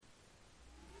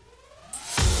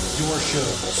your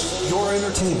shows, your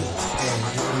entertainment,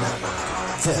 and your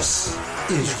network. This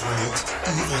is Rant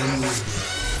EN Radio.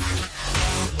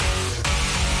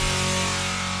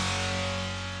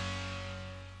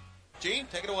 Gene,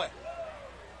 take it away.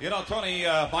 You know, Tony,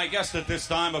 my guest at this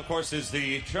time, of course, is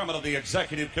the chairman of the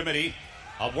executive committee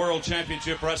of World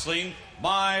Championship Wrestling,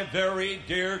 my very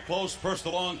dear, close,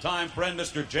 personal, long-time friend,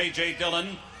 Mr. J.J.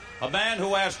 Dillon, a man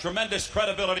who has tremendous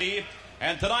credibility.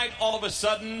 And tonight, all of a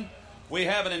sudden, we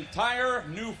have an entire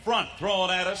new front thrown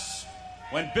at us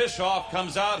when Bischoff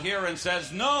comes out here and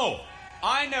says, no,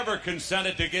 I never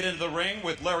consented to get into the ring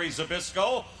with Larry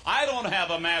Zbyszko. I don't have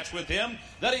a match with him.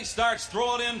 Then he starts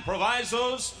throwing in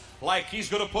provisos like he's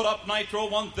going to put up Nitro,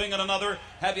 one thing and another.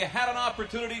 Have you had an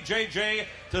opportunity, JJ,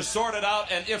 to sort it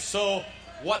out? And if so,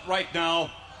 what right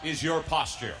now is your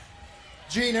posture?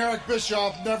 Gene, Eric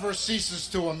Bischoff never ceases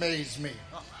to amaze me.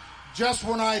 Just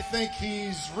when I think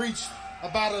he's reached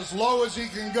about as low as he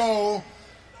can go,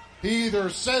 he either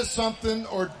says something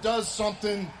or does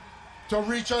something to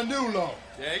reach a new low.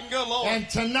 Yeah, he can go lower. And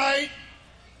tonight,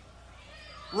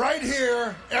 right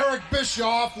here, Eric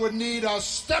Bischoff would need a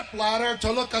stepladder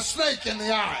to look a snake in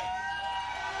the eye.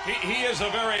 He is a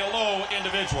very low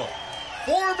individual.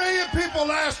 4 million people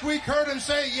last week heard him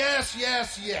say yes,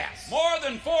 yes, yes. More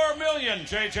than 4 million,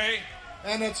 JJ.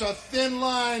 And it's a thin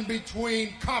line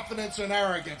between confidence and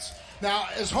arrogance. Now,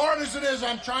 as hard as it is,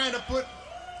 I'm trying to put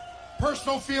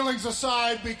personal feelings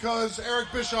aside because Eric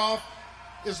Bischoff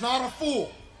is not a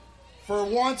fool. For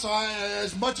once,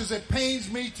 as much as it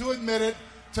pains me to admit it,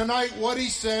 tonight what he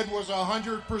said was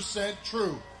 100%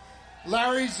 true.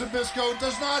 Larry Zbyszko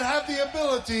does not have the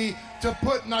ability to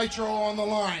put Nitro on the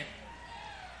line.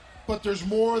 But there's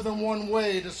more than one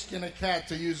way to skin a cat,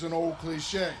 to use an old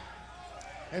cliche.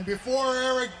 And before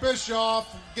Eric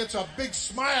Bischoff gets a big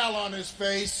smile on his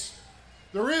face,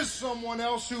 there is someone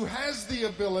else who has the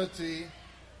ability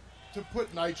to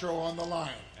put Nitro on the line.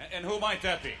 And who might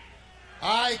that be?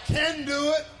 I can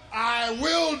do it. I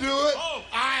will do it. Oh.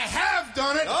 I have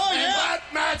done it. Oh, and yeah. that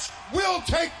match will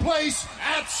take place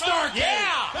at Starrcade.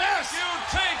 Yeah! Yes.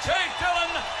 Thank you, J.J.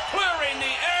 Dillon, clearing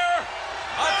the air.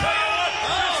 I'll tell you what,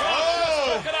 Bischoff just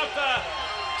took it up the...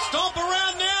 Stomp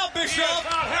around now, He Bischoff.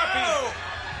 is not happy.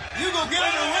 You go get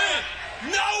in the ring.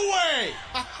 No way.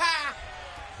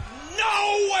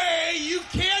 No way! You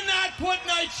cannot put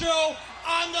Nitro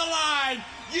on the line.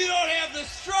 You don't have the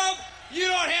stroke. You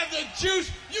don't have the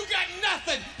juice. You got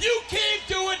nothing. You can't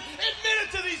do it. Admit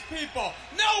it to these people.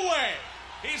 No way.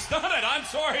 He's done it, I'm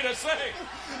sorry to say.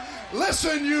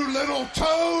 Listen, you little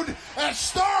toad. At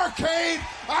Starrcade,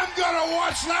 I'm going to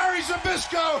watch Larry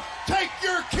Zbyszko take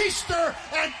your keister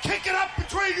and kick it up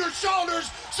between your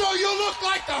shoulders so you look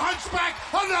like the hunchback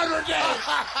of Notre Dame.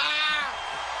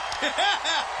 You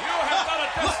have done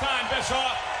it this time,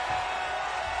 Bischoff.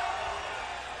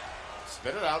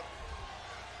 Spit it out.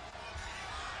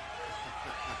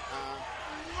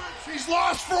 She's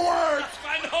lost for words.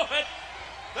 I know it.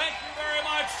 Thank you very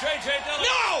much, J.J. Dillon.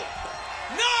 No!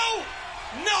 No!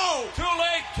 No! Too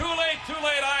late, too late, too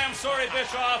late. I am sorry,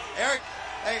 Bischoff. Eric,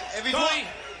 hey, if he's Tony.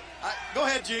 go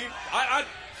ahead, Gene.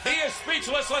 He is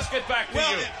speechless. Let's get back to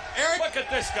Well, you. Eric, look at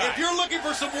this guy. If you're looking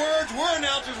for some words, we're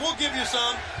announcers. We'll give you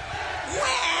some.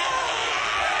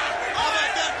 How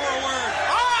about that for a word?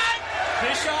 All right!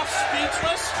 Bischoff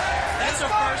speechless? That's a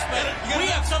first, but You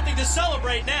we have something to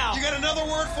celebrate now. You got another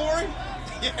word for him?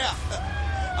 Yeah.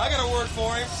 I got a word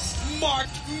for him.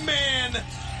 Marked man.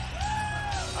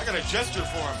 I got a gesture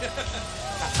for him.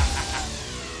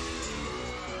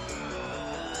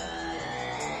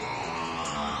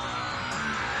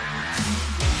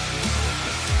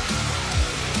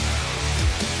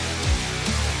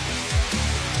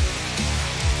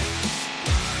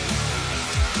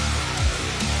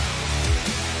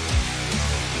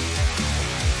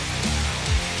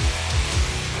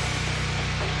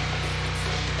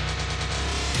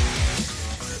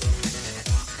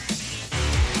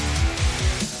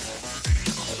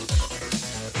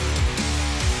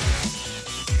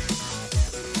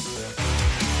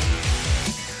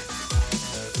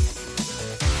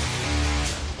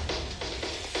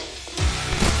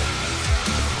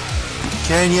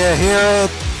 Can you hear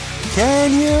it?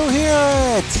 Can you hear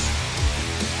it?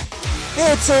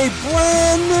 It's a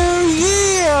brand new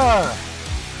year!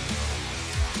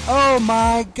 Oh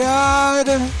my God!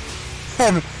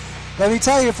 And let me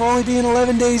tell you, for only being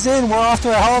 11 days in, we're off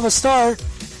to a hell of a start.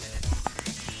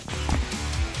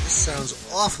 This sounds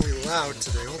awfully loud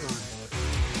today. Hold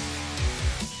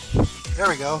on. There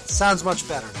we go. Sounds much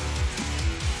better.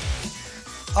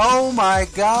 Oh my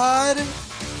God!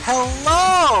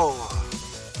 Hello!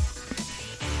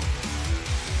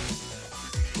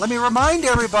 let me remind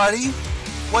everybody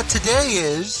what today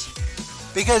is,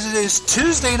 because it is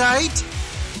Tuesday night,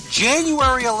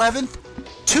 January 11th,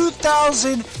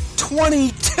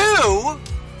 2022.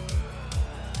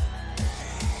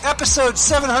 Episode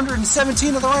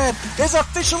 717 of The Rant is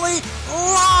officially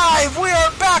live. We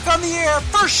are back on the air.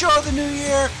 First show of the new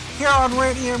year here on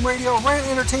Rant EM Radio, Rant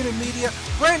Entertainment Media,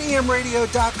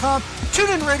 rantemradio.com,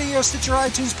 TuneIn Radio, Stitcher,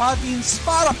 iTunes, Podbean,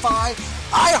 Spotify,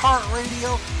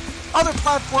 iHeartRadio, other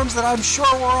platforms that I'm sure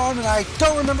we're on and I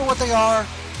don't remember what they are.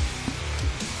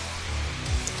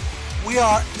 We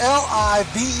are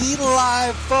LIVE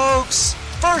live, folks.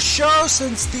 First show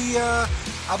since the,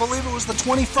 I believe it was the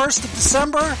 21st of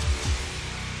December.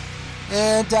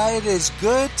 And it is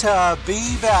good to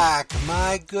be back.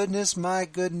 My goodness, my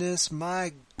goodness,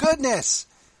 my goodness.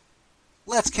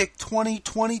 Let's kick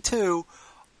 2022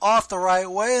 off the right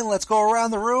way, and let's go around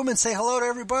the room and say hello to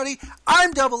everybody.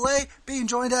 I'm Double A, being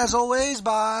joined as always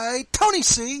by Tony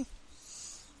C.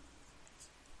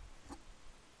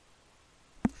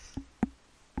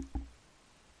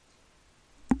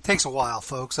 Takes a while,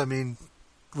 folks. I mean,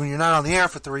 when you're not on the air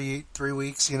for three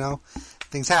weeks, you know,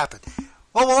 things happen.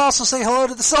 Well, we'll also say hello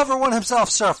to the Silver One himself,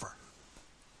 Surfer.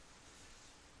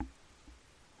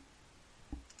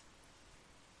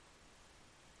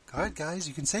 Go ahead, guys.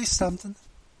 You can say something.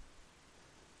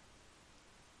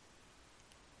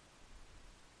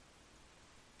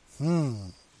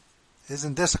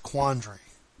 Isn't this a quandary?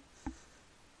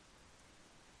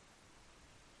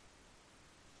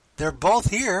 They're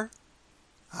both here.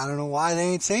 I don't know why they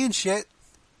ain't saying shit.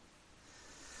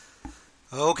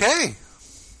 Okay.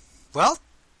 Well,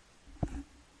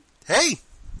 hey,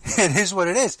 it is what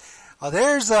it is. Oh,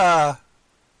 there's, there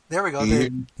we go.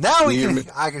 Now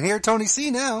I can hear Tony C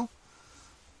now.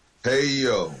 Hey,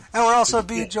 yo. And we're also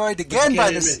being joined again by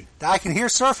this. I can hear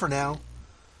Surfer now.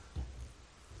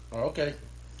 Oh, okay.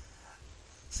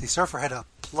 See, Surfer had to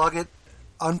plug it,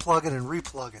 unplug it, and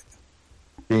replug it.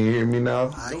 Can you hear me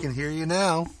now? I can hear you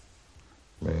now.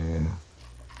 Man.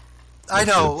 I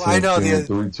know. 3,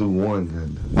 2,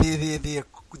 1. The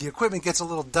equipment gets a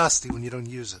little dusty when you don't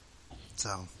use it.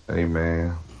 So. Hey,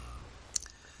 man.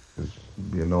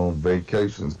 Being on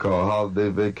vacation. It's called holiday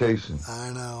vacation.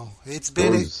 I know. It's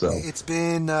been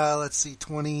let's see,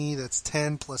 20, that's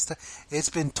 10 plus 10. It's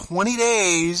been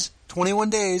 21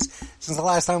 days since the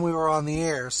last time we were on the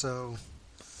air. So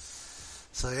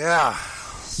yeah.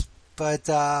 But,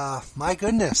 my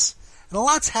goodness. And a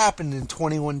lot's happened in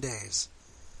 21 days.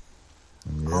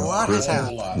 Yeah, a lot has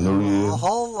happened. New Year's. A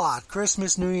whole lot.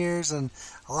 Christmas, New Year's, and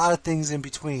a lot of things in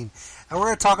between. And we're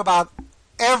going to talk about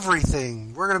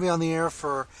everything. We're going to be on the air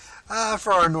for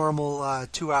our normal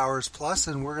 2 hours plus,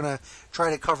 and we're going to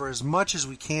try to cover as much as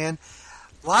we can.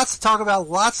 Lots to talk about,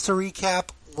 lots to recap,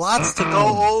 lots to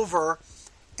go over,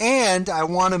 and I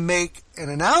want to make an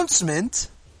announcement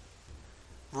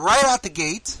right out the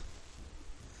gate,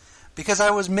 because I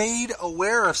was made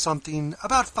aware of something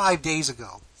about 5 days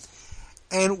ago.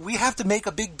 And we have to make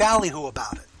a big ballyhoo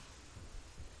about it.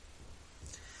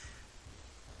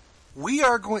 We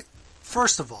are going...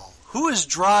 First of all, who is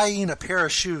drying a pair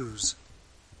of shoes?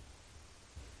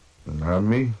 Not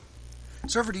me.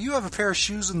 Surfer, do you have a pair of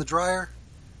shoes in the dryer?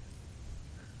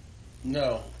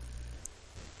 No.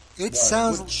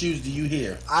 What shoes do you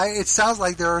hear? It sounds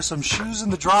like there are some shoes in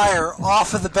the dryer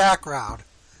off of the background.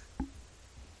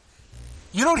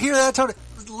 You don't hear that, Tony?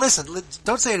 Listen,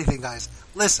 don't say anything, guys.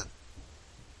 Listen.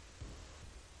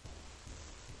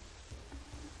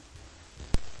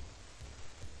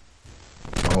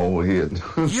 Oh, hear.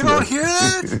 You don't hear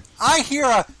that? I hear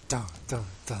a dun dun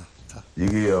dun dun. You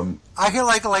hear? I hear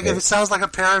like if it sounds like a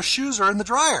pair of shoes are in the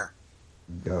dryer.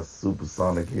 You got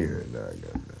supersonic hearing.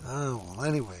 Oh, well,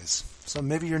 anyways. So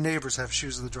maybe your neighbors have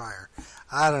shoes in the dryer.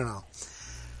 I don't know.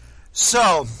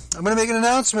 So, I'm going to make an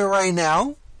announcement right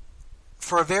now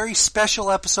for a very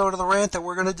special episode of The Rant that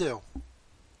we're going to do.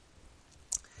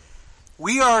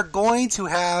 We are going to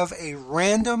have a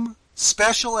random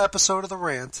special episode of The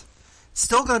Rant. It's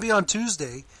still going to be on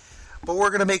Tuesday, but we're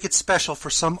going to make it special for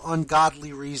some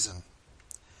ungodly reason.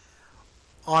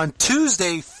 On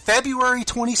Tuesday, February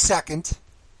 22nd,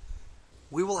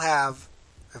 we will have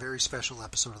a very special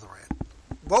episode of The Rant.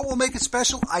 What will make it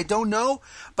special, I don't know,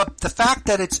 but the fact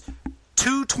that it's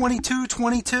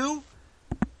 2/22/22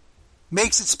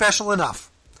 makes it special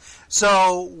enough.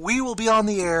 So we will be on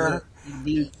the air.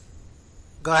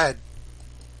 Go ahead.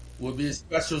 Will it be as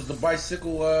special as the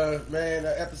bicycle man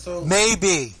episode?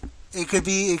 Maybe it could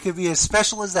be as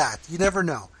special as that. You never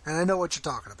know, and I know what you're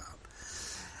talking about.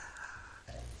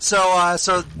 So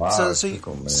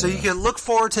you can look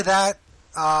forward to that.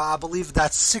 I believe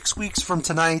that's 6 weeks from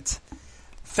tonight,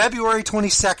 February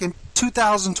 22nd,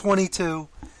 2022,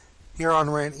 here on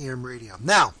Rant EM Radio.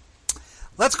 Now,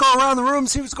 let's go around the room and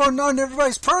see what's going on in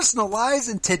everybody's personal lives.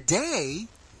 And today,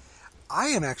 I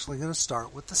am actually going to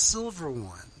start with the silver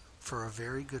one for a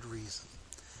very good reason.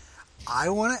 I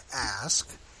want to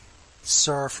ask,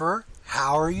 Surfer,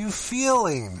 how are you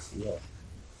feeling? Yeah.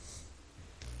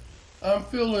 I'm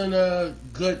feeling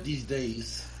good these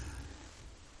days.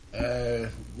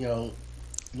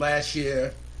 Last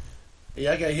year,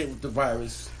 I got hit with the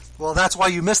virus. Well, that's why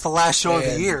you missed the last show of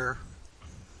the year.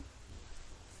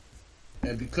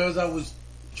 And because I was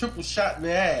triple shot in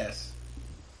the ass,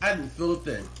 I didn't feel a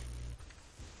thing.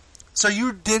 So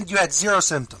you had zero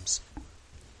symptoms?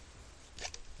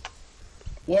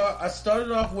 Well, I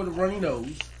started off with a runny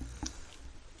nose.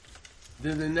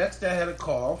 Then the next day I had a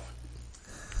cough.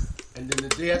 And then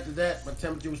the day after that, my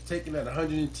temperature was taken at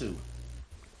 102.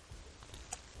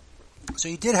 So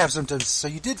you did have symptoms. So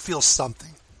you did feel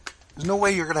something. There's no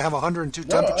way you're going to have 102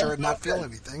 temperature and not feel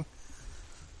anything.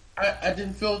 I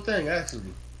didn't feel a thing,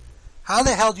 actually. How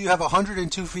the hell do you have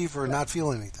 102 fever and not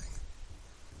feel anything?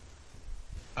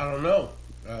 I don't know.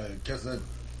 Because I'm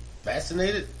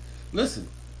vaccinated. Listen,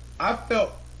 I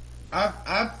felt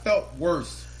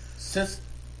worse since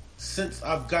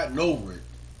I've gotten over it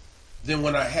than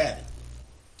when I had it.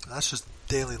 That's just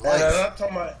daily life. And I'm not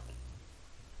talking about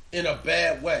in a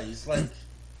bad way. It's like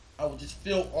I would just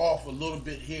feel off a little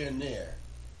bit here and there.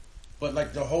 But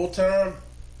like the whole time,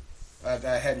 I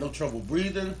had no trouble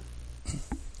breathing.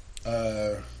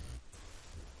 Like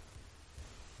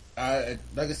I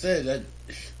said,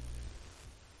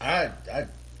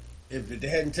 if they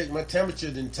hadn't taken my temperature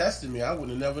and tested me, I would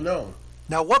have never known.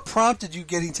 Now, what prompted you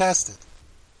getting tested?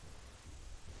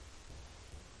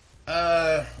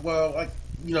 Well, I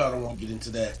don't want to get into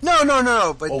that.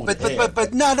 No.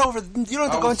 But not over. You don't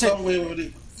have to go into.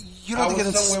 You don't have to get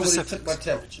into specifics. Where they took my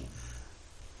temperature,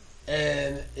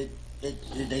 and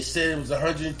they said it was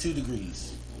 102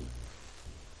 degrees.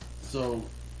 So.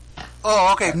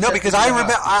 Oh, okay. No, because I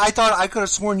remember. I thought I could have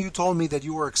sworn you told me that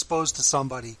you were exposed to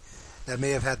somebody that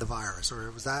may have had the virus,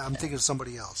 or was that? I'm thinking of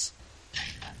somebody else.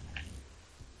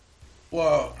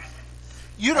 Well,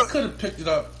 I could have picked it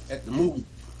up at the movie.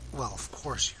 Well, of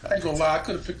course you. I ain't gonna lie, I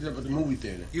could have picked it up at the movie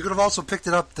theater. You could have also picked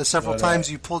it up the several times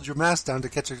you pulled your mask down to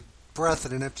catch your breath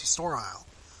in an empty store aisle.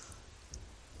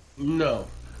 No.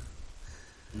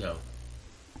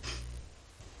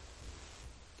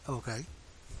 Okay.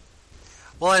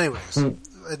 Well, anyways, I'm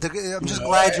just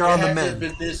glad you're on the mend.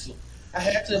 I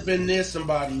had to have been near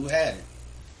somebody who had it.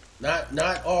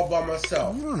 Not all by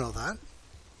myself. You don't know that.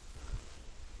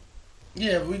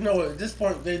 Yeah, we know at this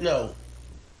point they know.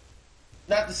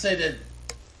 Not to say that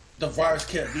the virus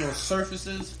can't be on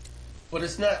surfaces, but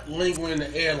it's not lingering in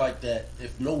the air like that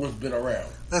if no one's been around.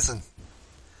 Listen,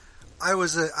 I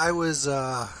was at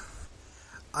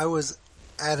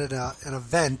an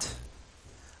event.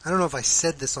 I don't know if I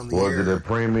said this on the air. Was it a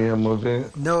premium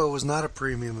event? No, it was not a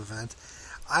premium event.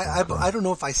 I don't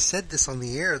know if I said this on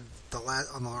the air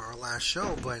on our last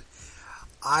show, but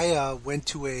I went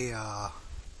to a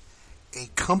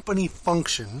company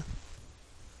function.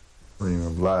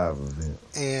 Premium live event.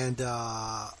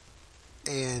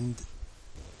 And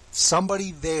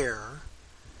somebody there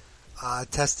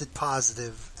tested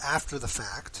positive after the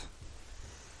fact.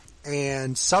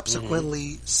 And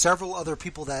subsequently, several other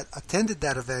people that attended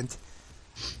that event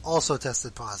also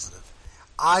tested positive.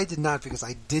 I did not, because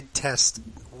I did test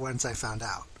once I found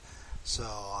out. So,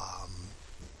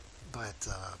 but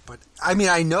I mean,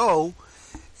 I know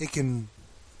it can,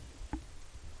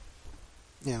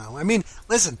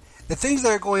 listen, the things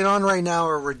that are going on right now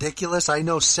are ridiculous. I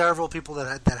know several people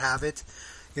that have it.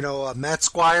 Matt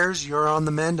Squires, you're on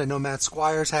the mend. I know Matt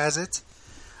Squires has it.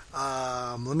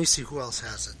 Let me see who else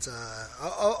has it.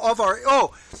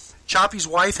 Choppy's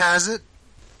wife has it.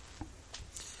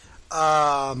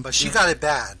 But she got it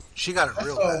bad. She got it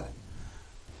real bad.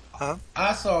 Huh?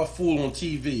 I saw a fool on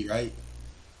TV, right?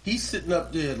 He's sitting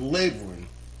up there laboring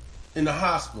in the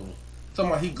hospital.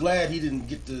 Talking about he glad he didn't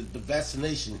get the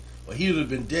vaccination, or he would have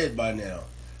been dead by now,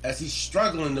 as he's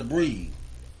struggling to breathe.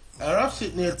 And I'm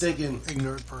sitting there thinking,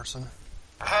 ignorant person.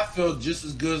 I feel just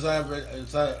as good as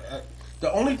I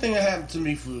the only thing that happened to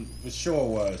me for sure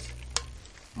was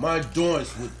my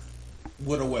endurance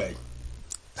would away.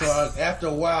 So after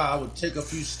a while, I would take a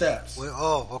few steps.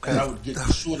 Okay. And I would get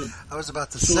short of. I was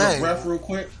about to say, breath real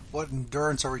quick. What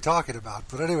endurance are we talking about?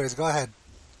 But anyways, go ahead.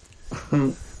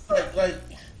 Like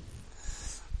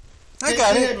I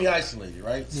got they it. had me isolated,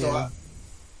 right? Yeah.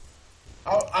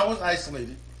 So I was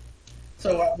isolated,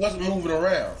 so I wasn't moving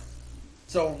around.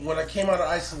 So when I came out of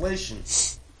isolation,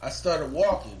 I started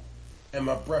walking, and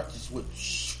my breath just went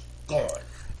gone.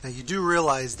 Now you do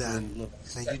realize that.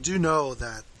 Now you do know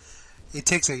that it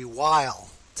takes a while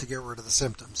to get rid of the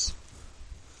symptoms.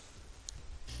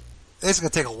 It's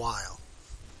going to take a while.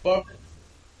 But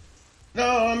no,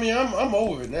 I mean I'm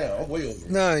over it now. I'm way over it.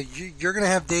 No, you're going to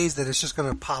have days that it's just going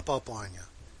to pop up on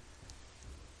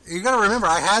you. You got to remember,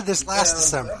 I had this last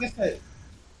December. Like I said,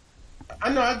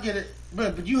 I know I get it,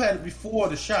 but you had it before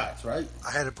the shots, right?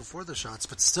 I had it before the shots,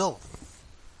 but still,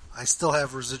 I still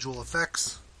have residual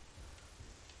effects.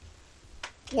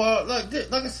 Well, like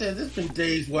I said, there's been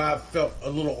days where I felt a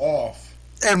little off.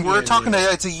 And we're talking,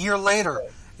 it's a year later,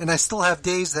 and I still have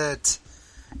days that,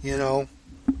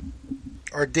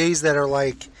 are days that are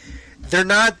like, they're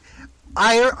not,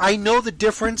 I know the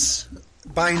difference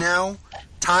by now,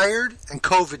 tired and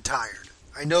COVID tired.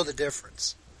 I know the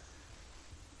difference.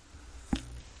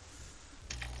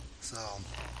 So.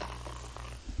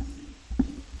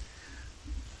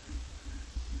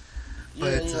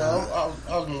 Yeah, But, I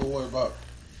was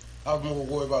more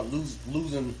worried about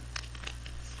losing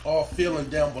all feeling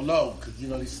down below because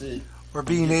they said or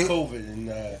being COVID and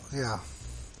yeah,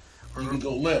 you can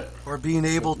go limp, or being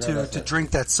able to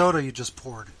drink that soda you just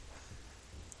poured.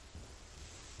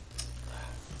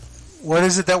 What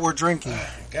is it that we're drinking?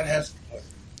 Gotta have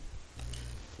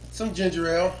some ginger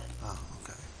ale. Oh,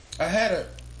 okay. I had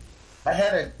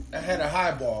a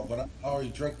highball, but I already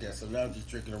drank that, so now I'm just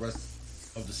drinking the rest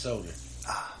of the soda.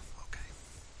 Ah, okay.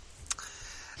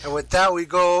 And with that, we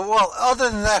go. Well, other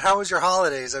than that, how was your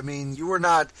holidays? I mean, you were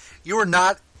not in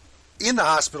the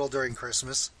hospital during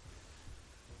Christmas.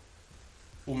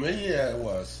 Well, me, yeah, it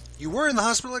was. You were in the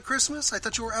hospital at Christmas? I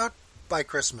thought you were out by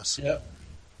Christmas. Yep.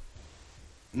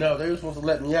 No, they were supposed to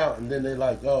let me out, and then they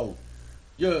like, oh,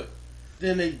 yeah.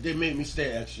 Then they made me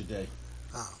stay an extra day.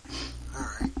 Oh, all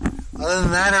right. Other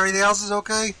than that, everything else is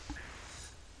okay.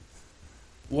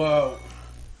 Well,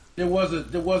 there was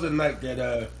a night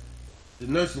that the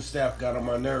nursing staff got on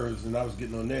my nerves, and I was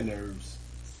getting on their nerves.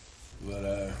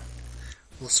 But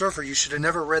well, Surfer, you should have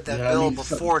never read that bill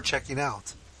before checking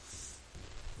out.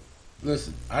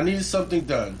 Listen, I needed something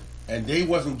done, and they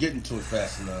wasn't getting to it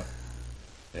fast enough.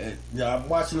 And I'm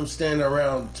watching them standing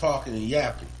around talking and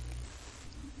yapping.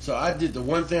 So I did the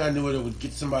one thing I knew that would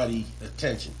get somebody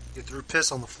attention. You threw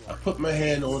piss on the floor. I put my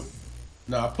hand on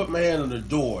the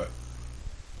door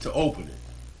to open it,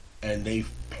 and they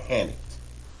panicked.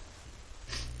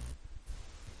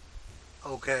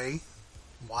 Okay,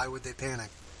 why would they panic?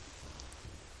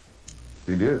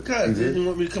 He did. Because they didn't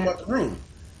want me to come out the room.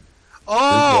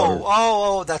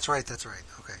 Oh, that's right.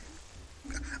 Okay.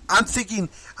 I'm thinking,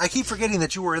 I keep forgetting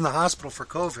that you were in the hospital for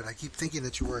COVID. I keep thinking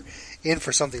that you were in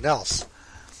for something else.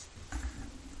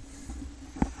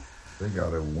 They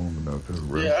got a woman up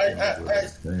here. Yeah,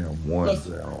 damn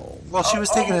one's out. Well, she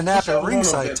was taking a nap at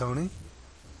ringside, Tony.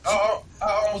 I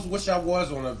almost wish I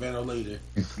was on a ventilator.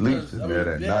 He sleeps in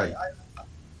there at night.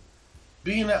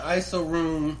 Being in an ISO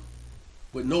room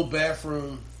with no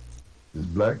bathroom. This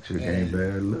black chick ain't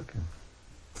bad looking.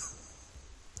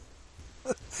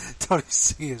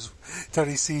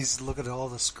 Tony C's looking at all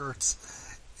the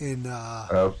skirts in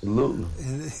absolutely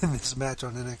in this match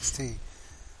on NXT.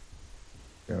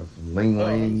 Got some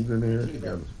ling-lings in there.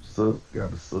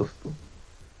 Got a sister.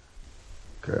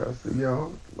 Okay, I see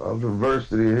y'all. A lot of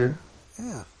diversity here.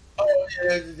 Yeah. Oh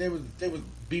yeah, they was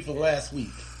beefing last week.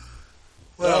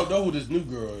 Well, I don't know who this new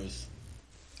girl is.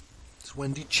 It's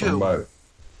Wendy Chu. Somebody.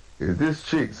 If this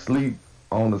chick sleep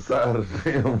on the side of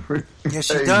the damn ring, yeah,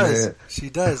 she does. Man, she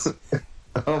does.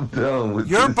 I'm done with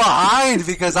You're this. behind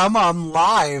because I'm on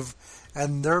live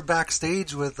and they're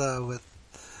backstage with the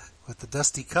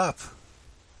Dusty Cup.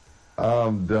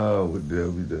 I'm done with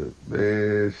WWE.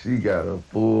 Man, she got a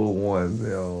full one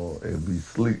now and be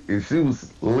sleep. If she was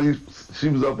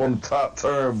up on the top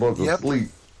turnbuckle sleep.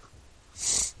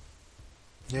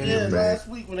 Yeah, last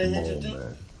week when they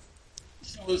introduced,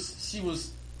 she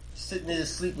was sitting there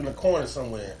asleep in a corner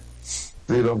somewhere.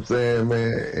 See what I'm saying,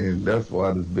 man? And that's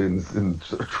why this business in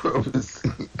the trouble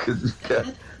because you got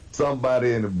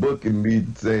somebody in the booking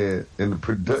meeting saying, in the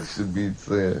production meeting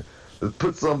saying, let's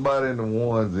put somebody in the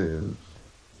ones and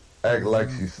act like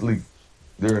she sleep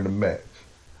during the match.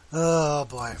 Oh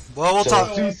boy! Well, we'll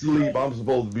talk. If she sleep, I'm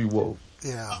supposed to be woke.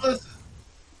 Yeah. Listen,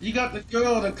 you got the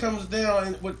girl that comes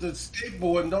down with the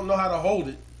skateboard and don't know how to hold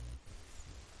it.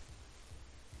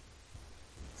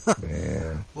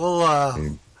 Man.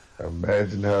 Well,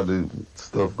 imagine how the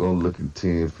stuff gonna look in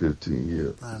 10, 15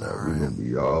 years. I know, We're gonna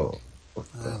be all. I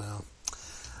know.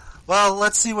 Well,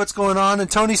 let's see what's going on in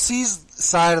Tony C's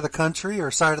side of the country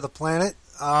or side of the planet.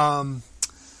 How's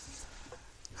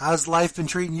life been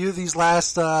treating you these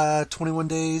last 21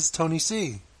 days, Tony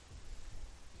C?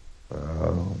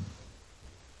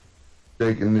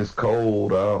 Taking this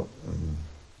cold out.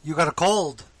 You got a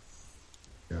cold.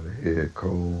 Got a head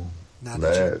cold. Now,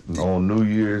 on New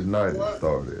Year's night it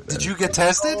started. Did you get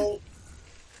tested?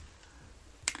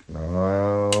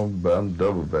 No, but I'm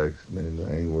double vaccinated.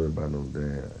 I ain't worried about no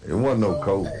damn. It wasn't no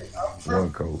cold. It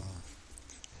wasn't cold.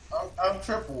 I'm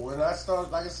triple. And I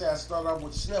started, like I said, I started out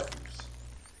with sniffles.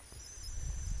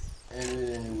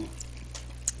 And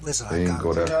listen,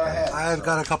 I've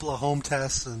got a couple of home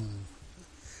tests, and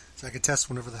so I can test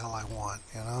whenever the hell I want,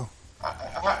 you know?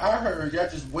 I heard y'all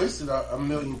just wasted a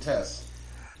million tests.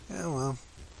 Yeah, well,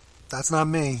 that's not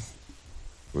me.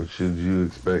 What should you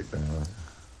expect, man?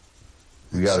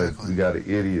 We got an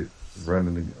idiot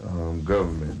running the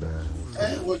government down.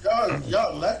 Hey, well,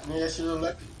 y'all elected me. Y'all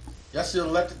should have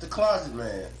elected the closet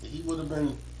man. He would have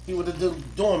been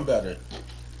doing better.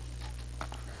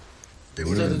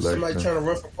 Instead of somebody trying to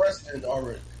run for president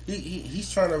already.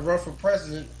 He's trying to run for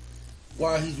president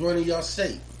while he's running y'all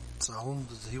state. So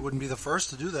he wouldn't be the first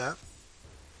to do that.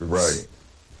 Right.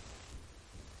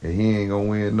 And he ain't gonna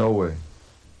win no way.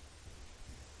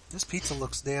 This pizza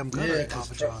looks damn good at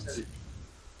Papa John's.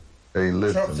 Hey,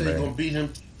 listen, Trump said he's gonna beat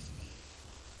him.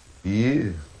 He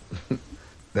is.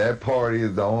 That party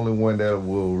is the only one that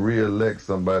will re-elect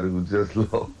somebody who just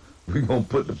lost. We're going to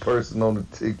put the person on the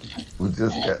ticket who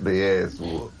just got their ass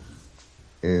whooped.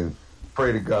 And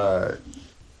pray to God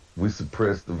we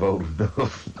suppress the vote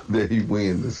enough that he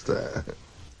win this time.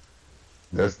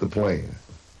 That's the plan.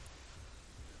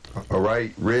 All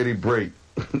right, ready, break.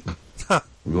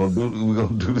 We're gonna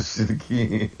do this shit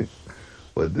again.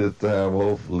 But this time,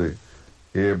 hopefully,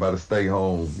 everybody stay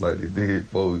home like they did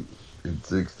for in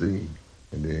 16,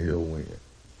 and then he'll win.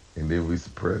 And then we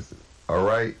suppress it. All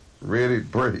right, ready,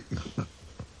 break.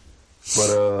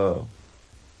 But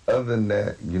other than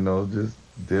that, just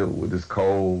deal with this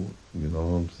cold, you know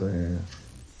what I'm saying,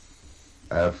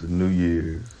 after New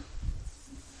Year's.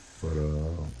 But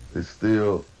it's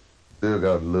still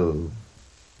got a little,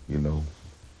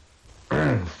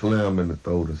 phlegm in the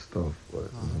throat and stuff. But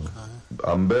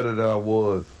I'm better than I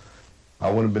was. I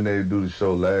wouldn't have been able to do the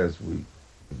show last week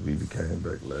if we came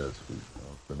back last week.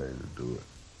 I've been able to do it.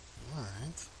 All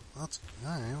right. That's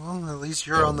all right. Well, at least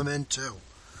you're on the mend too.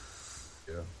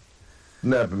 Yeah.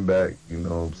 Snapping back, you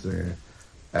know what I'm saying?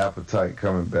 Appetite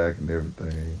coming back and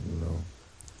everything,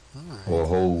 All right. For a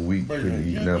whole week, couldn't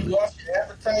eat nothing. You lost your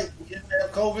appetite when you didn't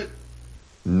have COVID?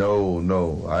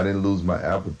 No. I didn't lose my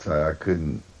appetite.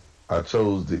 I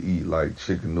chose to eat like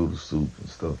chicken noodle soup and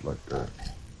stuff like that.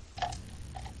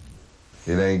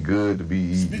 It ain't good to be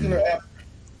eating. Speaking of appetite.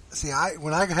 See,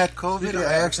 when I had COVID,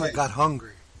 I actually got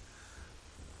hungry.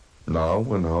 No, I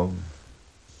wasn't hungry.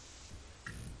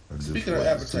 Speaking of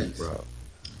appetites,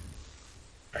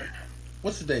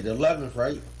 what's the day? The 11th,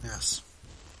 right? Yes.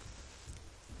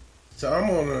 So I'm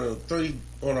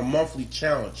on a monthly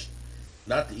challenge,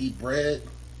 not to eat bread.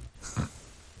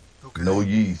 Okay. No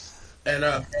yeast. And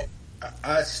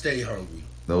I stay hungry.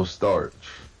 No starch.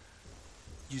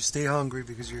 You stay hungry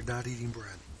because you're not eating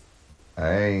bread.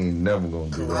 I ain't never gonna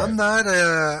do that. I'm not.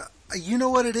 You know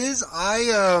what it is?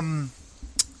 I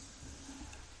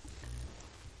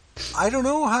don't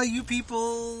know how you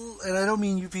people, and I don't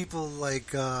mean you people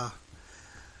like, I'm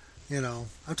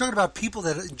talking about people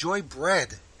that enjoy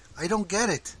bread. I don't get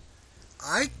it.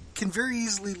 I can very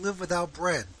easily live without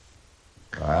bread.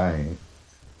 I ain't.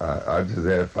 I just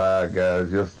had 5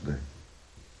 guys yesterday.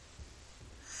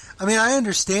 I mean, I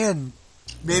understand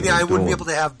maybe I wouldn't be able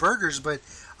to have burgers, but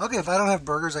okay, if I don't have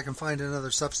burgers, I can find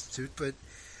another substitute. But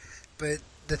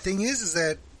the thing is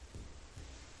that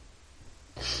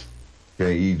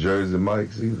can't eat Jersey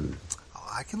Mike's either.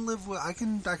 I can live with. I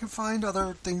can find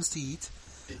other things to eat.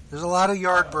 There's a lot of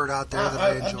Yardbird out there that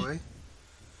I enjoy.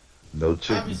 No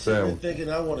chicken sandwich. I'm thinking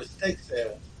I want a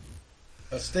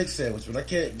steak sandwich, but I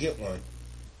can't get one.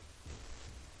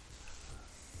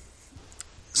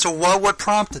 So what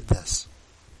prompted this?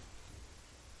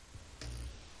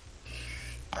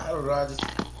 I don't know. I just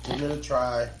give it a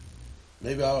try.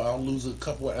 Maybe I'll lose a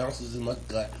couple of ounces in my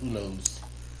gut. Who knows?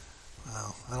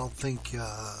 Well, I don't think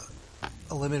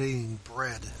eliminating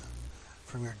bread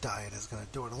from your diet is going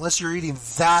to do it, unless you're eating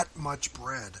that much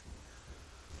bread.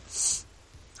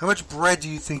 How much bread do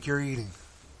you think you're eating?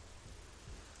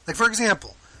 Like, for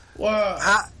example,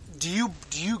 do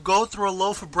you go through a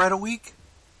loaf of bread a week?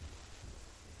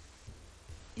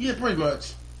 Yeah, pretty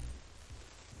much.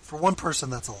 For one person,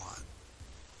 that's a lot.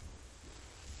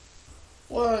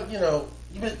 Well,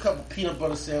 you make a couple peanut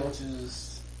butter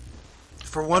sandwiches.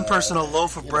 For one person, a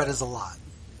loaf of bread is a lot.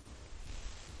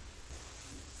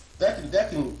 That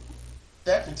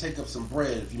can take up some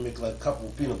bread if you make like a couple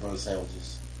of peanut butter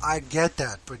sandwiches. I get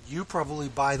that, but you probably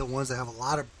buy the ones that have a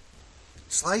lot of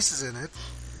slices in it.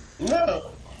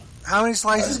 No. How many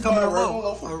slices come in a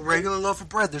loaf? A regular loaf of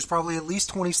bread. There's probably at least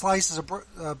 20 slices of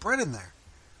bread in there.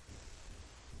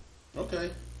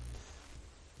 Okay.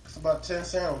 It's about 10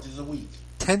 sandwiches a week.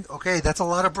 10? Okay, that's a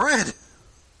lot of bread.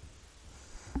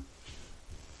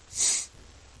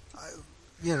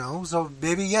 So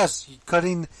maybe, yes,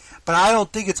 cutting, but I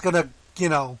don't think it's going to,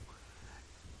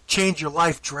 change your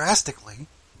life drastically.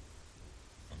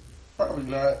 Probably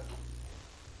not.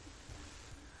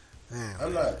 Man.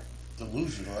 I'm not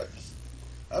delusional.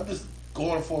 I'm just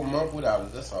going for a month without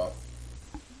it. That's all.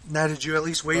 Now, did you at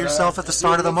least weigh yourself at the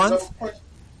start of the month?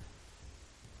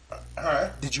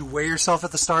 Did you weigh yourself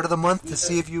at the start of the month to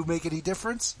see if you make any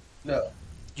difference? No.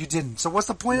 You didn't. So what's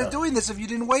the point of doing this if you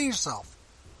didn't weigh yourself?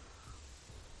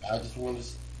 I just want to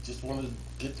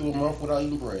get through a month without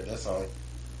eating bread. That's all.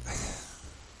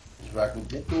 If I can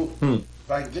get through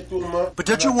a month, but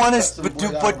don't you want to?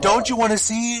 But don't you want to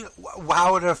see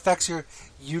how it affects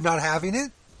you not having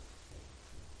it?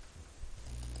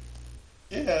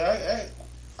 Yeah,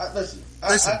 I listen.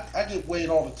 I get weighed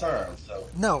all the time. So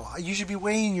no, you should be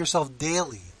weighing yourself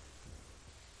daily.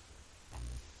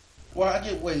 Well, I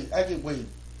get weighed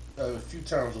a few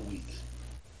times a week.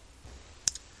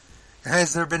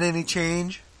 Has there been any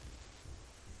change?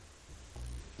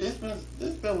 There's been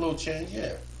a little change,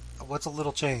 yeah. What's a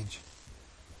little change?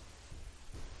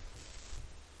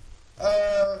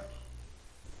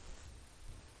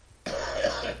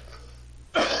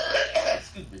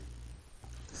 Excuse me.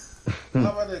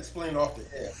 How about to explain off the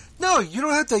air? No, you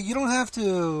don't have to. You don't have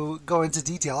to go into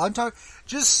detail. I'm talking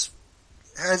just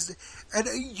and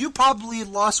you probably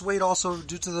lost weight also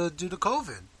due to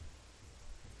COVID.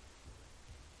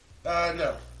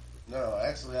 No.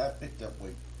 Actually, I picked up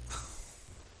weight.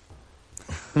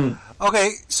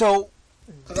 Okay, so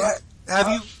have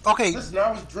you? Okay, listen,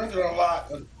 I was drinking a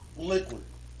lot of liquid.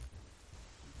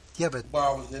 Yeah, but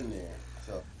while I was in there,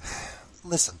 so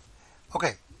listen.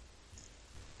 Okay.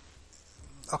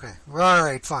 All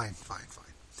right. Fine.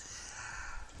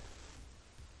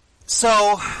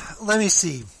 So let me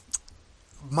see.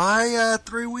 My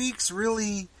 3 weeks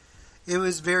really, it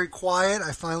was very quiet.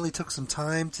 I finally took some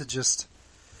time to just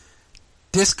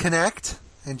disconnect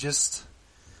and just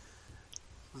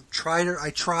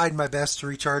I tried my best to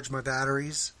recharge my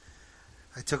batteries.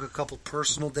 I took a couple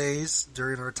personal days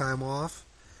during our time off.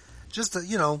 Just to,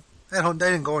 at home. I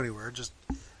didn't go anywhere. Just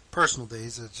personal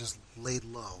days. I just laid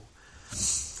low.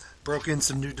 Broke in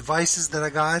some new devices that I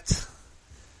got.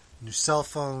 New cell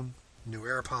phone. New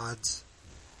AirPods.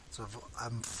 So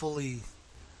I'm fully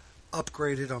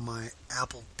upgraded on my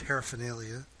Apple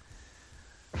paraphernalia.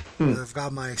 I've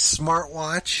got my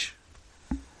smartwatch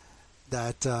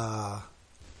that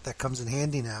comes in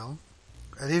handy now.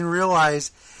 I didn't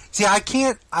realize. See,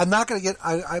 I'm not going to get.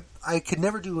 I could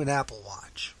never do an Apple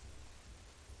Watch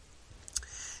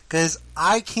because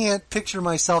I can't picture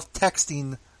myself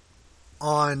texting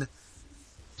on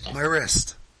my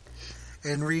wrist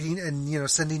and reading and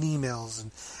sending emails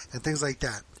and things like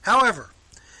that. However,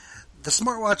 the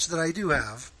smartwatch that I do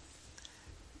have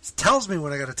tells me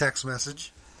when I got a text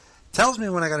message, tells me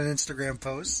when I got an Instagram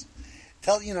post,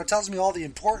 tells me all the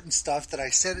important stuff that I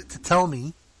set it to tell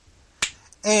me,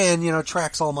 and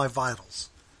tracks all my vitals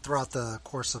throughout the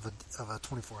course of a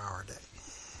 24-hour day.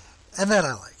 And that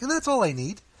I like, and that's all I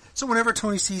need. So whenever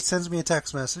Tony C sends me a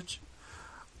text message,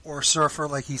 or Surfer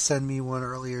like he sent me one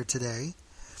earlier today,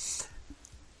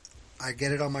 I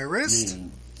get it on my wrist.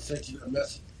 Sent you a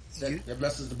message. That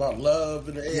message about love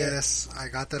in the air. Yes, I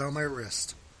got that on my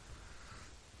wrist.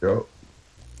 Yep.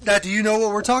 Now, do you know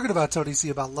what we're talking about, Tony C,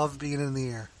 about love being in the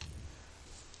air?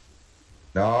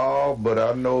 No, but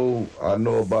I know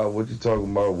about what you're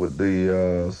talking about with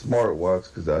the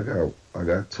smartwatch because I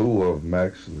got two of them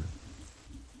actually.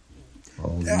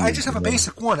 I just have a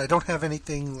basic one. I don't have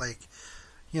anything like,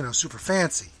 super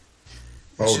fancy.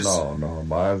 It's no,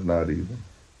 mine's not even.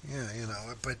 Yeah,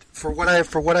 but for what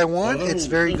I want, it's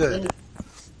very good.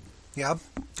 Yeah,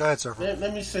 go ahead, Surfer.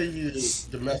 Let me say you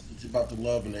the message about the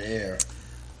love in the air,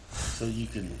 so you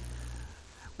can.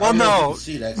 Well, no.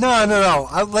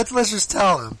 Let's just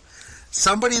tell him.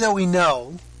 Somebody that we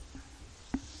know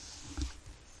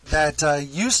that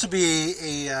used to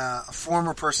be a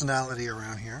former personality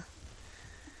around here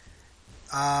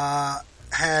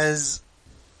has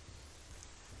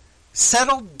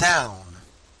settled down.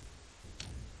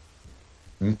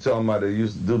 You talking about they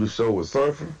used to do the show with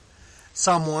Surfer?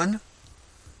 Someone.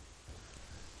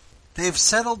 They've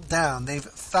settled down. They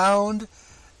found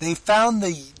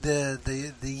the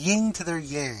yin to their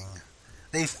yang.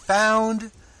 They found,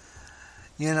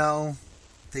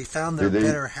 They found their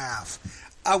better half.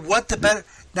 What the better...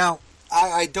 Now,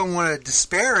 I don't want to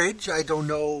disparage. I don't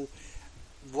know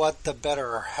what the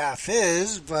better half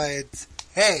is, but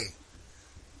hey,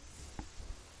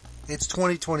 it's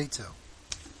 2022.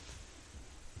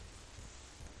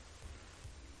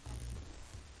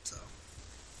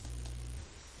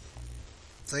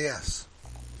 So yes.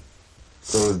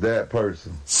 So is that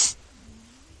person?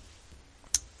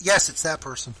 Yes, it's that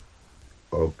person.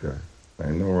 Okay.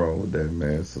 Ain't no wrong with that,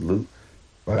 man. Salute.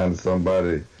 Finding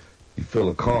somebody you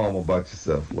feel calm about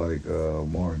yourself, like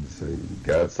Martin said. You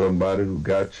got somebody who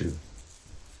got you.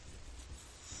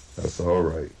 That's all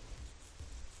right.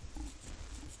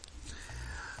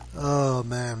 Oh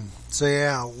man. So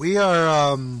yeah, we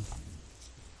are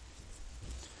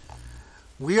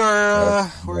we're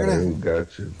gonna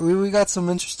got you. We got some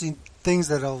interesting things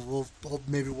that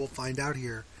we'll find out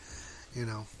here,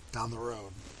 down the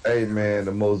road. Hey man,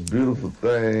 the most beautiful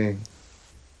thing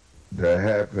that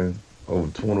happened over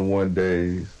 21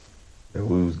 days that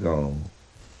we was gone.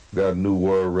 Got a new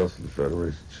World Wrestling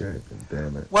Federation champion.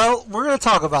 Damn it. Well, we're gonna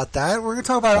talk about that. We're gonna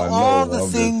talk about all the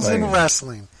things in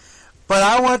wrestling. But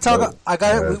I want to talk.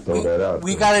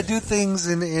 We got to do things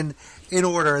in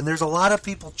order, and there's a lot of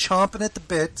people chomping at the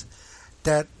bit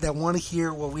that want to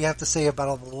hear what we have to say about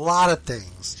a lot of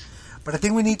things. But I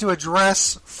think we need to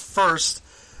address first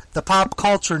the pop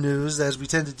culture news, as we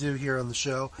tend to do here on the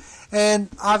show, and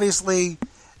obviously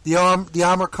the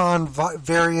Omicron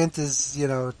variant is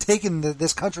taking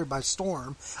this country by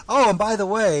storm. Oh, and by the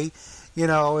way,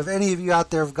 if any of you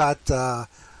out there have got the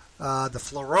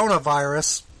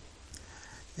Floronavirus,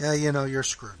 yeah, you're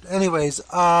screwed. Anyways,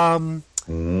 but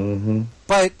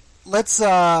let's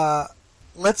talk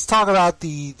about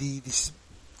the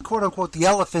quote unquote the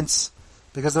elephants,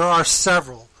 because there are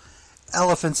several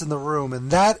elephants in the room,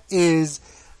 and that is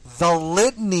the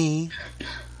litany.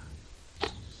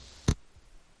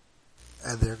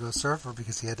 And there goes Surfer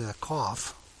because he had a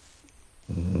cough.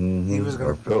 Mm-hmm. He was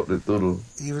gonna. I felt it through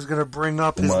He was going to bring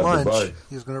up his lunch. Device.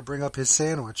 He was going to bring up his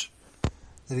sandwich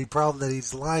that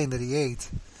he's lying that he ate.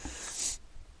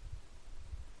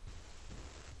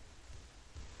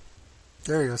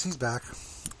 There he goes. He's back.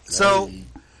 So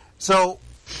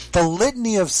the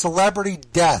litany of celebrity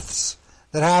deaths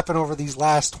that happened over these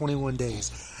last 21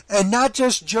 days, and not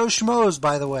just Joe Schmoes,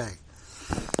 by the way.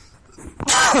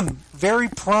 Very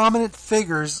prominent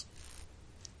figures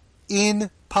in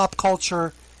pop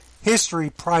culture history,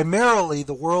 primarily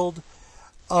the world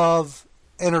of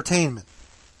entertainment.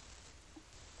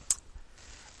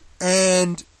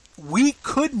 And we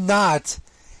could not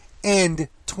end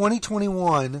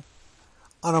 2021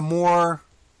 on a more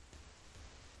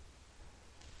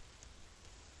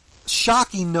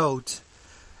shocking note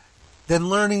than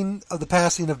learning of the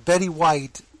passing of Betty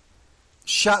White,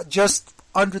 just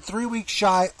under 3 weeks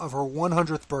shy of her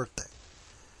 100th birthday.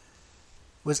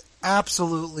 It was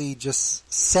absolutely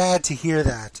just sad to hear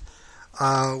that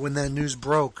when that news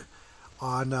broke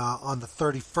on the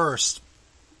 31st.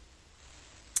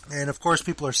 And of course,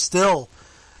 people are still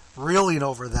reeling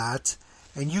over that.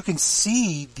 And you can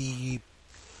see the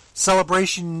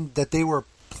celebration that they were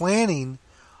planning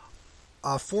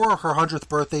for her 100th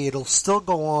birthday. It'll still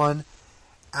go on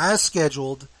as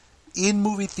scheduled in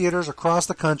movie theaters across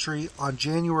the country on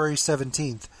January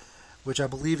 17th, which I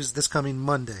believe is this coming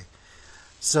Monday.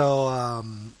 So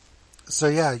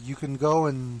yeah, you can go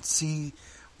and see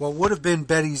what would have been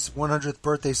Betty's 100th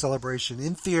birthday celebration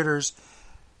in theaters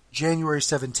January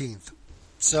 17th.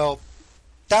 So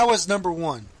that was number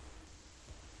one.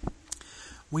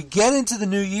 We get into the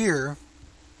new year,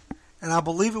 and I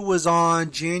believe it was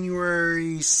on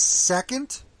January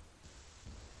 2nd,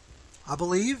 I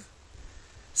believe.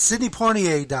 Sidney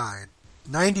Poitier died,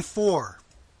 94.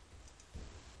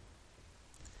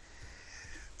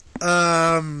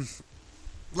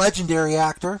 Legendary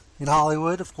actor in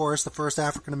Hollywood, of course, the first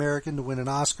African American to win an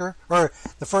Oscar, or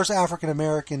the first African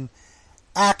American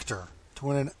actor to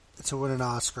win an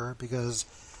Oscar, because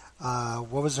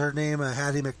what was her name?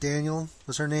 Hattie McDaniel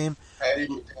was her name. Hattie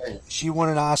McDaniel. She won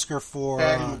an Oscar for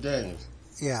Hattie McDaniel.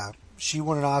 Yeah, she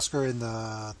won an Oscar in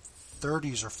the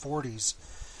 30s or 40s.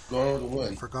 Gone with the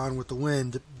Wind. For Gone with the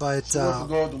Wind, but for Gone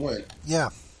with the Wind. Yeah.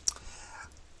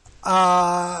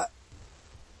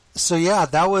 So yeah,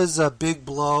 that was a big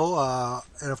blow,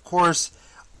 and of course,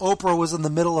 Oprah was in the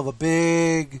middle of a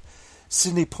big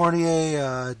Sidney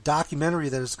Poitier documentary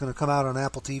that is going to come out on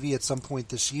Apple TV at some point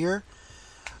this year.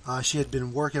 She had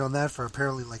been working on that for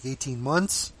apparently like 18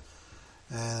 months,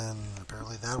 and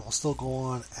apparently that will still go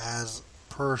on as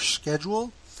per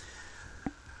schedule.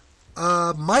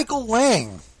 Michael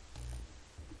Lang.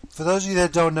 For those of you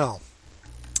that don't know,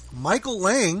 Michael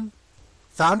Lang,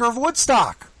 founder of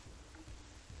Woodstock.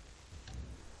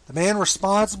 The man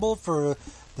responsible for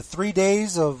the 3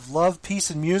 days of love, peace,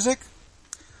 and music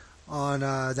on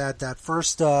that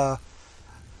first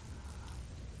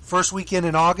weekend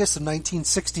in August of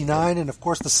 1969, and of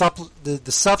course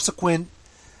the subsequent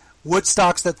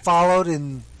Woodstocks that followed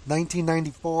in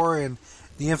 1994 and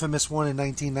the infamous one in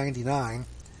 1999.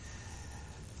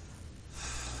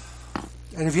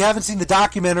 And if you haven't seen the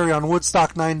documentary on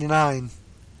Woodstock 99,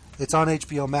 it's on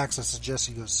HBO Max. I suggest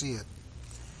you go see it.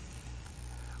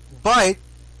 But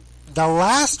the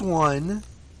last one,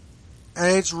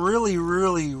 and it's really,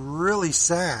 really, really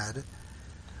sad,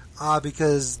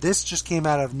 because this just came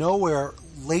out of nowhere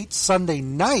late Sunday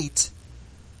night.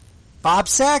 Bob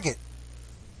Saget.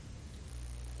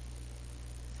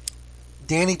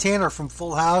 Danny Tanner from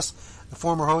Full House, the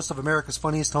former host of America's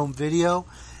Funniest Home Video,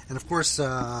 and of course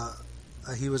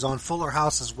he was on Fuller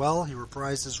House as well. He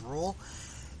reprised his role.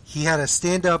 He had a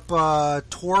stand-up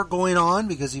tour going on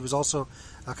because he was also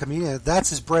a comedian. That's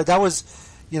his bread. That was,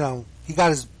 he got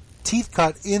his teeth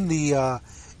cut in the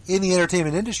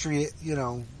entertainment industry,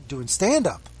 doing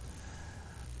stand-up.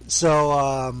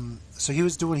 So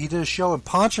he did a show in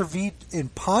Ponte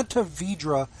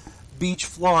Vedra Beach,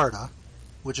 Florida,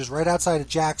 which is right outside of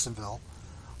Jacksonville,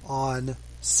 on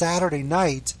Saturday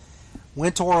night.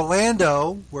 Went to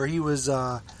Orlando, where he was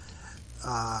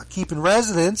keeping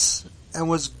residence, and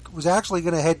was actually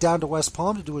going to head down to West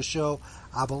Palm to do a show.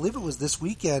 I believe it was this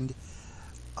weekend.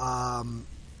 And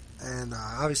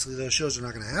obviously those shows are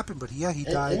not going to happen, but yeah, he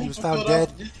died. He was found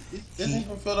dead. Isn't he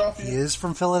from Philadelphia? He is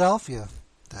from Philadelphia.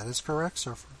 That is correct,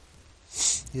 Surfer.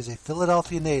 He is a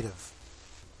Philadelphia native.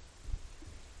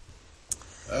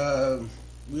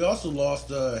 We also lost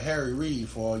Harry Reid,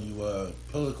 for all you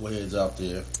political heads out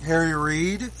there. Harry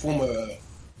Reid? Former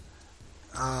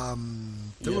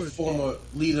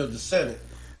leader of the Senate.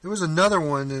 There was another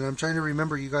one, and I'm trying to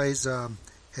remember. You guys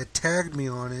had tagged me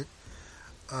on it.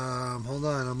 Hold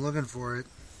on, I'm looking for it.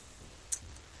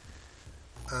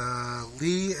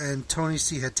 Lee and Tony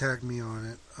C had tagged me on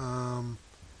it.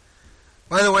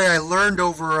 By the way, I learned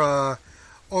over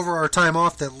our time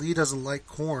off that Lee doesn't like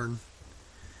corn,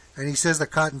 and he says that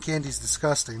cotton candy is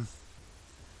disgusting.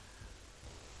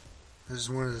 I just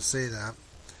wanted to say that.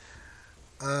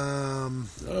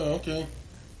 Okay.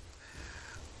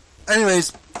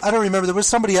 Anyways, I don't remember. There was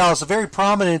somebody else, a very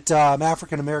prominent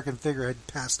African American figure, had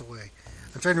passed away.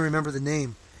 I'm trying to remember the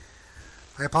name.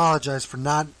 I apologize for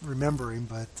not remembering,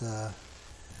 but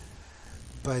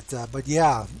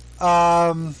yeah.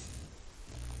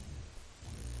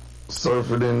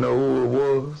 Surfer didn't know who it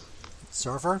was.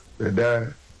 Surfer? That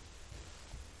died.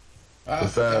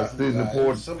 Besides Sidney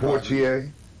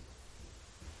Poitier.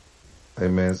 Hey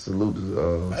man, salute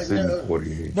to Sidney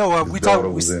Poitier. No, we thought it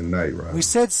was in Night Rider. We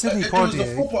said Sidney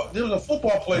Poitier. There was a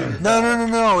football player.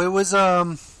 No. It was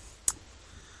oh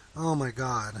my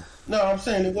God. No, I'm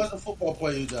saying it wasn't a football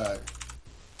player who died.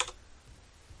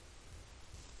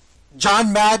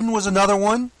 John Madden was another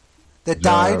one that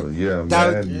died. Yeah,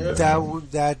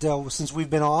 that since we've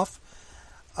been off.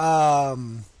 I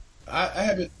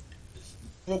have it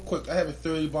real quick. I have a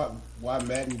theory about why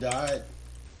Madden died.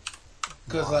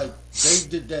 Because they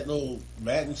did that little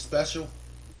Madden special,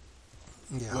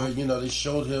 where they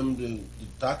showed him the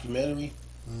documentary.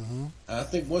 Mm-hmm. I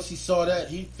think once he saw that,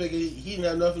 he figured he didn't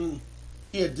have nothing.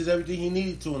 He had did everything he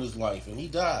needed to in his life, and he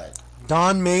died.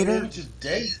 Don Maynard. Just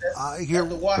days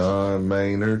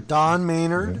Don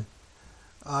Maynard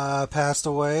passed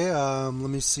away. Let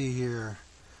me see here.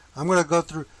 I'm going to go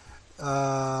through.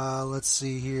 Let's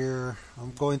see here.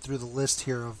 I'm going through the list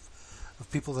here of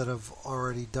people that have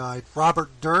already died. Robert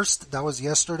Durst. That was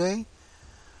yesterday.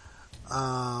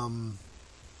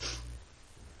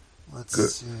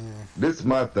 Let's see. This is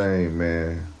my thing,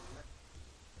 man.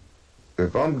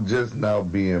 If I'm just now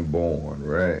being born,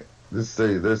 right? Let's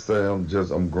say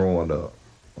I'm growing up.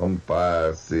 I'm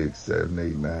 5, 6, 7,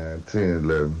 8, 9, 10,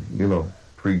 11,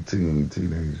 preteen,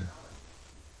 teenager.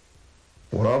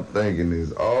 What I'm thinking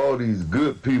is all these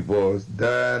good people are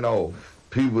dying off.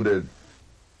 People that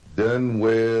done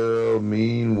well,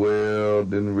 mean well,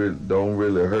 don't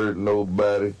really hurt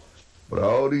nobody. But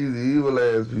all these evil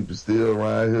ass people still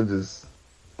around here just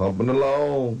pumping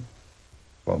along.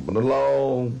 I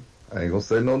ain't gonna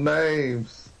say no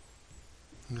names.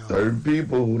 No. Certain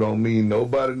people who don't mean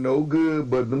nobody no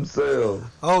good but themselves.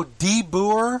 Oh, Dee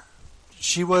Boer.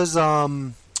 She was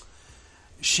one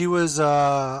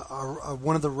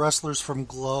of the wrestlers from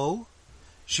Glow.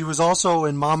 She was also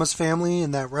in Mama's Family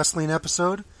in that wrestling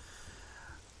episode.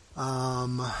 Let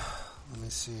me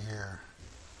see here.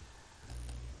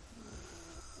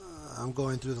 I'm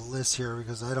going through the list here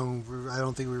because I don't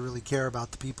think we really care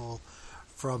about the people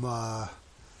from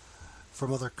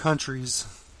other countries.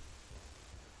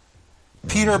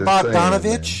 Peter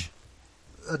Bogdanovich,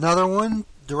 another one,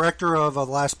 director of The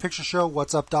Last Picture Show,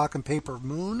 What's Up, Doc, and Paper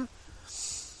Moon.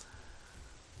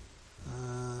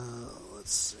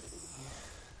 Let's see.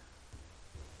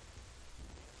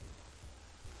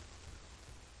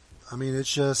 I mean,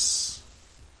 it's just...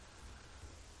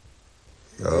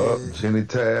 Jenny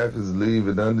Taft is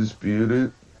leaving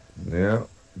undisputed. Yeah,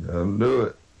 gotta do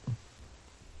it.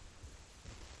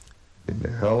 Get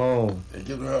the hell on. They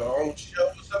giving her own show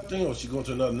or something, or she going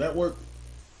to another network?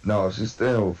 No, she's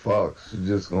staying with Fox. She's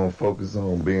just gonna focus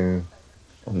on being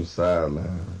on the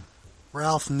sideline.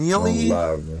 Ralph Neely,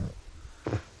 live, man.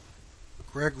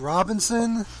 Greg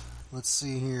Robinson. Let's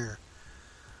see here.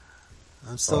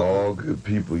 I'm still all good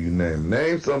people you name.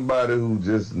 Name somebody who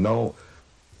just know.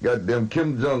 Goddamn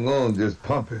Kim Jong-un just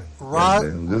pumping.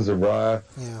 Just arrived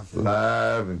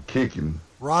live and kicking.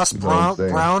 Ross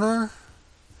Browner.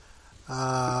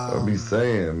 I'll be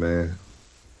saying, man.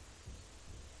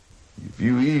 If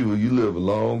you evil, you live a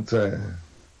long time.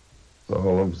 That's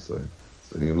all I'm saying.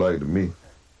 Seems like to me.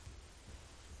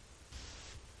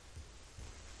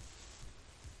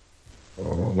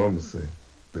 All I'm gonna say.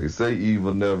 They say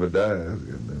evil never dies.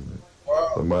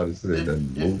 Well, somebody said that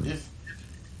in the movie.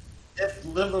 If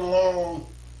living long,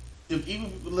 if evil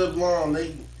people live long,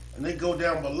 they go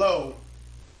down below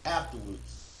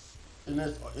afterwards, and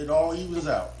it all evens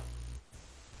out.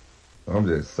 I'm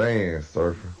just saying,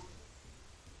 Surfer.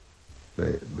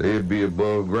 They'd be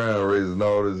above ground raising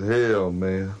all this hell,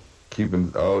 man.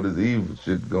 Keeping all this evil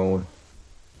shit going.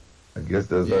 I guess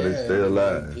that's how they stay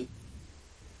alive.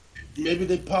 Maybe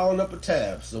they piling up a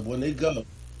tab, so when they go,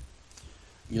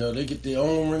 they get their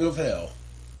own ring of hell.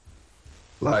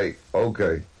 Like,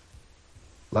 okay.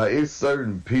 Like, it's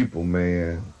certain people,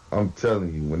 man, I'm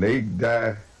telling you, when they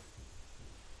die,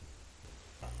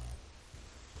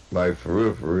 like, for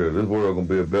real, this world gonna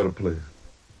be a better place.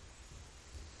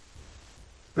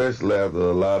 Especially after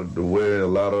a lot of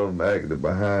them acted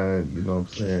behind, you know what I'm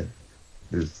saying,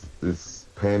 this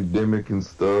pandemic and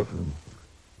stuff, and,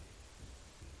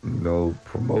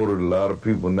 promoted a lot of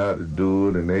people not to do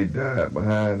it, and they died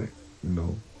behind it,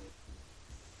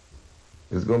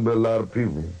 There's gonna be a lot of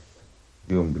people.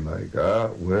 You're gonna be like,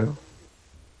 well.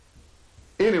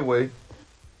 Anyway,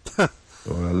 so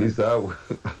at least they're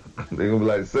gonna be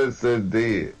like, said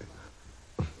dead.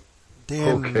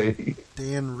 Okay.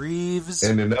 Dan Reeves.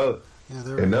 And in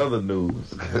other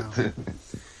news. Yeah.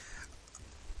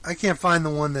 I can't find the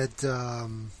one that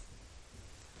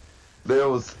it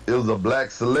was a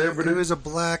black celebrity. It was a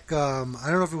black I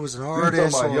don't know if it was an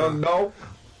artist. You talking about Young Dolph?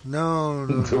 No.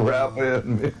 The rapper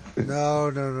in Memphis.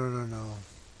 No.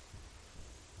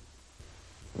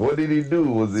 What did he do?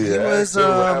 Was he I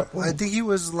think he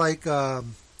was like I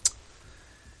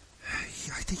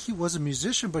think he was a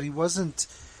musician, but he wasn't.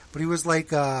 But he was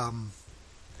like oh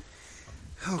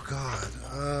God,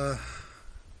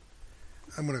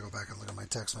 I'm gonna go back and look at my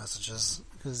text messages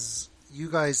because you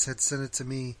guys had sent it to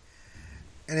me,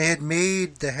 and it had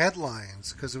made the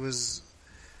headlines because it was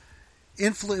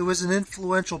an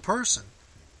influential person.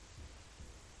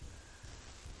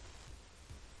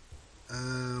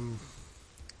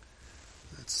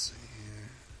 Let's see here.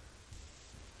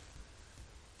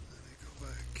 Let me go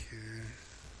back here.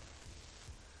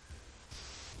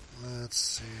 Let's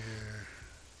see here.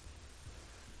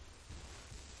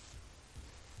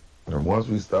 And once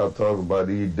we stop talking about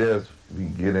these deaths, we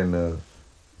get in the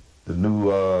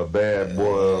new bad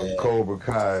boy Cobra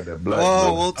Kai, that black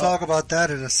boy. We'll talk about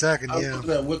that in a second. I'm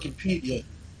looking at Wikipedia.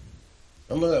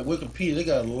 They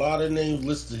got a lot of names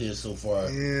listed here so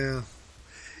far. Yeah,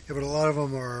 but a lot of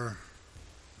them are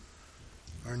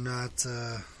not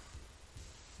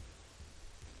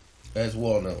as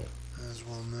well known.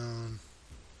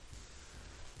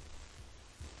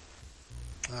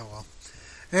 Oh well.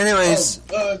 Anyways,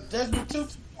 Desmond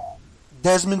Tutu.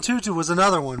 Desmond Tutu was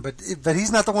another one, but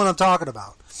he's not the one I'm talking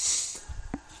about.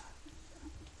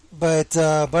 But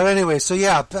anyway, so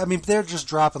yeah, I mean they're just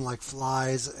dropping like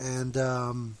flies, and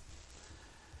the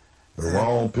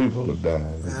wrong people are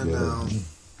dying.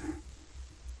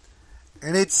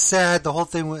 And it's sad. The whole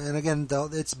thing, and again,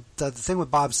 it's the thing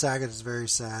with Bob Saget is very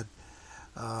sad.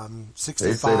 65.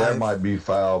 They say that might be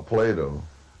foul play, though.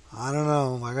 I don't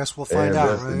know. I guess we'll find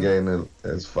out, right? Investigating it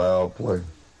as foul play.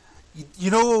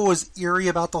 You know what was eerie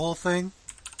about the whole thing?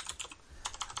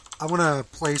 I want to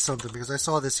play something because I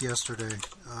saw this yesterday.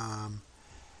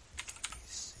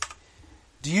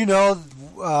 Do you know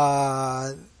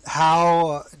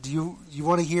how? Do you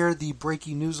want to hear the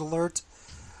breaking news alert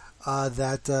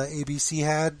that ABC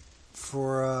had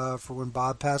for when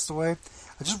Bob passed away.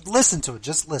 Just listen to it.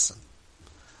 Just listen.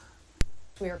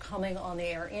 We are coming on the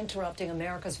air interrupting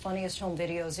America's Funniest Home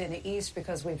Videos in the East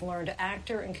because we've learned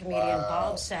actor and comedian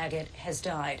Bob Saget has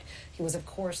died. He was, of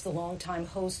course, the longtime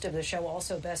host of the show,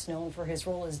 also best known for his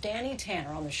role as Danny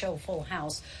Tanner on the show Full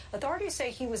House. Authorities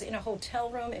say he was in a hotel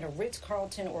room in a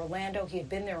Ritz-Carlton, Orlando. He had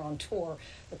been there on tour.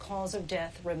 The cause of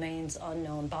death remains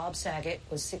unknown. Bob Saget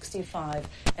was 65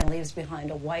 and leaves behind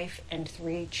a wife and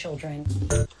 3 children.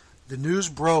 The news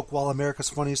broke while America's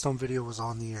Funniest Home Video was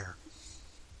on the air.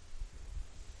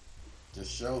 The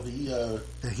show that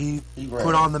he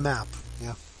put on the map.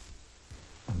 Yeah.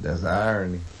 That's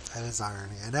irony. That is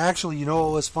irony. And actually, you know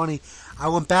what was funny? I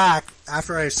went back,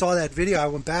 after I saw that video, I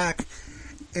went back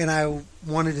and I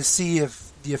wanted to see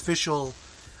if the official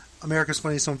America's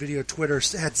Funniest Home Video Twitter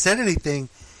had said anything.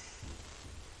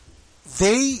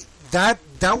 The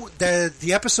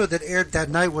episode that aired that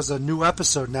night was a new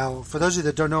episode. Now, for those of you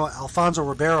that don't know, Alfonso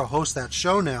Ribeiro hosts that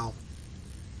show now.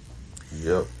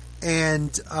 Yep. And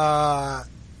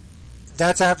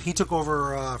that's after he took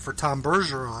over for Tom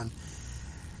Bergeron.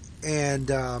 And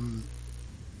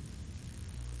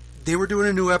they were doing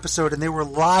a new episode, and they were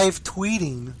live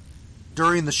tweeting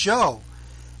during the show.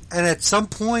 And at some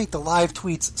point, the live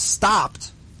tweets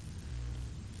stopped.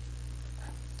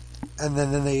 And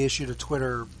then they issued a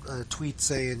tweet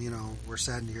saying, you know, we're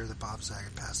saddened to hear that Bob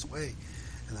Saget passed away.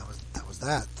 And that was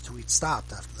that. The tweet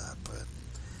stopped after that,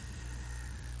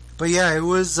 But yeah, it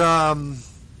was.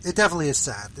 It definitely is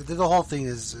sad. The whole thing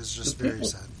is just very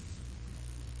sad.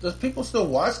 Does people still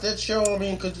watch that show? I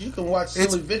mean, because you can watch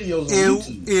silly videos on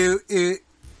YouTube.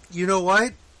 You know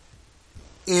what?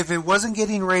 If it wasn't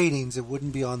getting ratings, it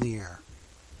wouldn't be on the air.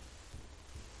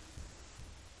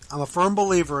 I'm a firm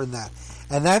believer in that.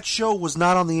 And that show was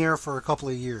not on the air for a couple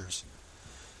of years.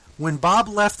 When Bob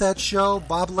left that show,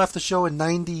 Bob left the show in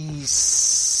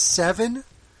 97.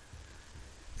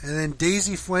 And then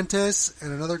Daisy Fuentes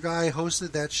and another guy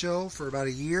hosted that show for about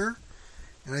a year.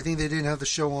 And I think they didn't have the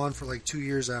show on for like 2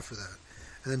 years after that.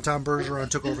 And then Tom Bergeron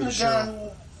took over the show. Guy who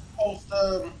hosts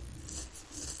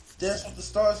Dance with the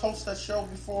Stars host that show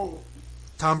before?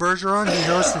 Tom Bergeron? He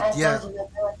hosted, yeah.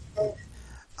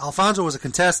 Alfonso was a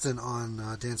contestant on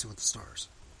Dancing with the Stars.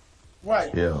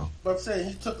 Right. Yeah. But I'm saying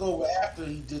he took over after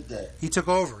he did that. He took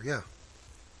over, yeah.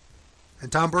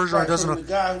 And Tom Bergeron doesn't... The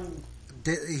guy who...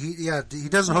 He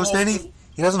doesn't host any.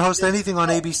 He doesn't host anything on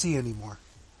ABC anymore.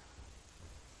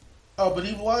 Oh, but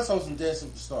he was hosting Dancing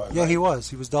with the Stars. Yeah, right? He was.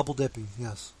 He was double dipping.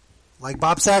 Yes, like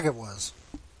Bob Saget was.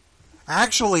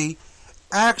 Actually,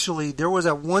 there was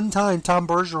at one time Tom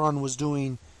Bergeron was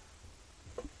doing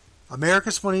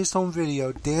America's Funniest Home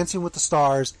Video, Dancing with the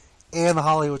Stars, and the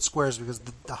Hollywood Squares because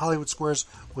the Hollywood Squares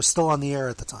was still on the air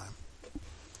at the time.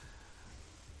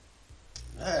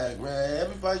 Hey, man,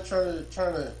 everybody trying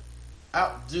to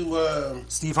outdo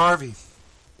Steve Harvey.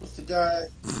 What's the guy?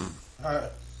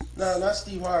 No, not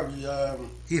Steve Harvey.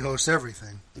 He hosts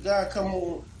everything. The guy come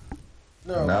on.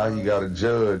 No, now you got a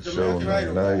judge show.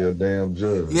 Now you're a damn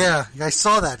judge. Yeah, I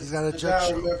saw that. He's got a judge guy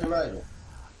show. American Idol.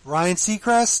 Ryan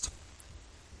Seacrest.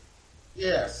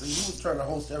 Yeah, so he was trying to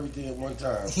host everything at one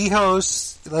time. He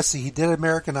hosts. Let's see. He did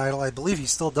American Idol. I believe he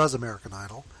still does American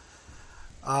Idol.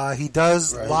 He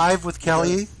does Live with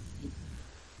Kelly.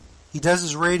 He does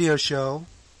his radio show.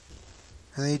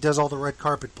 And then he does all the red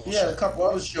carpet bullshit. Yeah, a couple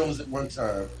other shows at one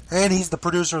time. And he's the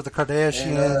producer of the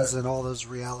Kardashians and all those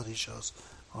reality shows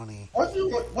on E. Wasn't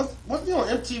he on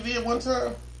MTV at one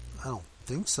time? I don't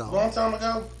think so. A long time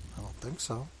ago? I don't think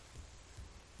so.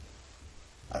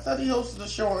 I thought he hosted a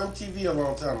show on MTV a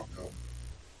long time ago.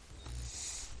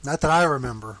 Not that I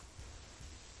remember.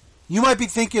 You might be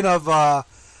thinking of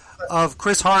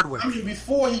Chris Hardwick. I mean,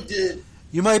 before he did.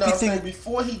 You might be thinking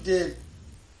before he did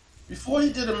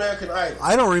American Idol.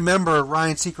 I don't remember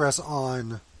Ryan Seacrest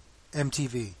on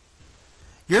MTV.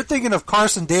 You're thinking of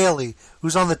Carson Daly,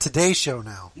 who's on the Today Show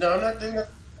now. No, I'm not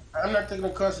thinking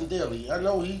of Carson Daly. I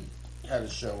know he had a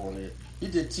show on it. He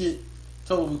did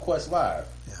Total Request Live.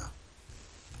 Yeah.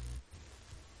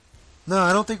 No,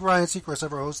 I don't think Ryan Seacrest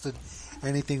ever hosted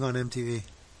anything on MTV.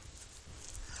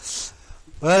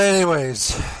 But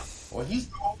anyways. Well, he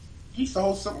used to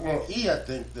host something on E, I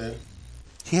think, then.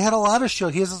 He had a lot of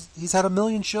shows. He's had 1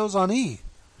 million shows on E.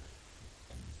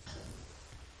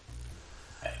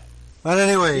 But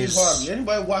anyways.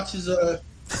 Anybody watch his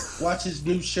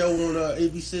new show on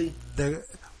ABC?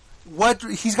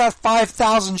 He's got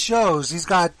 5,000 shows. He's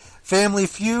got Family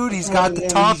Feud. He's got the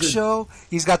talk show.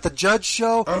 He's got the judge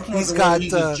show. He's got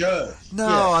judge. No,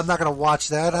 yes. I'm not going to watch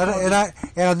that.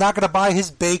 And I'm not going to buy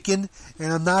his bacon.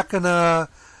 And I'm not going to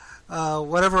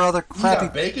whatever other crappy. He's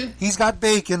got bacon? He's got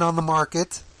bacon on the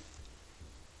market.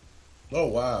 Oh,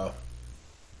 wow.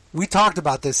 We talked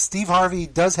about this. Steve Harvey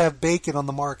does have bacon on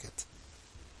the market.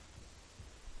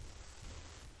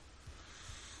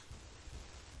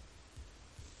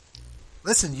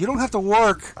 Listen, you don't have to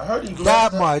work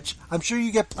that much. I'm sure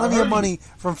you get plenty of money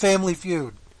from Family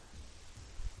Feud.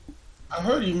 I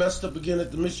heard he messed up again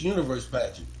at the Miss Universe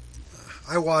pageant.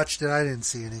 I watched it. I didn't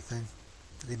see anything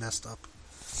that he messed up.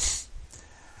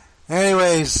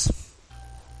 Anyways,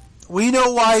 we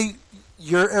know why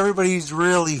everybody's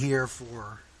really here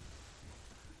for.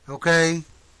 Okay?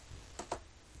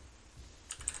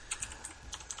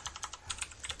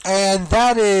 And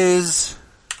that is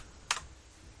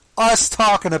us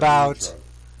talking about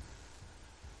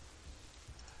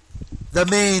the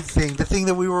main thing, the thing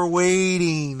that we were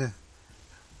waiting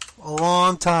a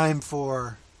long time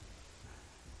for.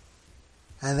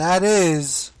 And that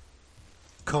is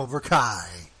Cobra Kai.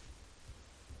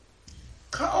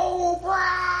 Cobra!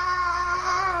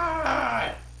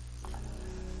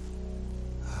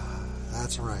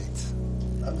 That's right.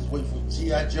 I'm just waiting for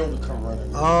G.I. Joe to come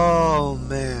running. Oh,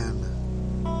 man.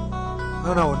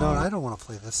 No, I don't want to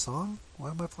play this song. Why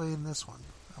am I playing this one?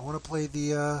 I want to play the,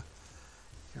 here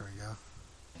we go.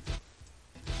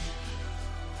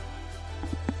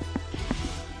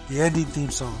 The ending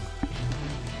theme song.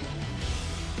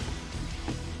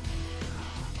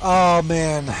 Oh,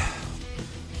 man.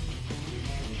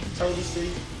 Tony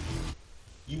C,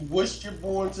 you wished your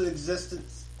boy into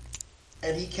existence,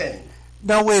 and he came.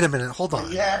 No, wait a minute. Hold on.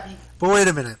 Are you happy? But wait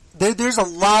a minute. There's a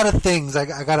lot of things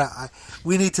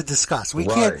we need to discuss. We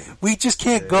just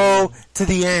can't go to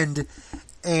the end.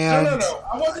 And No.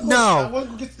 I wasn't going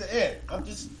to get to the end. I'm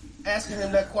just asking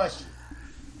him that question.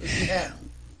 Is he happy?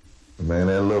 Man,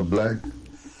 that little black.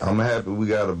 I'm happy we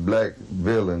got a black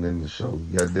villain in the show.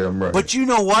 Goddamn right. But you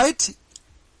know what?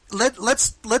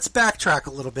 Let's backtrack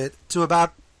a little bit to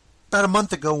about a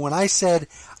month ago when I said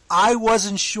I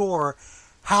wasn't sure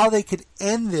how they could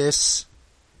end this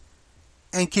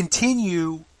and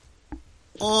continue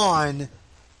on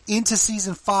into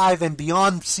season 5 and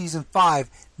beyond season 5.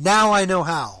 Now I know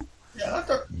how.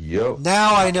 Yep.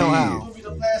 Now I know how. Will be the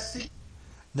last season.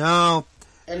 No.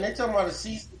 And they talking about a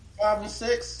season 5 and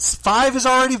 6. 5 is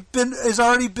in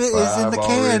the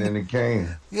can. In the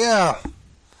can. Yeah.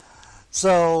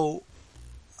 So,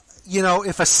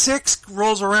 if a 6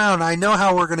 rolls around, I know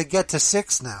how we're going to get to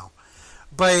 6 now.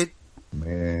 But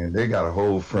man, they got a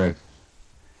whole franchise.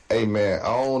 Hey man, I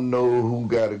don't know who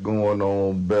got it going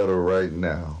on better right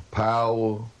now.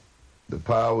 The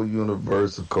Power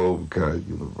universe, or Cobra Kai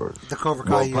universe. The Cobra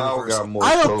Kai universe. Power got more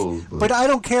shows, but I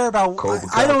don't care about.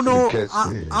 I don't know.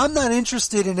 I'm not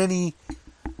interested in any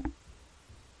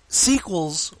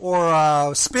sequels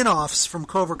or spin-offs from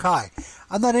Cobra Kai.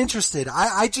 I'm not interested.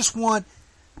 I just want.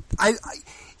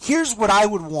 Here's what I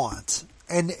would want,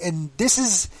 and this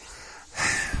is.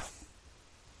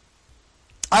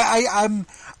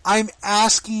 I'm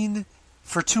asking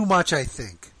for too much, I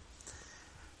think.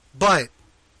 But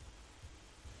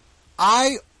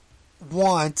I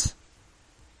wish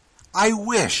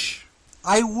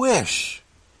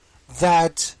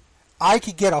that I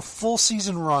could get a full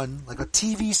season run, like a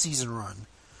TV season run,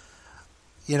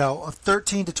 of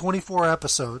 13 to 24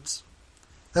 episodes.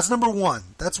 That's number one.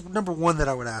 That's number one that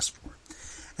I would ask for.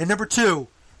 And number two,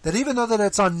 that even though that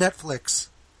it's on Netflix,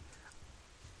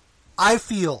 I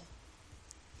feel,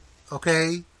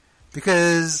 okay,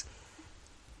 because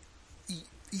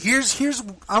here's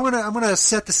I'm gonna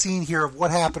set the scene here of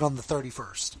what happened on the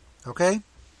 31st. Okay,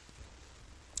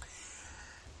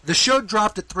 the show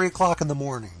dropped at 3:00 in the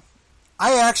morning.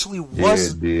 I actually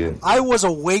I was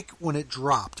awake when it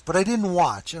dropped, but I didn't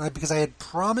watch, because I had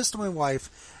promised my wife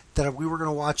that we were going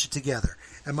to watch it together,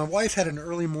 and my wife had an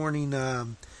early morning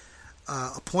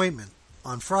appointment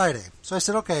on Friday. So I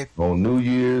said, okay. On New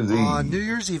Year's Eve. On New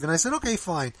Year's Eve. And I said, okay,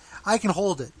 fine. I can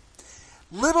hold it.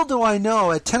 Little do I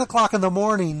know, at 10 o'clock in the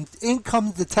morning, in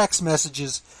come the text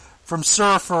messages from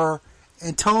Surfer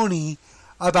and Tony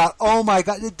about, oh my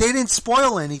God. They didn't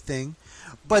spoil anything,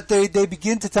 but they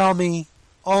begin to tell me,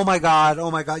 oh my God,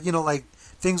 like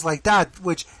things like that,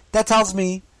 which that tells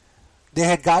me they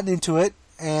had gotten into it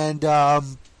and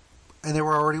they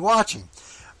were already watching.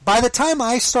 By the time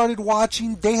I started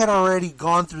watching, they had already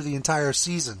gone through the entire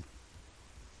season.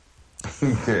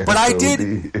 But I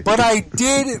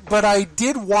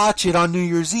did watch it on New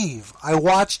Year's Eve. I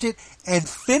watched it and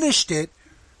finished it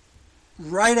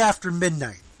right after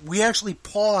midnight. We actually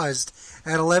paused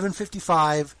at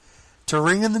 11:55 to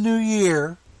ring in the new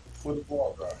year. Before the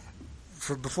ball dropped.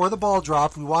 Before the ball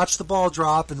dropped, we watched the ball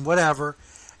drop and whatever,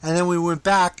 And then we went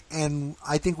back, and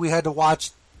I think we had to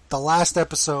watch the last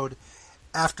episode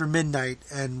after midnight,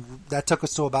 and that took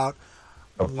us to about...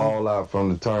 The fallout from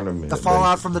the tournament. The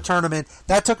fallout from the tournament.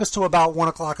 That took us to about 1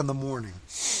 o'clock in the morning.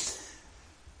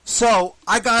 So,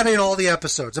 I got in all the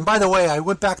episodes. And by the way, I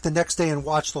went back the next day and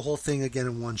watched the whole thing again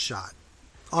in one shot.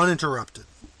 Uninterrupted.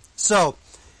 So,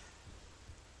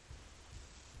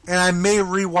 and I may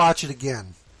rewatch it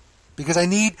again. Because I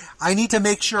need to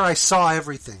make sure I saw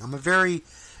everything. I'm a very,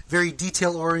 very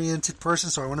detail-oriented person,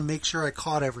 so I want to make sure I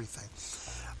caught everything.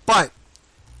 But,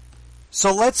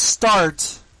 so let's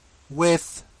start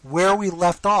with where we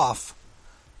left off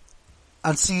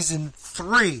on season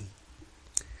 3.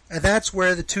 And that's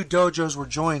where the two dojos were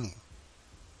joining.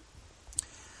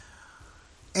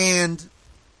 And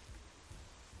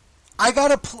I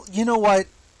gotta, you know what?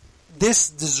 This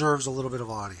deserves a little bit of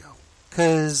audio.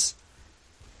 Because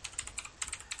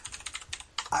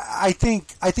I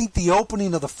think the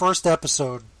opening of the first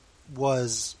episode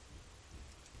was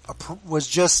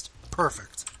just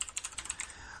perfect.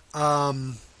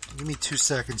 Give me 2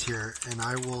 seconds here, and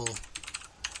I'm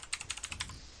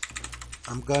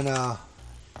gonna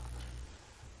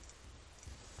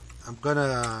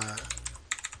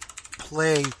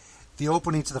play the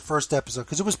opening to the first episode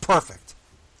because it was perfect.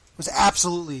 It was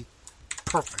absolutely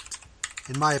perfect,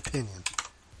 in my opinion.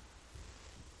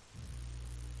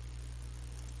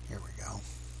 Here we go.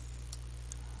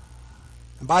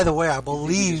 And by the way, I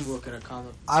believe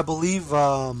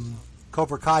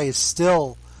Cobra Kai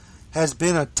has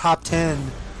been a top 10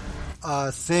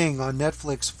 thing on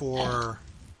Netflix for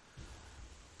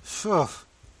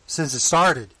since it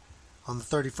started on the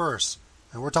 31st.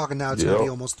 And we're talking now it's going to be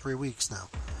almost 3 weeks now.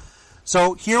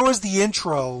 So here was the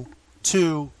intro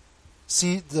to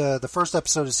the first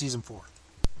episode of season 4.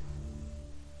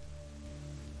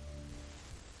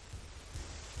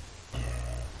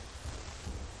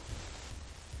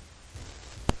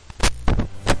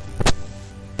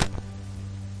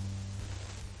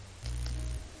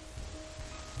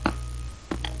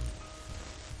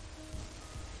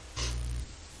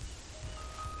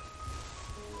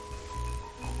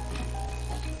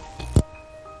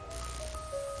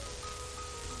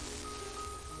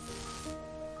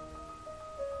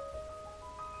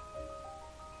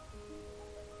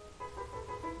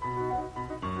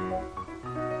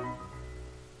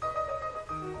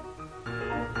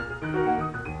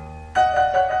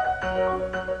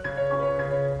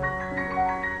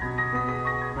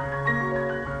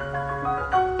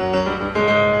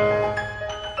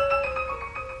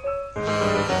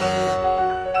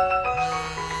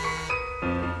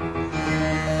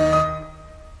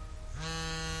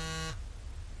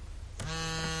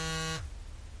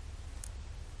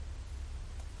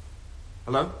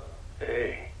 Hello?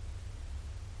 Hey.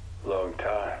 Long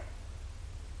time.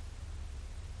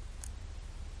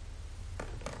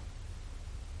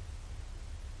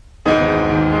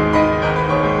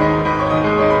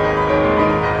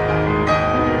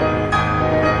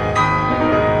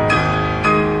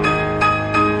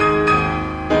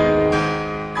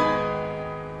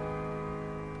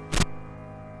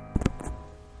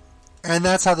 And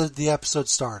that's how the episode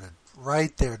started.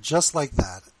 Right there, just like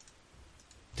that.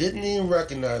 Didn't even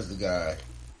recognize the guy.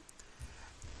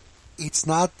 It's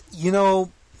not, it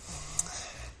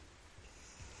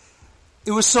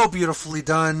was so beautifully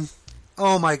done.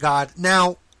 Oh my God.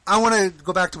 Now, I want to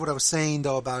go back to what I was saying,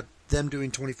 though, about them doing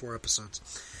 24 episodes.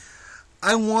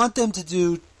 I want them to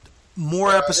do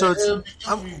more episodes. No,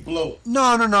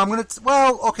 I'm going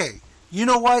to, okay. You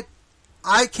know what?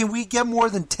 Can we get more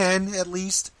than 10 at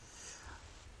least?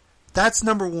 That's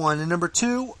number one. And number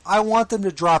two, I want them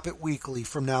to drop it weekly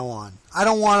from now on. I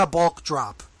don't want a bulk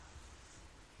drop.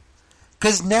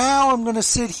 Because now I'm going to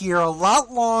sit here a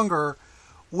lot longer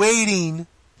waiting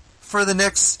for the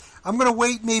next... I'm going to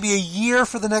wait maybe a year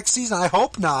for the next season. I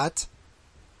hope not.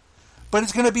 But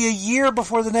it's going to be a year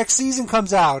before the next season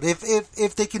comes out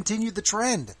if they continue the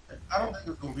trend. I don't think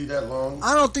it's going to be that long.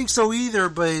 I don't think so either,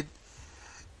 but...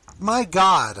 My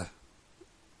God...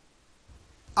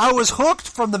 I was hooked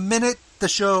from the minute the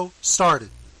show started.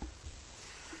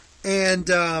 And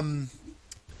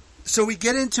so we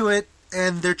get into it,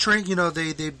 and they're training,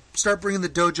 they start bringing the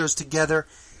dojos together,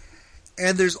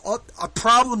 and there's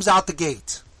problems out the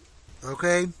gate,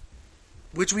 okay?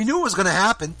 Which we knew was going to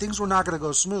happen. Things were not going to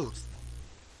go smooth.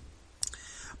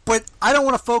 But I don't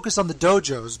want to focus on the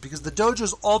dojos, because the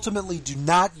dojos ultimately do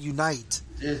not unite.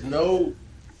 There's no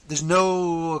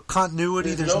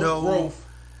continuity. There's no growth.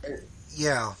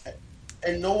 Yeah.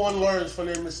 And no one learns from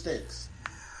their mistakes.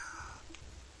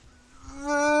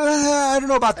 I don't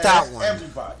know about that one.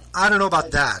 Everybody. I don't know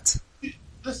about that.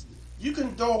 Listen, you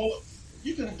can throw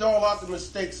you can dole out the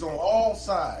mistakes on all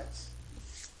sides.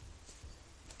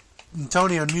 And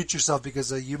Tony, unmute yourself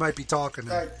because you might be talking.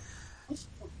 Like,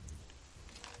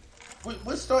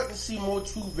 we're starting to see more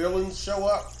true villains show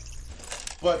up.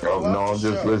 But no, I'm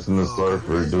just listening to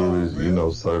Surfer do his,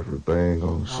 Surfer thing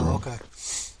on the show. Oh, okay.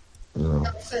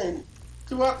 I'm saying,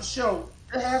 throughout the show,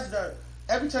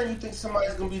 every time you think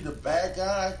somebody's going to be the bad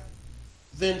guy,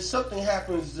 then something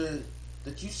happens that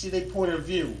you see their point of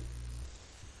view.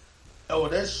 Or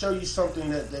they show you something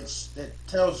that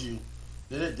tells you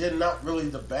that they're not really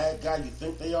the bad guy you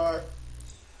think they are.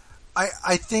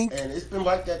 I think, and it's been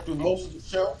like that through most of the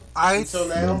show until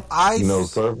now.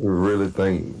 Surfer really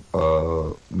think,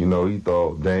 he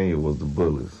thought Daniel was the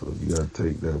bully, so you got to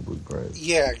take that with granted.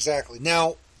 Yeah, exactly.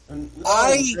 Now,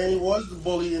 Daniel was the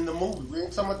bully in the movie. We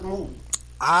ain't talking about the movie.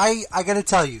 I got to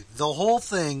tell you, the whole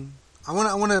thing. I'm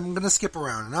going to skip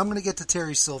around, and I'm going to get to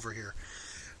Terry Silver here,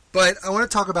 but I want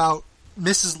to talk about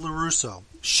Mrs. LaRusso.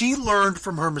 She learned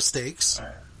from her mistakes.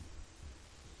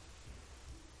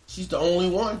 She's the only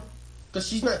one. Because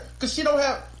she don't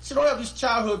have these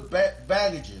childhood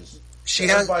baggages. She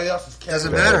has. Everybody else is carrying.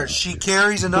 Doesn't matter. She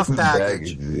carries enough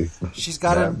baggage. She's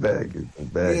got baggage.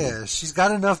 Yeah, she's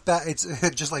got enough. It's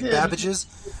just like Babbage's.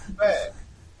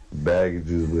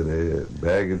 Baggages with an S.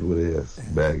 Baggage with an S.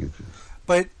 Baggages.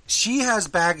 But she has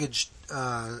baggage,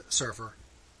 Surfer,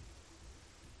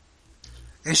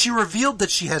 and she revealed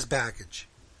that she has baggage.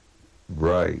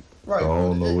 Right. I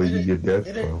don't know where you get that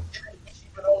from. She's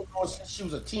been holding on since she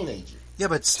was a teenager. Yeah,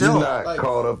 but still, she's not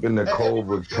caught up in the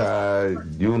Cobra Kai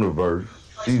universe.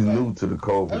 She's new to the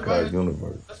Cobra Kai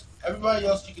universe. Everybody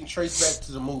else you can trace back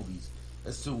to the movies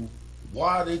as to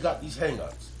why they got these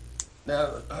hang-ups.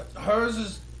 Now, hers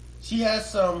is, she has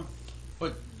some,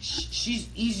 but she's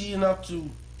easy enough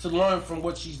to learn from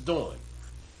what she's doing.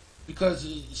 Because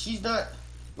she's not,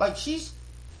 she's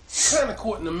kind of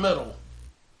caught in the middle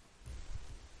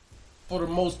for the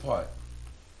most part.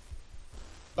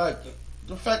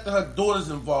 The fact that her daughter's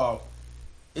involved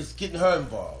is getting her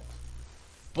involved.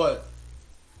 But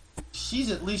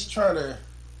she's at least trying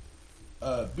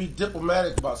to be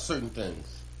diplomatic about certain things.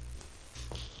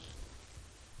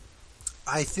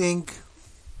 I think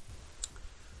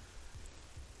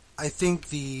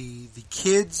the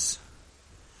kids.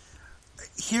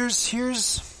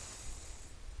 Here's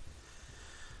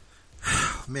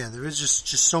man, there is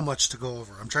just so much to go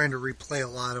over. I'm trying to replay a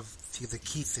lot of the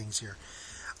key things here.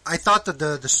 I thought that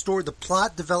the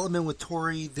plot development with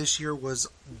Tori this year was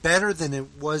better than it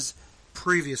was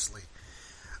previously.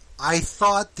 I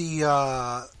thought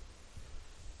the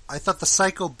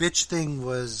psycho bitch thing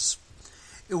was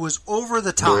over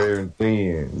the top. Wearing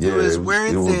thin. Yeah, it was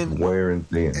wearing thin. Wearing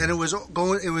thin. And it was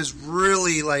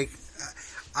really like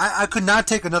I could not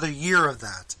take another year of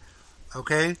that.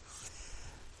 Okay?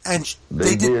 And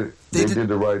they did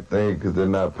the right thing because they're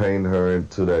not painting her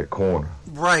into that corner.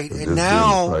 Right, and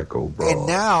now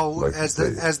as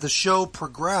the show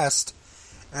progressed,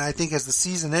 and I think as the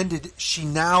season ended, she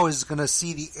now is going to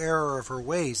see the error of her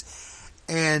ways,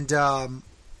 and I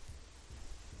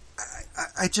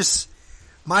just,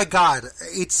 my God,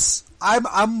 I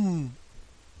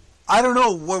don't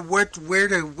know what's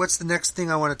the next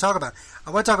thing I want to talk about. I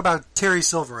want to talk about Terry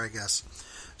Silver, I guess.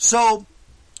 So.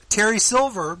 Terry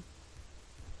Silver,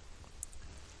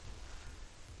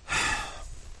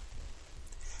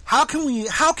 how can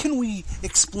we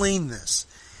explain this?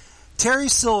 Terry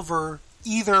Silver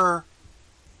either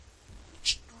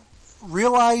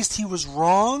realized he was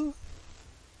wrong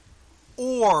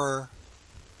or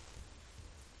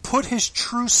put his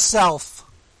true self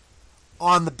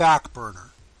on the back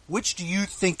burner. Which do you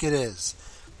think it is?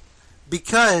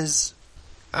 Because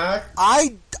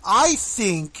I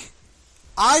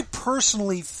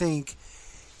personally think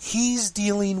he's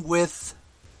dealing with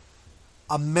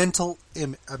a mental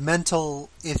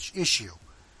issue,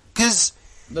 because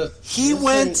he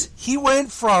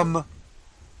went from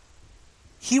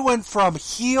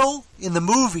heel in the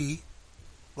movie,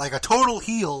 like a total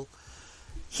heel.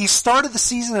 He started the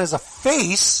season as a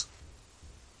face,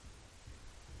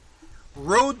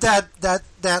 rode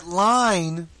that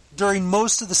line during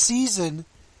most of the season.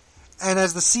 And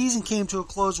as the season came to a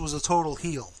close, was a total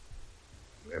heel.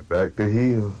 Back to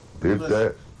heel. Did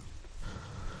that.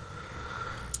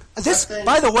 This,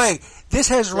 by the way, this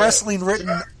has wrestling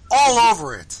written all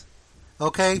over it.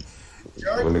 Okay?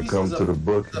 When it comes to the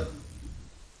book.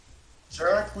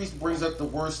 John Kreese brings up the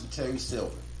worst in Terry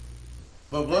Silver.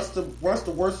 But once the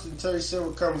worst in Terry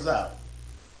Silver comes out,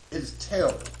 it's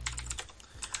terrible.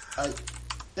 John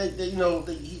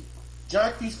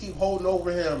Kreese keep holding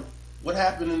over him what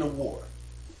happened in the war,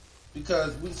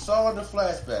 because we saw in the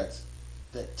flashbacks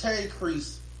that Terry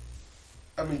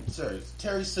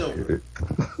Silver.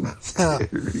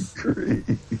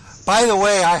 By the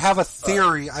way, I have a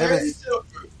theory. Terry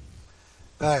Silver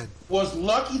Go ahead. was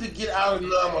lucky to get out of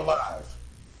Nam alive.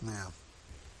 Yeah.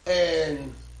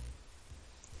 And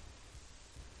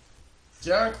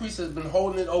John Kreese has been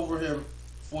holding it over him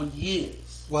for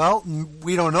years. Well,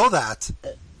 we don't know that.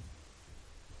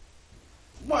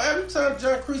 Well, every time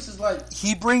John Kreese is like...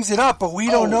 He brings it up, but we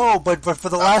don't know. But for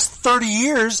the last 30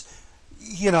 years,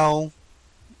 you know,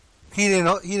 he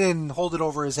didn't hold it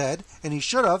over his head, and he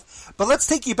should have. But let's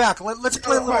take you back. Let's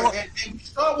play a little... And you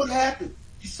saw what happened.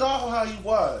 You saw how he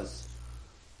was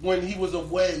when he was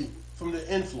away from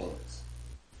the influence.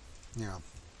 Yeah.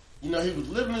 You know, he was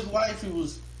living his life.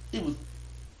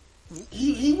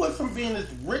 He went from being this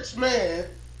rich man,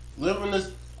 living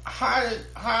this high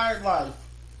life,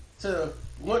 to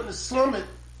wanting to slum it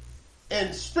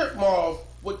and strip malls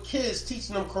with kids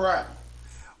teaching them karate.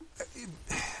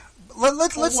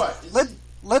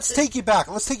 Let's take you back.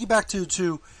 Let's take you back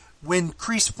to when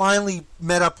Kreese finally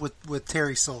met up with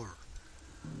Terry Silver.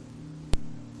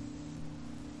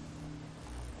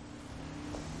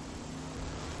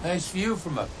 Nice view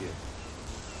from up here.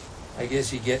 I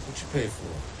guess you get what you pay for.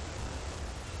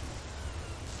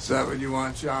 Is that what you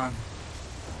want, John?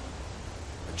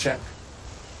 A check?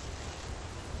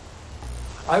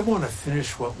 I want to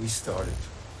finish what we started.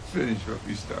 Finish what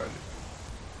we started.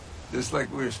 Just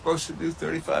like we were supposed to do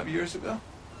 35 years ago?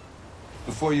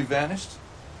 Before you vanished?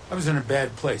 I was in a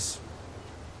bad place.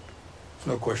 There's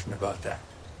no question about that.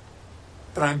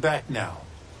 But I'm back now.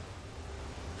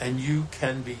 And you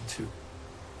can be too.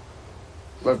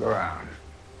 Look around.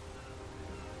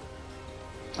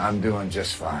 I'm doing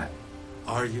just fine.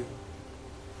 Are you?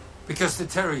 Because the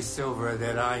Terry Silver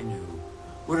that I knew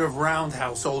would have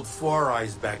roundhouse old Four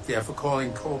Eyes back there for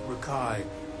calling Cobra Kai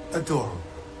adorable.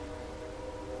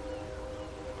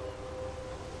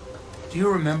 Do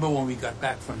you remember when we got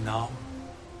back from Nam?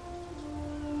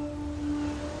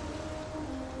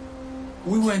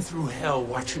 We went through hell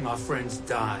watching our friends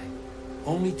die,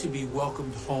 only to be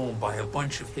welcomed home by a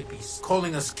bunch of hippies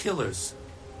calling us killers.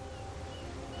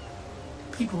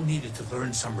 People needed to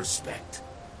learn some respect,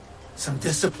 some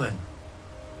discipline.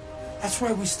 That's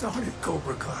why we started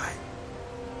Cobra Kai.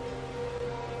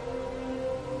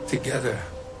 Together,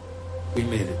 we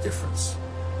made a difference.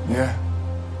 Yeah.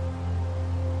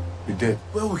 We did.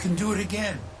 Well, we can do it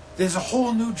again. There's a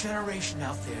whole new generation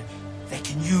out there that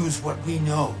can use what we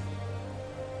know.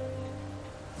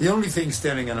 The only thing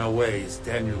standing in our way is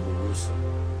Daniel LaRusso.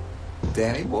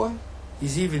 Danny boy?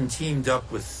 He's even teamed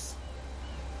up with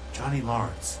Johnny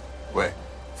Lawrence. Wait.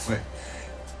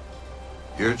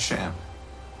 You're a champ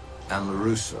and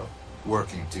LaRusso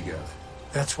working together.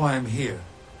 That's why I'm here.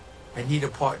 I need a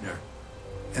partner.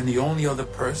 And the only other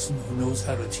person who knows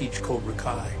how to teach Cobra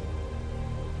Kai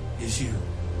is you.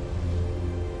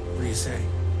 What do you say?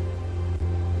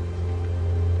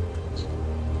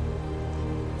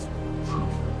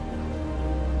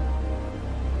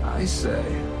 I say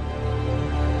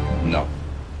no.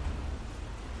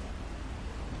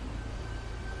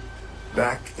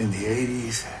 Back in the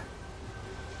 80s,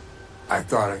 I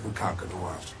thought I could conquer the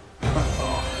world.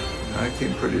 I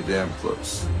came pretty damn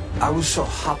close. I was so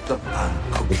hopped up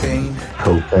on cocaine,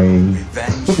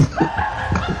 revenge.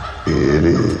 It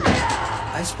is.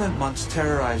 I spent months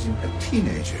terrorizing a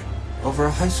teenager over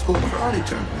a high school karate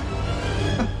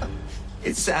tournament.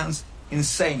 It sounds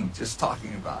insane just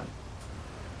talking about it.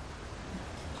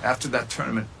 After that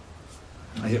tournament,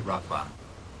 I hit rock bottom.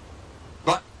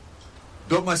 But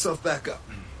built myself back up.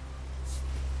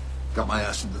 Got my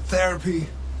ass into therapy.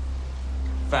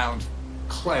 Found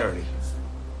clarity.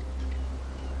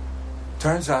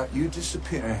 Turns out you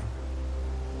disappearing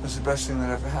was the best thing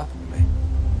that ever happened to me.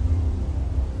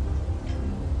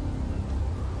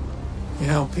 You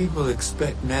know, people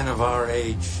expect men of our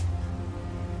age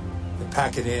to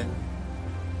pack it in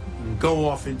and go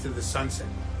off into the sunset.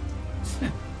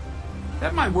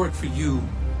 That might work for you,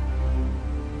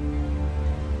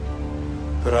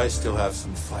 but I still have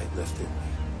some fight left in me.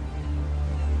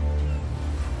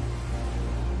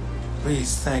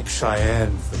 Please thank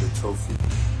Cheyenne for the trophy.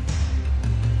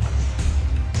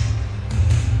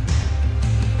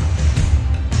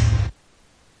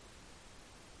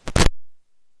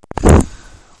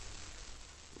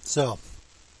 So,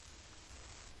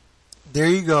 there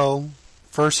you go.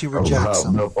 First he rejects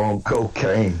him. Up on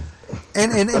cocaine.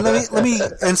 And let me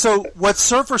and so what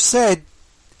Surfer said,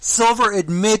 Silver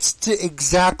admits to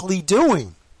exactly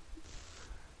doing.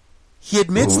 He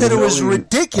admits that it was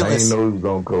ridiculous. I didn't know he was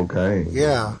on cocaine.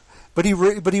 Yeah, but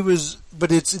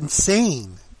it's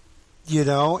insane, you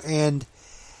know. And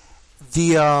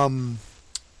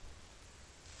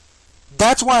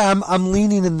that's why I'm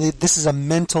leaning in this is a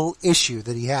mental issue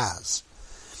that he has,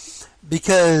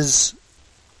 because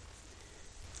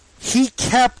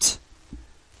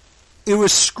it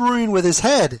was screwing with his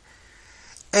head.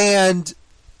 And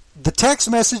the text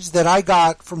message that I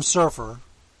got from Surfer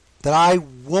that I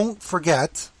won't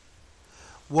forget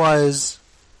was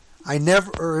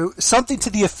something to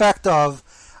the effect of,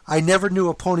 I never knew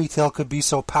a ponytail could be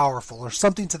so powerful, or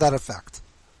something to that effect.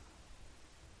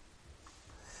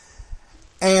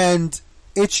 And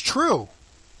it's true.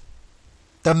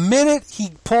 The minute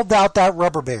he pulled out that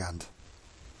rubber band,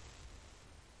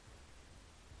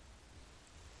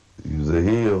 he was a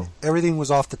heel. Everything was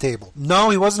off the table.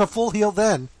 No, he wasn't a full heel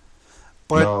then.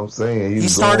 But no, I'm saying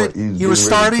he was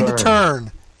starting to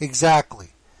turn. Exactly.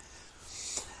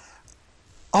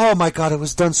 Oh my God, it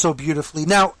was done so beautifully.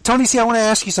 Now, Tony C, I want to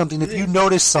ask you something. If you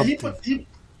noticed something.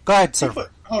 Go ahead, sir.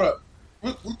 Hold up.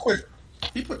 Real quick.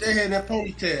 He put that hair in that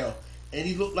ponytail, and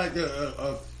he looked like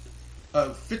a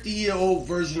 50-year-old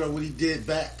version of what he did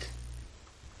back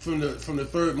from the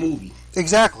third movie.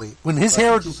 Exactly. When his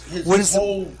hair, his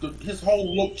whole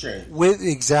look changed.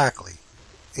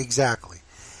 Exactly.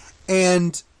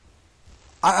 And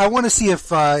I want to see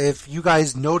if you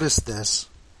guys noticed this.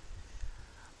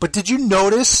 But did you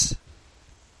notice?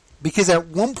 Because at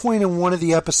one point in one of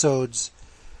the episodes,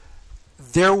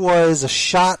 there was a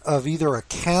shot of either a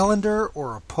calendar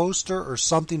or a poster or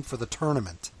something for the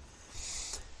tournament.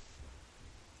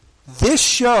 This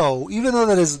show, even though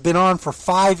that has been on for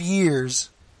 5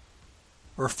 years,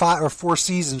 or 4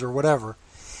 seasons or whatever,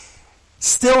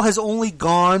 still has only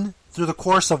gone through the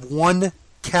course of one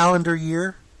calendar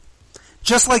year.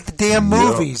 Just like the damn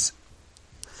movies.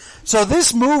 So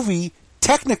this movie,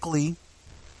 technically,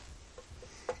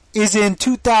 is in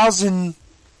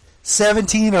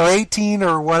 2017 or 18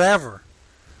 or whatever.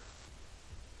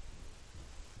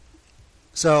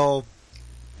 So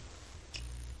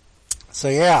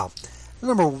yeah.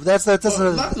 Remember, that's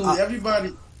luckily,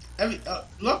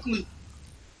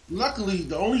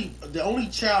 the only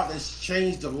child that's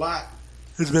changed a lot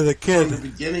has been a kid. From the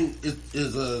beginning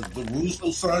is the Russo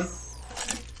son.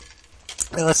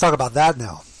 Hey, let's talk about that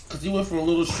now. Because he went from a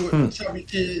little short, chubby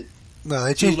kid. No,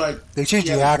 they changed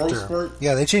the actor.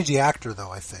 Yeah, they changed the actor,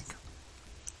 though, I think.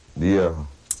 Yeah.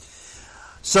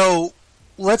 So,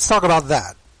 let's talk about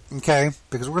that, okay?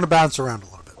 Because we're going to bounce around a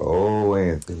little bit. Oh,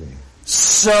 Anthony.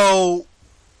 So,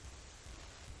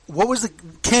 what was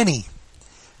Kenny?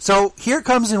 So, here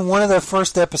comes in one of the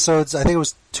first episodes, I think it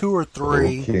was 2 or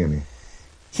 3. Oh, Kenny.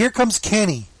 Here comes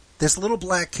Kenny, this little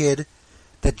black kid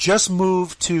that just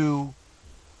moved to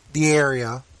the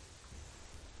area.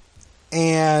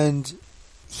 And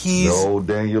he's the old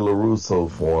Daniel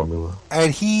LaRusso formula.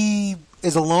 And he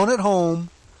is alone at home,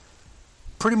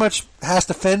 pretty much has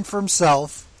to fend for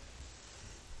himself,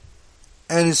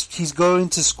 and he's going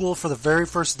to school for the very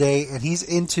first day, and he's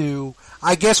into,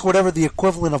 I guess, whatever the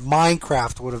equivalent of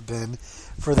Minecraft would have been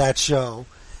for that show.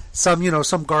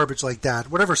 Some garbage like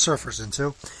that, whatever Surfer's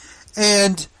into.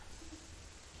 And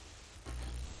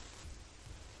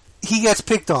he gets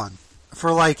picked on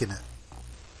for liking it.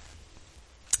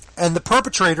 And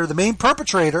the main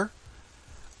perpetrator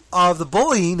of the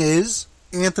bullying is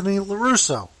Anthony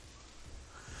LaRusso.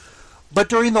 But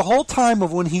during the whole time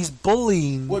of when he's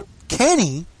bullying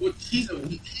Kenny... He's a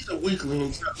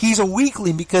weakling. He's a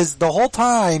weakling because the whole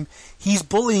time he's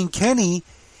bullying Kenny,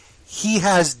 he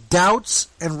has doubts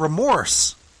and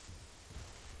remorse.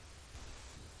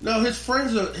 No, his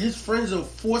friends are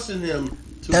forcing him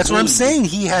to That's what I'm saying.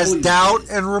 He has doubt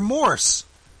and remorse.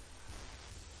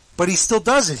 But he still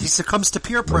does it. He succumbs to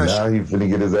peer pressure. Now he's finna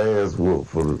get his ass whooped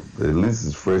for at least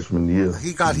his freshman year.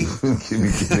 He got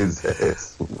his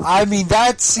ass whooped. I mean,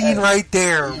 that scene right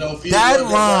there, that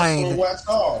line.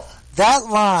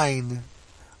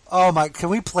 Oh my! Can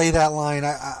we play that line?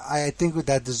 I think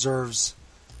that deserves.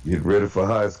 Get ready for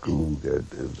high school.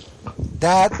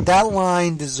 That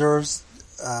line deserves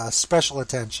special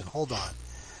attention. Hold on.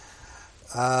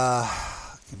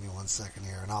 Give me 1 second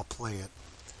here, and I'll play it.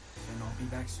 And I'll be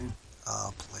back soon.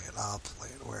 I'll play it.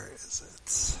 Where is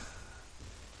it?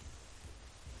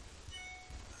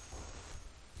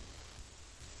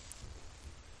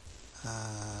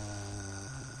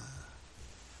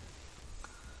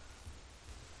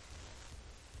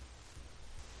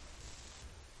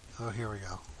 Oh, here we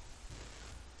go.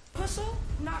 Whistle,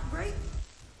 not great.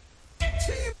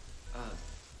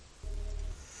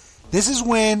 This is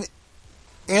when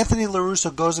Anthony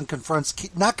LaRusso goes and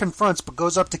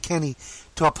goes up to Kenny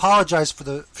to apologize for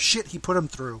the shit he put him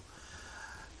through.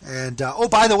 And,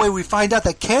 by the way, we find out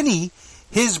that Kenny,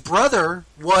 his brother,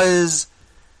 was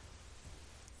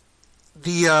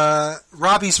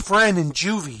Robbie's friend in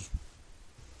juvie.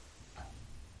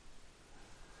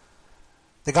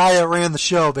 The guy that ran the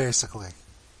show, basically.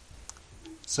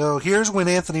 So here's when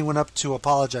Anthony went up to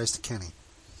apologize to Kenny.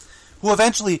 Who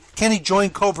eventually, Kenny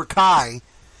joined Cobra Kai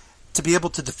to be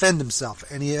able to defend himself.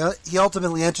 And he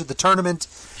ultimately entered the tournament.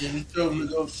 Yeah, he told him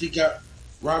to go seek out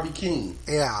Robbie King.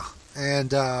 Yeah.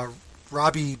 And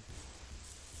Robbie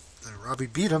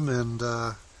beat him, and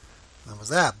that was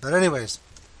that. But anyways.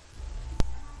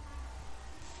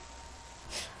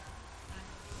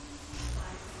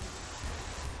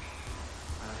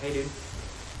 Hey, dude.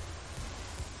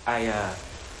 I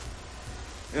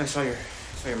saw your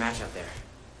match out there.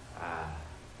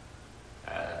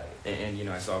 And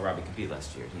I saw Robbie compete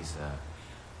last year.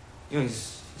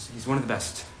 He's one of the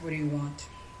best. What do you want?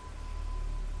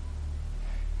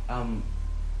 I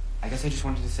guess I just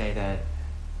wanted to say that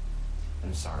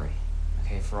I'm sorry,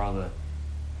 okay, for all the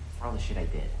shit I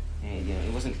did. And,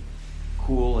 it wasn't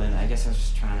cool, and I guess I was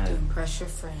just trying To impress your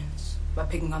friends by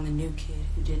picking on the new kid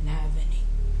who didn't have any.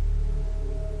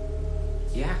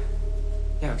 Yeah,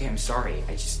 okay, I'm sorry.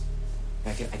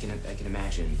 I can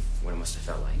imagine what it must have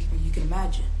felt like. You can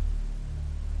imagine.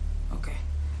 Okay,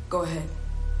 go ahead.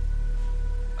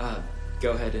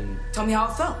 Go ahead and... Tell me how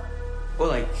it felt.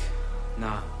 Well,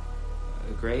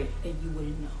 great. Then you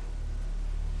wouldn't know.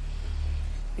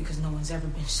 Because no one's ever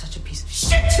been such a piece of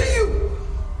shit to you!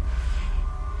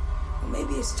 Well,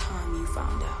 maybe it's time you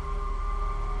found out.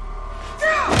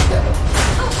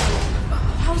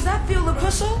 How's that feel,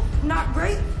 Lapusso? Not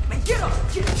great? Man, get up!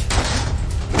 Get up!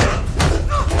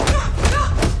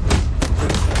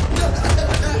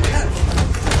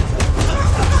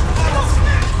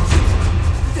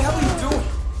 What the hell are you doing?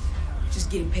 Just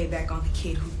getting payback on the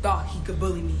kid who thought he could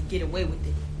bully me and get away with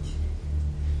it.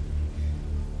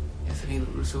 Anthony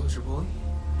LaRusso was your bully?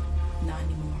 Not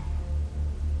anymore.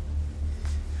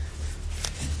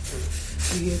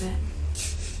 You hear that?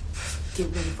 Get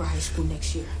ready for high school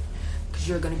next year. Because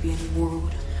you're going to be in a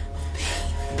world of pain.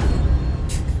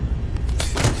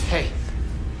 Hey.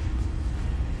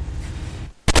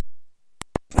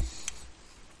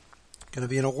 Gonna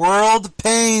be in a world of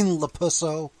pain,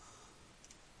 Lapusso.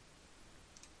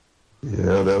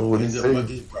 Yeah, that's what he said.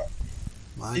 He's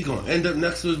gonna end up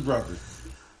next to his brother.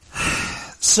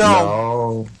 So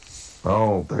no, I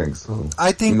don't think so.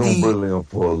 I think you're gonna bully him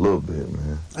for a little bit,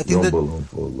 man. I think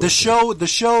the show will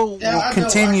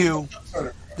continue.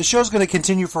 The show's going to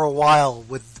continue for a while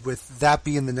with that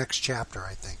being the next chapter,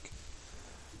 I think.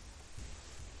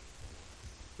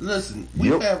 Listen, we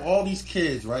have all these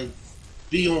kids, right?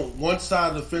 Be on one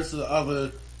side of the fence or the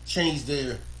other, change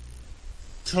their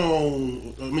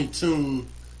tune,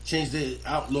 change their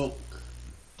outlook.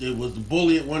 There was the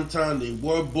bully at one time. They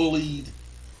were bullied.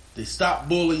 They stopped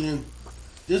bullying.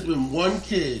 There's been one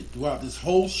kid throughout this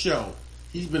whole show.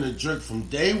 He's been a jerk from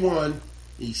day one.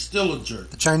 He's still a jerk.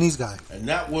 The Chinese guy. And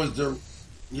that was the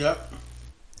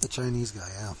Chinese guy,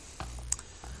 yeah.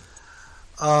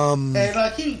 And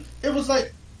he was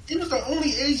the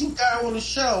only Asian guy on the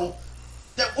show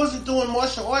that wasn't doing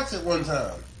martial arts at one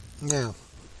time. Yeah.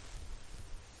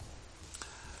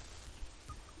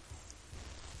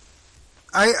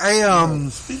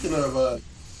 Speaking of,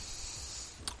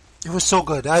 it was so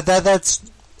good. That's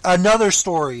another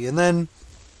story, and then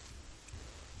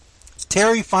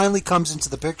Terry finally comes into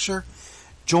the picture,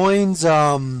 joins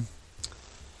John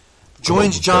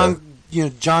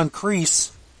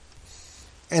Kreese,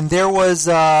 and there was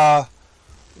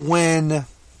when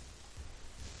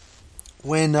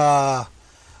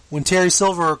Terry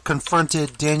Silver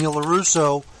confronted Daniel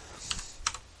LaRusso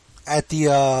at the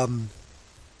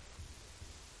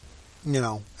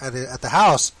at the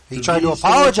house, he tried to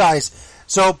apologize.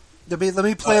 So let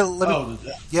me play.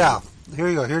 Yeah, here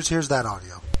you go. Here's that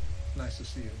audio. Nice to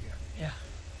see you again. Yeah,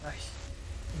 nice.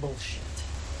 Bullshit.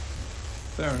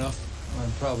 Fair enough.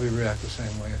 I'd probably react the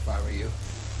same way if I were you.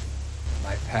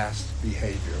 My past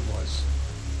behavior was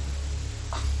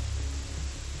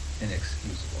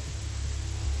inexcusable.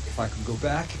 If I could go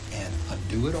back and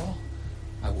undo it all,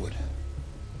 I would.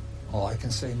 All I can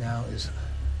say now is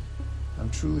I'm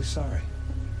truly sorry.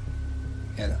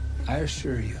 And I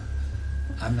assure you,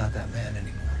 I'm not that man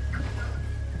anymore.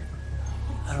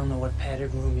 I don't know what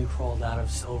padded room you crawled out of,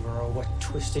 Silver, or what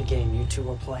twisted game you two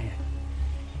were playing.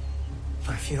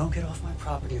 But if you don't get off my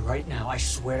property right now, I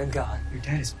swear to God. Your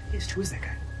dad is pissed. Who is that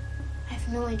guy? I have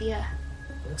no idea.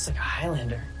 He looks like a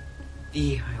Highlander.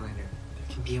 The Highlander. There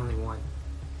can be only one.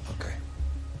 Okay.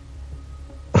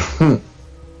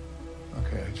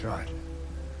 Okay, I tried.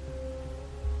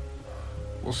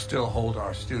 We'll still hold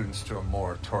our students to a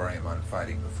moratorium on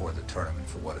fighting before the tournament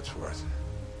for what it's worth.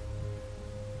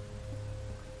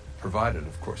 Provided,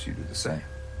 of course, you do the same.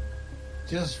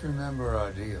 Just remember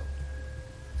our deal.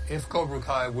 If Cobra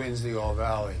Kai wins the All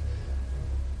Valley,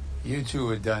 you two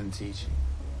are done teaching.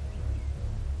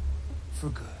 For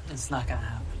good. It's not gonna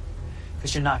happen.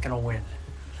 Because you're not gonna win.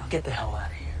 Now get the hell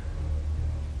out of here.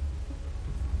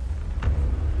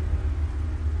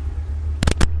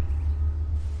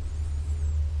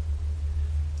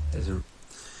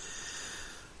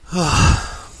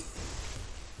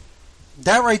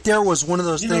 That right there was one of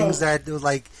those things that,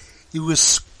 like, he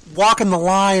was walking the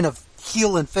line of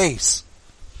heel and face.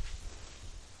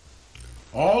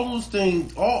 All those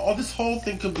things, all this whole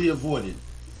thing could be avoided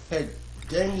had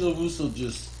Daniel LaRusso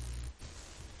just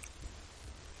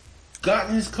got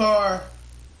in his car,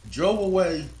 drove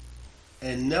away,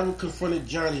 and never confronted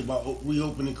Johnny about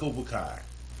reopening Cobra Kai.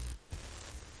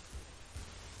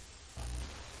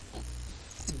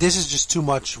 This is just too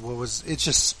much. It's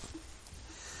just...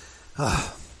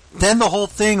 Then the whole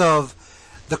thing of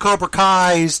the Cobra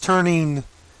Kai's turning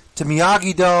to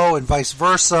Miyagi-Do and vice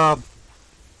versa.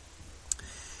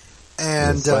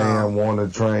 And Sam want to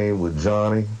train with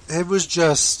Johnny. It was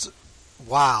just,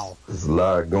 wow. There's a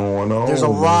lot going on. There's a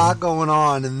lot going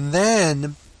on. And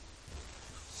then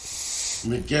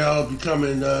Miguel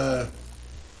becoming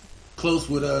close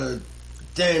with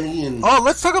Danny and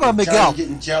let's talk about Miguel. Johnny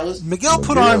getting jealous. Miguel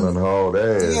put on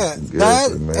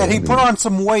and he put on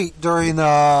some weight during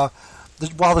while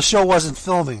the show wasn't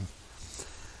filming.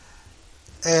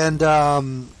 And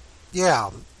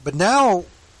but now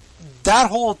that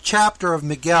whole chapter of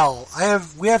Miguel,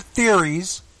 we have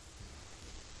theories.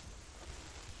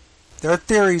 There are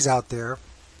theories out there.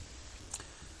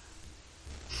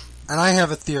 And I have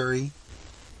a theory.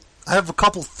 I have a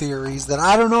couple theories that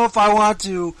I don't know if I want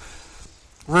to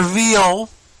reveal,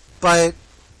 but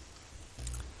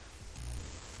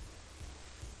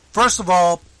first of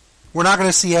all, we're not going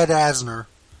to see Ed Asner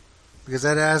because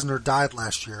Ed Asner died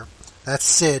last year. That's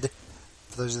Sid.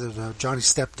 Those are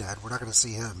Johnny's stepdad. We're not going to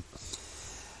see him.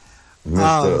 Where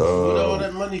all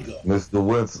that money go? Mr.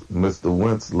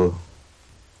 Winsler.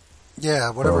 Yeah,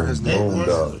 whatever his name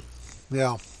is.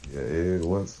 Yeah. Yeah, Ed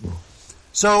Winsler.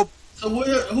 So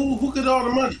who get all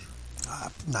the money?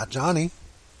 Not Johnny.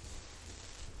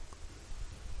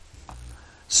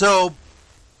 So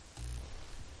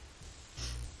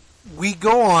we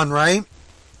go on, right?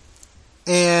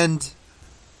 And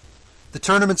the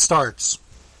tournament starts.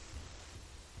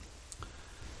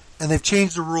 And they've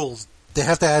changed the rules. They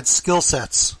have to add skill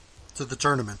sets to the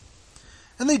tournament.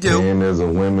 And they do. And there's a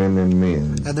women and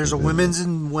men's. And there's a women's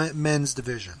and men's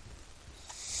division.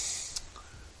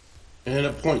 And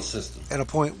a point system.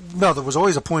 No, there was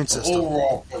always a point system.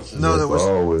 Overall point system. No, there was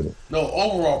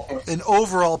overall point system. An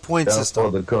overall point system.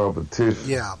 For the competition.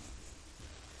 Yeah.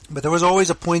 But there was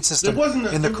always a point system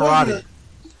in the karate.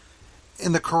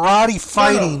 In the karate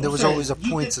fighting, there was always a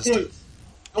point system.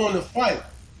 On the fight.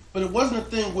 But it wasn't a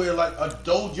thing where, like, a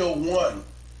dojo won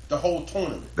the whole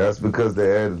tournament. That's because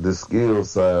they added the skill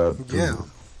side. Yeah.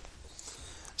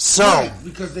 So. Right,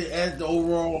 because they added the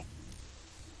overall.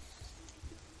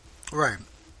 Right.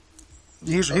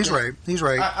 He's right. He's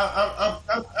right.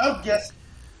 I guess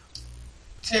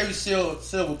Terry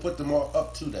Silver put them all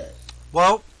up to that.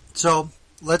 Well, so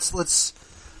let's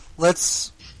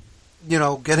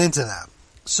get into that.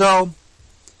 So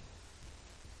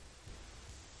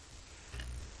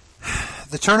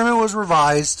the tournament was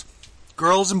revised,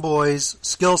 girls and boys,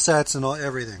 skill sets, and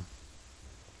everything.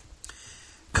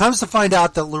 Comes to find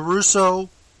out that LaRusso,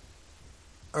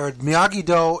 or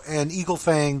Miyagi-Do, and Eagle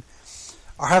Fang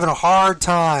are having a hard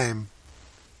time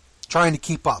trying to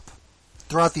keep up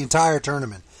throughout the entire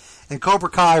tournament. And Cobra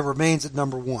Kai remains at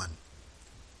number 1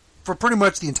 for pretty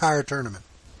much the entire tournament.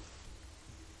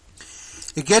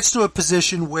 It gets to a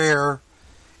position where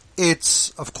it's,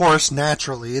 of course,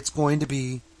 naturally, it's going to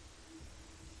be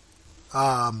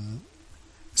Sam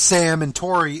and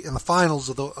Tori in the finals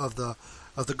of the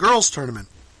girls' tournament.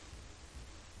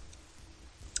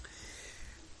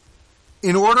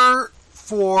 In order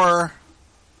for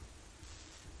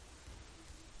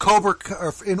I'm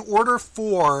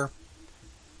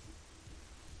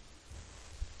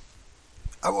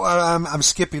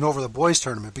skipping over the boys'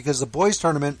 tournament because the boys'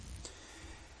 tournament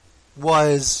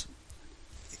was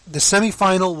the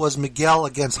semifinal was Miguel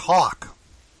against Hawk,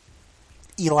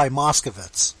 Eli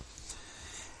Moskovitz,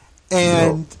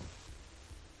 and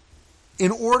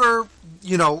in order,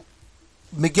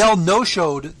 Miguel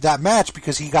no-showed that match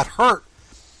because he got hurt.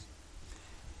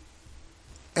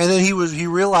 And then he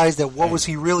realized that what was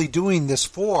he really doing this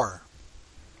for?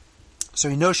 So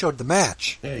he no-showed the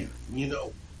match. Hey,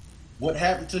 what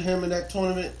happened to him in that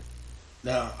tournament?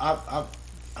 Now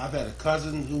I've had a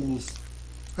cousin who was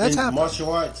in happens.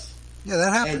 martial arts. Yeah,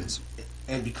 that happens.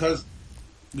 And because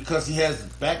he has a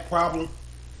back problem,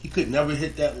 he could never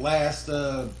hit that last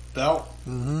belt.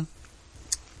 Mm-hmm.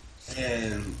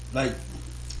 And like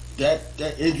that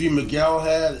injury Miguel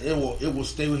had, it will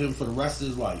stay with him for the rest of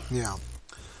his life. Yeah.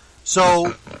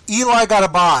 So Eli got a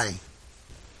bye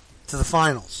to the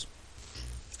finals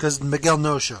because Miguel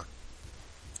no-showed.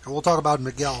 And we'll talk about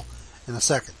Miguel in a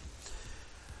second.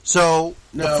 So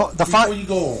now, before you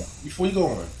go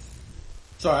on,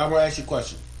 sorry, I want to ask you a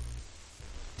question.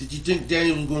 Did you think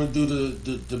Daniel was going to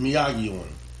do the Miyagi on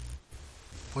him?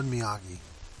 What Miyagi?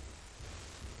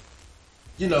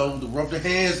 You know, to rub their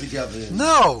hands together. And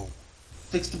No.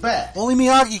 fix the back. Only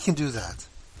Miyagi can do that.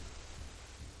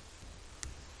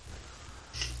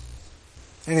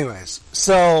 Anyways,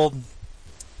 so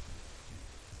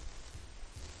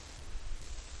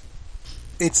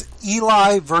it's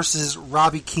Eli versus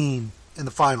Robbie Keane in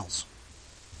the finals.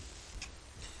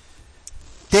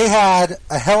 They had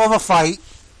a hell of a fight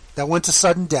that went to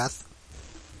sudden death.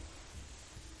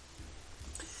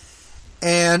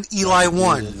 And Eli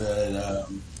won.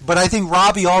 But I think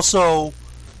Robbie also,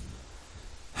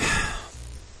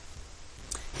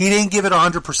 he didn't give it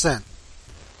 100%.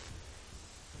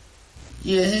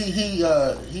 Yeah,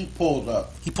 he pulled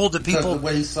up. He pulled the people. The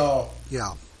way he saw.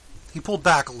 Yeah. He pulled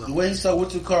back a little. The way he saw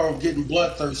what you call getting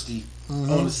bloodthirsty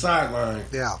on the sideline.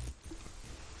 Yeah.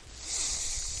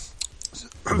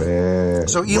 Man,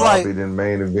 so Eli Robbie didn't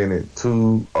main evented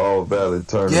 2 All Valley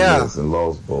tournaments and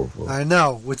lost both of them. I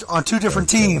know, on 2 different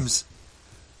teams.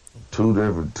 2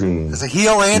 different teams. As a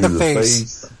heel and a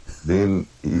face. Then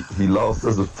he lost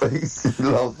as a face. He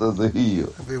lost as a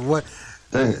heel. I mean,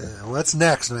 what's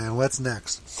next, man? What's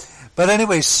next? But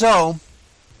anyway, so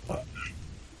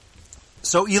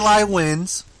Eli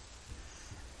wins,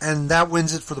 and that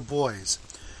wins it for the boys.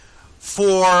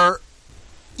 For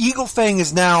Eagle Fang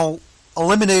is now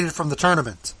eliminated from the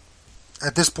tournament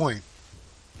at this point.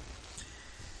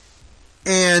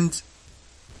 And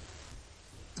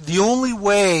the only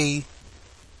way...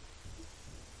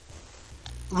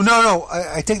 No,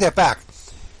 I take that back.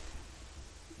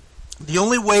 The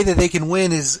only way that they can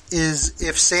win is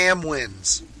if Sam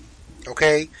wins.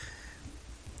 Okay?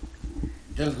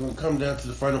 It's going to come down to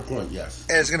the final point, yes.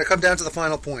 And it's going to come down to the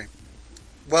final point.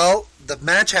 Well, the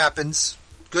match happens.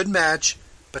 Good match.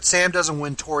 But Sam doesn't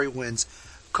win, Tori wins.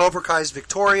 Cobra Kai's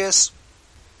victorious.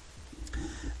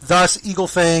 Thus, Eagle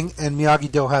Fang and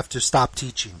Miyagi-Do have to stop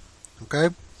teaching. Okay?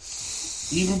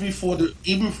 Even before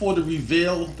the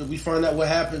reveal that we find out what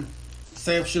happened,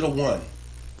 Sam should have won.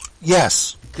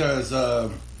 Yes. Because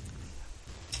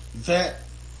that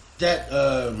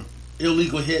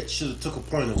illegal hit should have took a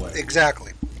point away.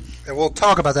 Exactly. And we'll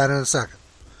talk about that in a second.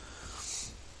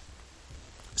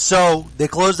 So, they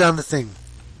close down the thing.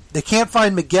 They can't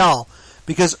find Miguel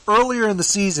because earlier in the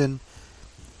season,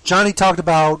 Johnny talked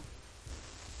about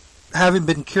having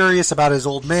been curious about his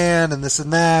old man and this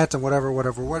and that and whatever.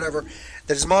 That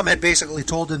his mom had basically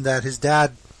told him that his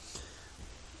dad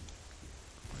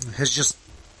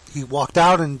he walked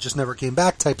out and just never came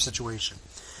back type situation.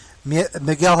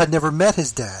 Miguel had never met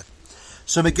his dad.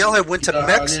 So Miguel had went to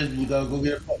Mexico. You gotta go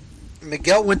get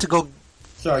Miguel went to go...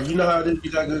 Sorry, you know how it is. You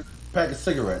gotta go pack of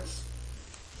cigarettes.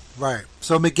 Right.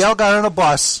 So Miguel got on a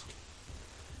bus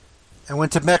and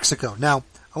went to Mexico. Now,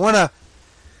 I want to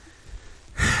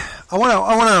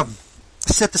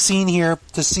set the scene here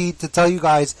to tell you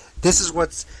guys this is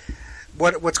what's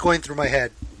going through my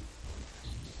head.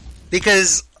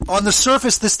 Because on the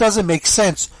surface this doesn't make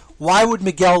sense. Why would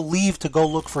Miguel leave to go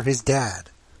look for his dad?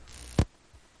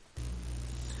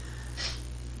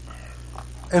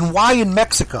 And why in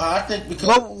Mexico? I think because...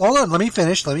 Well, hold on, let me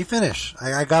finish.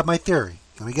 I got my theory.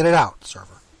 Let me get it out, server.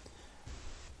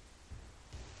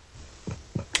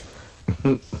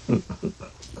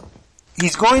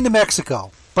 He's going to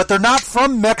Mexico, but they're not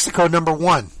from Mexico, number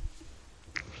one.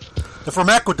 They're from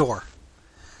Ecuador.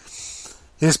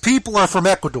 His people are from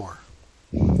Ecuador.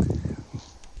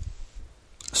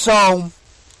 So,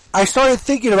 I started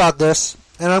thinking about this,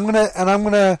 and I'm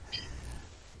gonna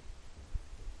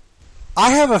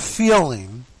I have a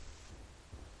feeling,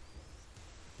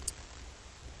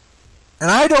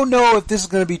 and I don't know if this is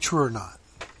going to be true or not,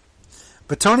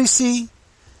 but Tony C.,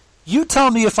 you tell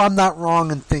me if I'm not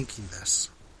wrong in thinking this.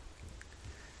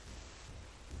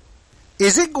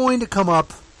 Is it going to come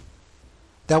up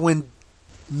that when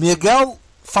Miguel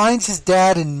finds his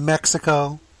dad in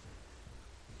Mexico,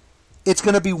 it's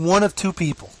going to be one of 2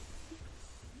 people?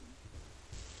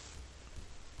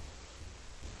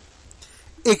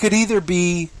 It could either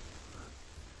be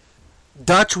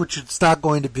Dutch, which it's not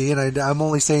going to be, and I'm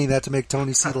only saying that to make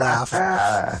Tony C. laugh.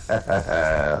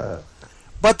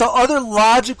 But the other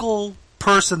logical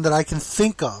person that I can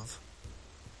think of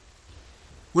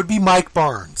would be Mike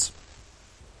Barnes.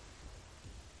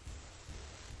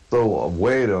 So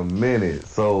wait a minute.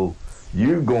 So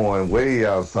you're going way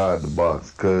outside the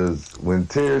box, because when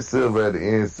Terry Silver at the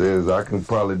end says, I can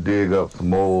probably dig up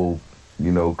some old,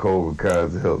 Cobra Kai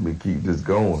to help me keep this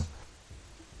going.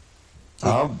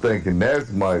 I'm thinking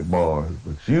that's Mike Barnes,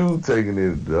 but you taking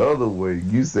it the other way.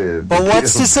 You said, but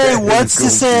what's to say that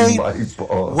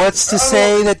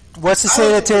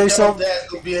Terry Silver? That's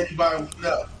gonna be anybody.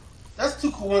 No, that's too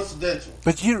coincidental.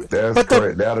 But you,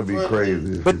 that'll be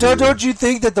crazy. But don't you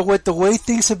think that the way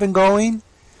things have been going,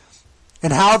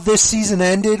 and how this season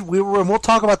ended, and we'll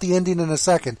talk about the ending in a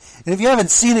second. And if you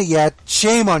haven't seen it yet,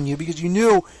 shame on you, because you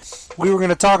knew we were going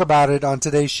to talk about it on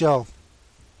today's show.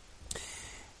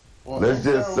 Let's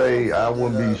just say I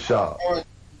wouldn't be shocked.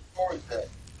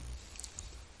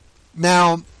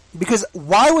 Now, because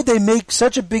why would they make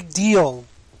such a big deal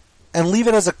and leave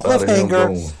it as a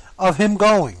cliffhanger of him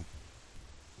going?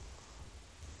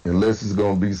 Unless it's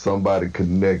going to be somebody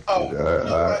connected.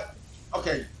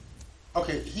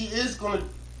 Okay, he is going to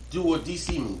do a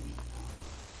DC movie.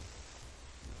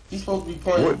 He's supposed to be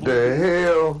playing. What the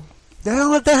hell?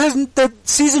 That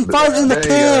season 5's in the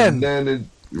can.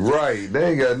 Right, they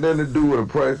ain't got nothing to do with a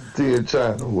price of tea in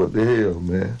China. What the hell,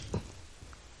 man?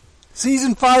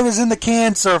 Season 5 is in the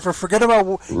can, Surfer. Forget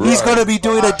about. He's going to be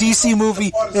doing a DC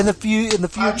movie in the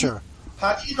future.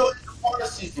 How do you know it's a part of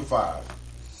season 5?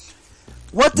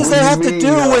 What does that have to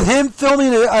do with him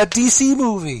filming a DC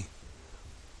movie?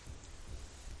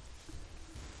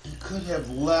 He could have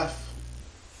left.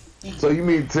 So you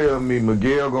mean to tell me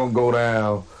Miguel gonna go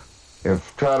down and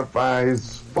try to find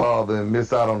his father and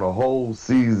miss out on the whole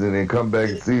season and come back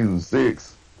in season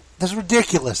 6? That's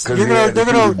ridiculous. They're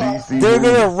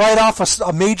gonna write off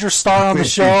a major star on the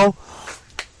show.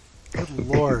 Good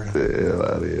Lord! Get the hell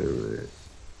out of here, man.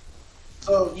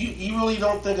 So you really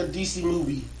don't think a DC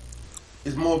movie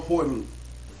is more important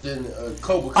than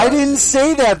Cobra Kai? I didn't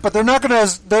say that, but they're not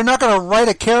gonna write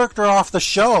a character off the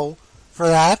show for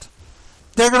that.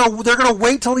 They're gonna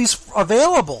wait till he's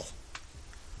available.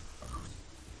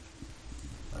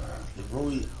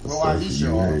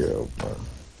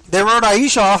 They wrote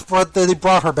Aisha off, but they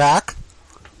brought her back.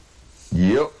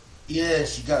 Yep. Yeah,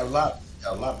 she got a lot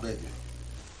bigger.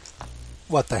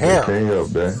 What, the hair? You can't help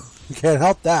that. You can't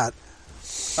help that.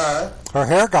 Her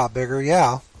hair got bigger,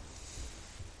 yeah.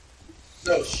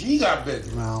 No, she got bigger.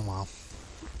 Well.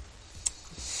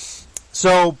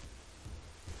 So,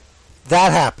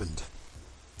 that happened.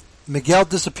 Miguel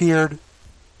disappeared.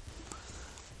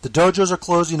 The dojos are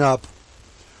closing up.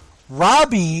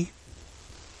 Robbie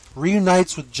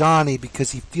reunites with Johnny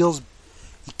because he feels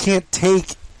he can't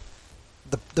take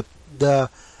the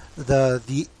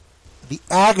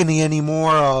agony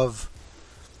anymore of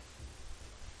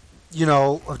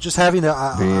of just having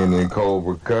being in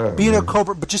Cobra Kai,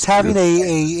 but just having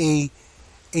a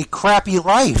crappy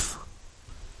life.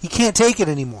 He can't take it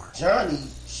anymore. Johnny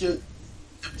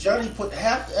put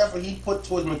half the effort he put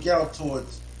towards Miguel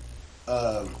towards.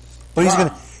 But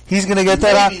he's gonna get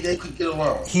that. Maybe they could get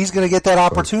along. He's gonna get that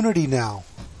opportunity now.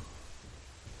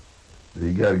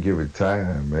 You got to give it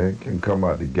time, man. Can come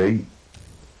out the gate.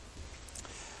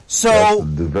 So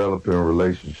developing a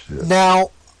relationship.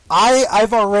 Now,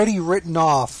 I've already written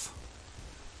off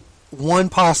one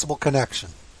possible connection,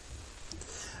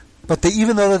 but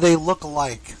even though they look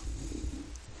alike.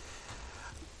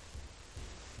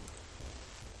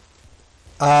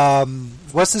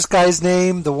 What's this guy's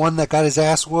name? The one that got his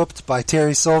ass whooped by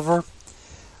Terry Silver?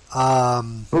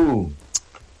 Who?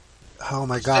 Oh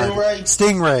my God.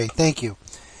 Stingray. Thank you.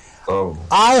 Oh.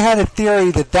 I had a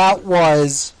theory that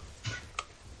was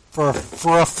for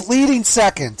a fleeting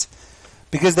second,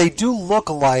 because they do look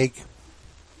alike,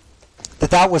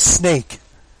 that was Snake.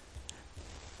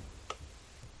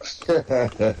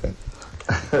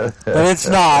 But it's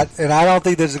not, and I don't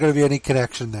think there's going to be any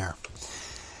connection there.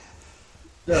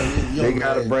 They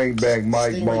got to bring back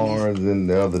Mike Barnes and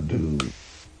the other dude.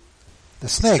 The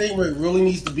Snake. Stingray really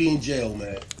needs to be in jail,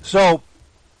 man. So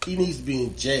he needs to be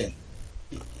in jail.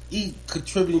 He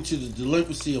contributing to the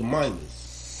delinquency of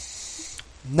minors.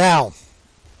 Now,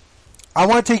 I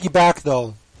want to take you back,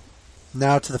 though,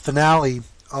 now to the finale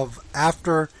of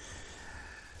after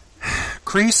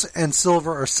Kreese and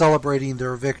Silver are celebrating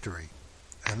their victory.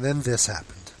 And then this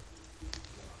happened.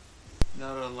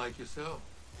 Not unlike yourself.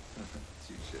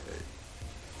 Touche.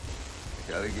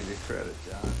 I gotta give you credit,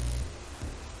 John.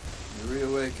 You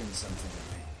reawakened something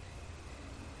in me.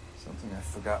 Something I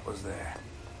forgot was there.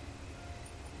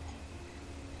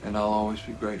 And I'll always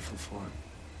be grateful for it.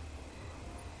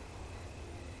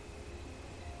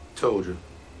 told you.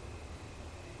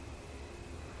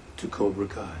 To Cobra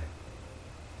Kai.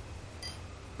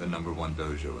 The #1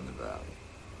 dojo in the valley.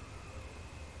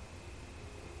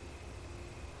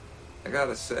 I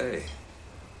gotta say,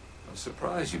 I'm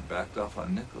surprised you backed off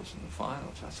on Nichols in the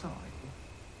finals. That's not like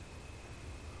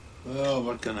you. Well,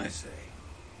 what can I say?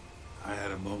 I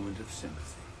had a moment of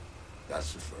sympathy.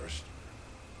 That's the first.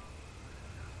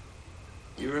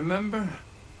 You remember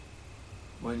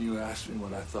when you asked me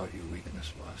what I thought your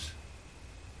weakness was?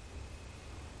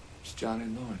 It's Johnny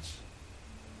Lawrence.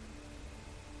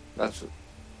 That's what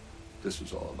this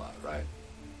was all about, right?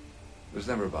 It was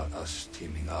never about us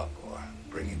teaming up or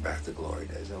bringing back the glory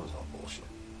days. That was all bullshit.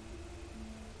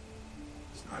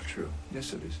 It's not true.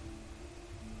 Yes, it is.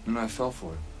 And I fell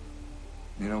for it.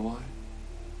 You know why?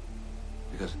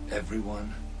 Because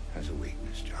everyone has a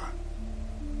weakness, John.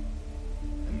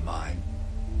 And mine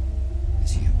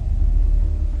is you.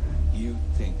 You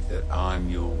think that I'm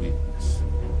your weakness?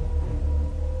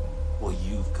 Well,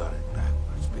 you've got it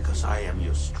backwards, because I am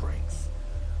your strength.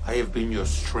 I have been your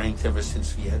strength ever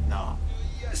since Vietnam.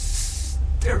 Yes,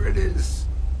 there it is.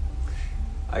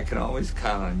 I can always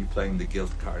count on you playing the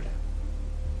guilt card.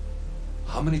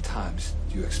 How many times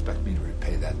do you expect me to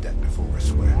repay that debt before we're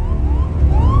square?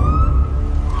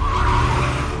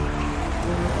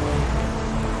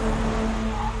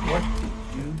 What did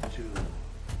you do?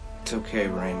 It's okay,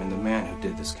 Raymond. The man who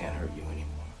did this can't hurt you anymore.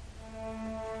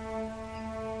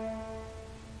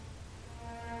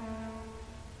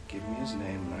 Give me his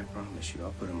name, and I promise you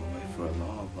I'll put him away for a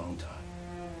long, long time.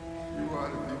 You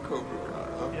want to be Cobra Kai,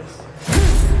 huh? Yes.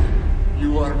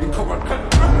 You want to be Cobra Kai?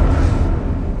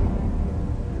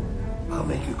 I'll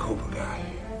make you Cobra Kai.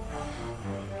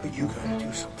 But you gotta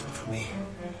do something for me.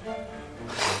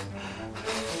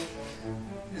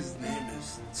 His name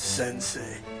is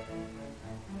Sensei.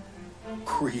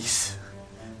 Kreese.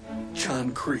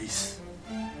 John Kreese.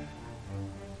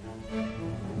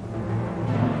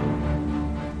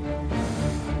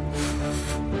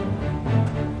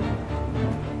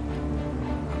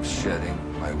 I'm shedding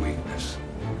my weakness.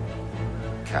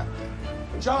 Captain.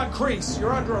 John Kreese,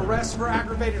 you're under arrest for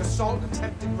aggravated assault and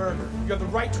attempted murder. You have the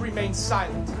right to remain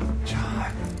silent.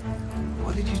 John,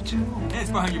 what did you do?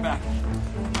 Hands behind your back.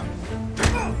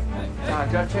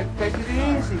 John, take it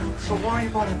easy. So worry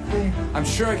about a thing. I'm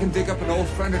sure I can dig up an old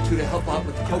friend or two to help out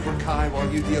with Cobra Kai while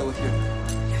you deal with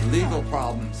your legal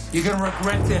problems. You're gonna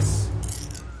regret this.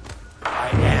 I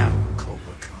am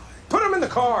Cobra Kai. Put him in the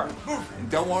car. And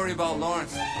don't worry about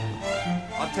Lawrence.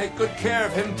 I'll take good care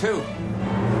of him, too.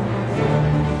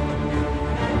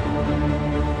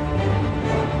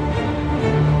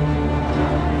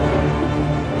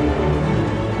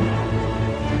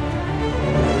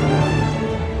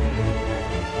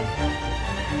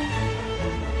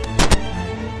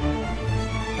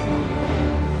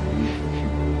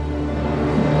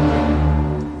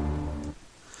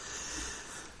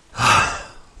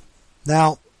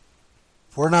 Now,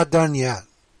 we're not done yet,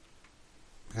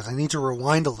 because I need to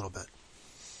rewind a little bit.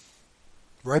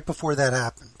 Right before that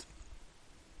happened,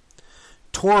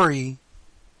 Tori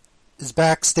is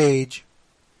backstage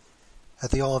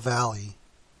at the All Valley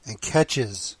and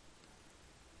catches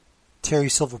Terry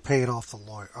Silver paying off the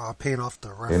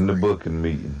referee. In the booking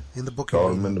meeting. In the booking Caught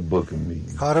meeting. him in the booking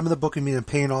meeting. Caught him in the booking meeting and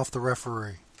paying off the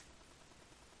referee.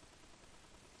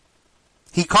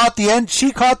 She caught the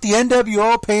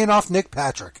NWO paying off Nick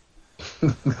Patrick.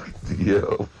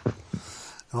 Yo.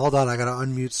 Hold on, I gotta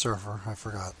unmute Surfer. I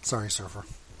forgot. Sorry, Surfer.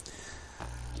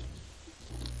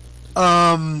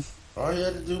 All you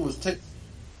had to do was take...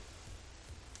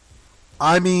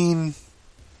 I mean...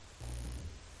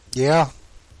 Yeah.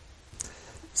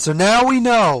 So now we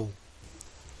know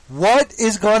what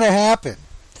is going to happen.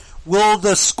 Will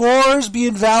the scores be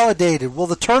invalidated? Will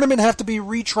the tournament have to be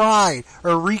retried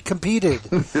or recompeted?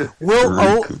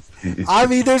 I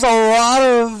mean, there's a lot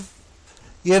of,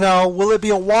 will it be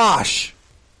a wash?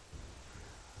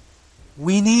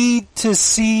 We need to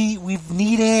see, we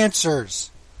need answers.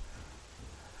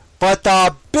 But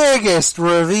the biggest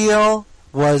reveal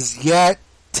was yet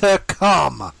to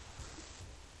come.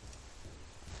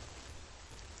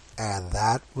 And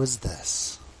that was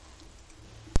this.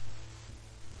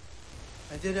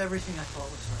 I did everything I thought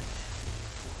was right.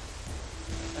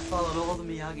 I followed all the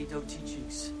Miyagi-Do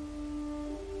teachings.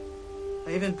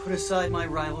 I even put aside my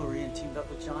rivalry and teamed up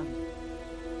with Johnny.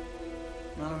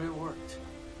 None of it worked.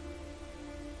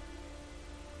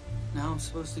 Now I'm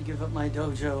supposed to give up my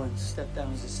dojo and step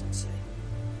down as a sensei.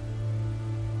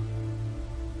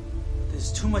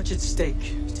 There's too much at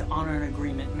stake to honor an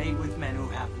agreement made with men who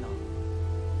have none.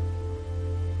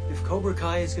 If Cobra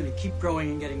Kai is going to keep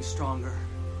growing and getting stronger,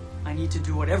 I need to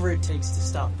do whatever it takes to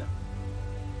stop them.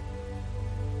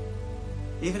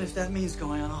 Even if that means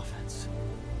going on offense.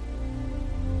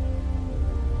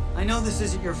 I know this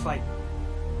isn't your fight.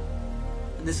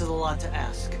 And this is a lot to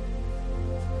ask.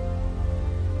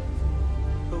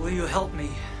 But will you help me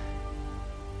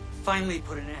finally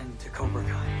put an end to Cobra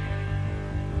Kai?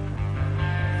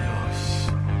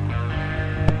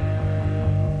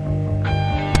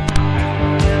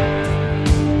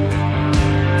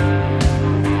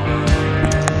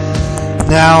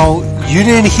 Now, you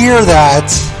didn't hear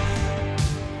that.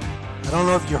 I don't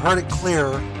know if you heard it clear.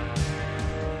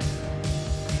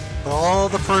 But all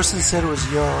the person said was,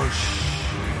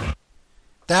 Yosh.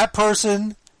 That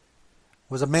person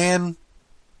was a man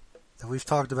that we've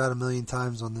talked about a million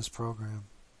times on this program.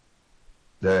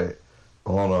 That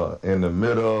in the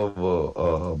middle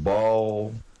of a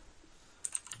ball,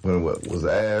 when it was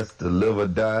asked to live or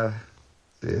die,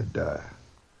 said die.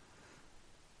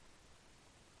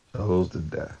 Chose to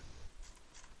die.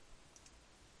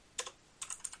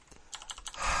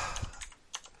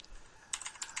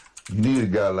 You need a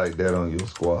guy like that on your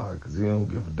squad because he don't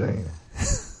give a damn.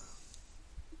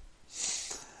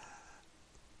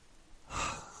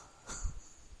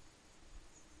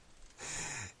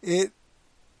 He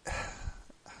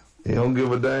don't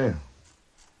give a damn.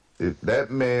 If that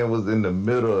man was in the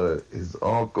middle of his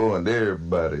uncle and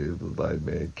everybody, it was like,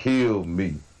 man, kill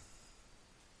me.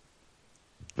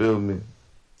 Feel me?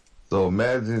 So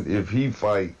imagine if he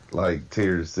fight like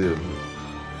Terry Silver.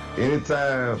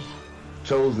 Anytime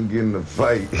Chosen get in the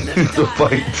fight, he's a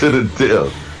fight to the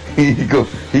death. He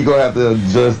gonna have to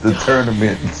adjust the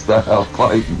tournament style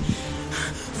fighting.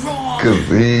 Cause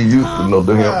he ain't used to no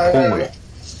damn point.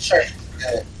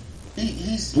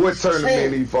 What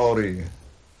tournament he fought in?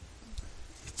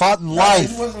 Fought in life.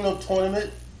 He wasn't no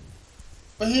tournament.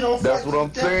 But he don't That's fight what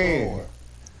I'm saying. anymore.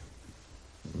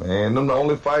 Man, them the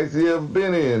only fights he ever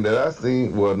been in that I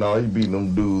seen. Well, no, he beat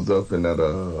them dudes up in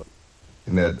the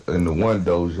one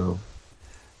dojo.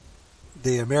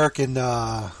 The American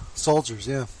soldiers,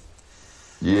 yeah.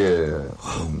 Yeah.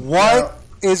 What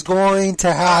is going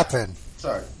to happen?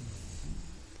 Sorry.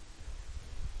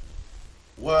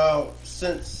 Well,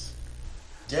 since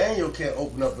Daniel can't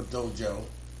open up a dojo,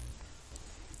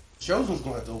 Chosen's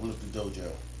going to have to open up the dojo.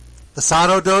 The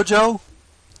Sato dojo?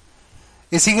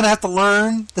 Is he going to have to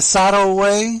learn the Sato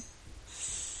way?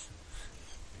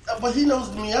 But he knows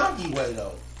the Miyagi way,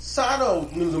 though. Sato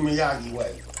knew the Miyagi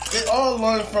way. They all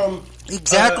learned from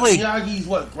exactly Miyagi's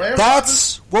grandfather?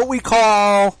 That's what we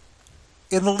call,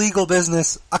 in the legal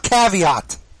business, a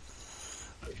caveat.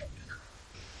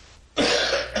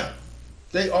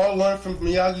 They all learned from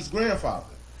Miyagi's grandfather.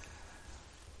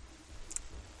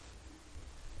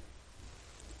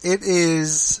 It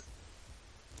is...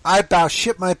 I about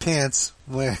shit my pants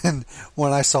when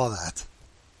I saw that.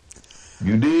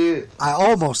 You did? I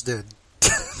almost did.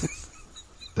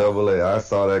 Double A, I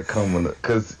saw that coming.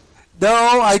 Cause no,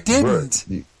 I didn't.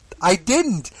 Bro, I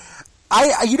didn't.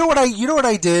 You know what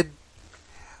I did?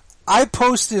 I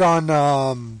posted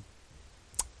on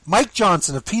Mike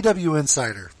Johnson of PW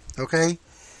Insider. Okay,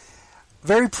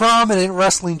 very prominent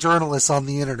wrestling journalist on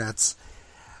the internets.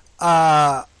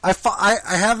 I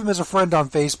have him as a friend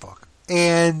on Facebook.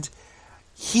 And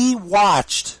he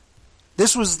watched,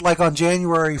 this was like on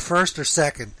January 1st or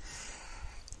 2nd,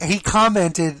 and he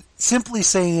commented simply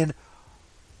saying,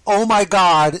 "Oh my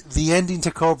God, the ending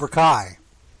to Cobra Kai."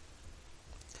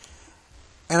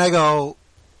 And I go,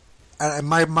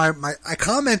 and I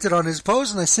commented on his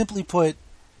post and I simply put,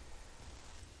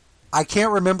 I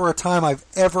can't remember a time I've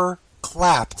ever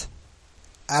clapped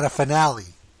at a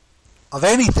finale of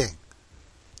anything.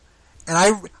 And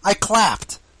I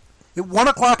clapped. At 1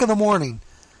 o'clock in the morning,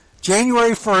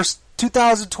 January 1st,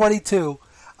 2022,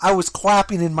 I was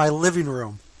clapping in my living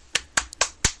room.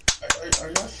 Are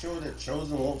y'all sure that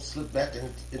Chosen won't slip back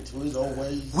into his old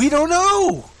ways? We don't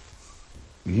know.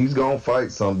 He's going to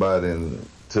fight somebody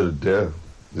to the death.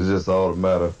 It's just all the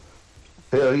matter.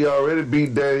 Hell, he already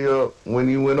beat Daddy up when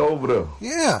he went over there.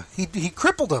 Yeah, he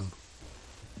crippled him.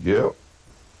 Yep.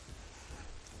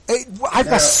 I've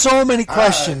got so many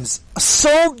questions.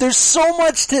 There's so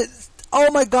much to... Oh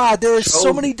my God, there are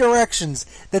so many directions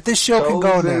that this show can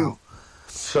go now.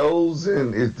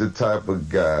 Chosen is the type of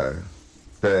guy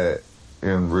that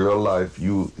in real life,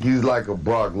 he's like a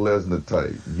Brock Lesnar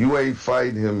type. You ain't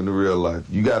fighting him in real life.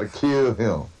 You got to kill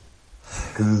him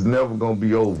because it's never going to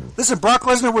be over. Listen, Brock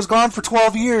Lesnar was gone for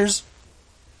 12 years.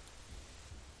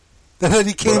 And then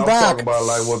he came back. I'm talking about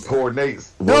like what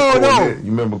Cornette. You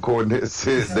remember Cornette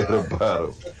said that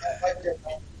about him.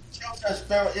 Chosen's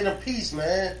found inner peace,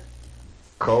 man.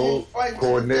 Cole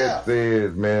Cornette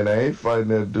said, "Man, I ain't fighting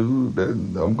that dude.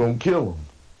 I'm gonna kill him."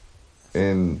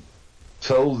 And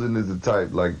Chosen is the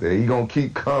type like that. He gonna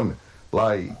keep coming.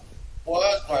 Like, well,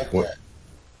 that's like that.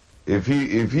 If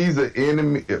he's an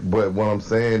enemy, but what I'm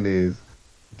saying is,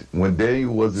 when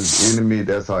Daniel was his enemy,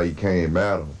 that's how he came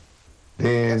at him.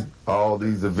 Then all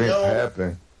these events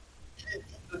happen.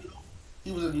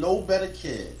 He was a no better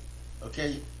kid.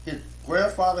 Okay, his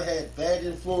grandfather had bad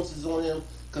influences on him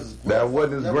because that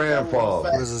wasn't his grandfather.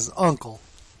 It was his uncle.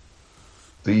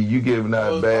 See, you giving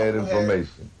out bad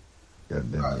information.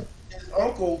 God damn it. His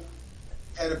uncle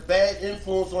had a bad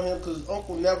influence on him because his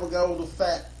uncle never got over the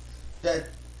fact that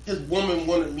his woman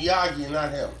wanted Miyagi and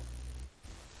not him.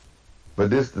 But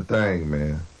this the thing,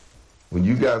 man. When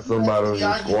you got somebody on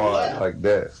your squad like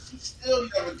that, She still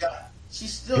never got.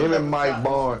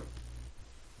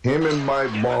 him and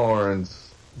Mike Barnes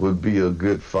would be a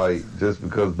good fight just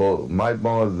because both Mike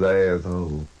Barnes is an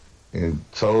asshole and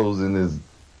Chosen is,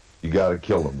 you gotta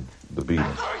kill him to beat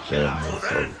him.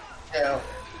 Now,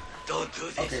 don't do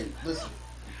this. Okay, listen.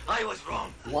 I was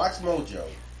wrong. Watch Mojo.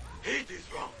 It is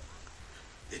wrong.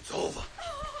 It's over.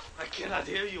 I cannot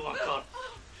hear you, Uncle.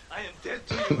 I am dead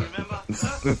to you, remember?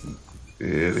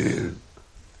 It is.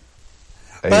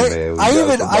 Hey, man, when you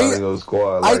got somebody on your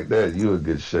squad like that, you in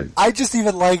good shape. I just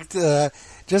even liked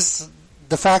just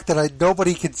the fact that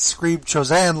nobody could scream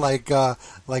Chosen like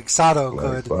Sato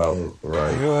could.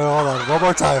 Right. Hold on, one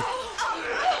more time.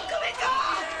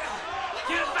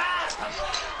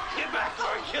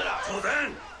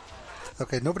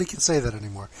 Okay, nobody can say that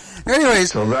anymore.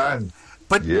 Anyways,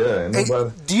 but yeah,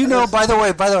 do you know? By the way,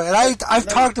 and I've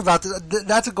talked about this.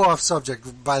 Not to go off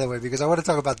subject, by the way, because I want to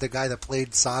talk about the guy that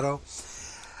played Sato.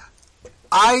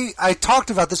 I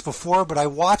talked about this before, but I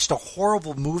watched a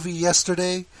horrible movie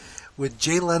yesterday with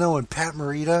Jay Leno and Pat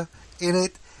Morita in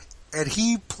it, and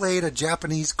he played a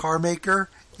Japanese car maker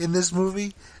in this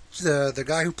movie. The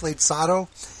guy who played Sato,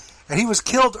 and he was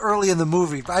killed early in the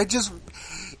movie. But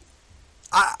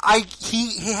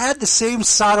he had the same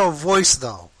Sato voice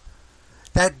though,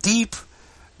 that deep,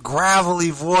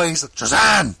 gravelly voice,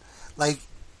 Chosen. Like,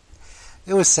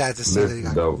 it was sad to see that he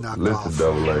got knocked off. Listen,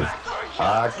 Double A.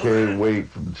 I can't wait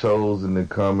for the Chosen to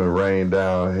come and rain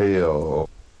down hell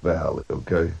valley.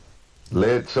 Okay,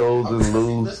 let Chosen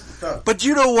lose. But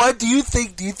you know what? Do you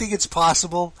think it's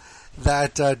possible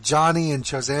that Johnny and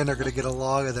Chosen are going to get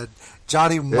along, and that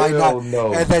Johnny might not,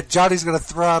 and that Johnny's going to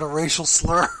throw out a racial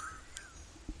slur?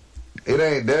 It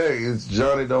ain't that. It's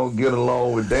Johnny don't get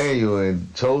along with Daniel,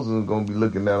 and Chosen's gonna be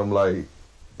looking at him like,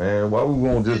 man, why we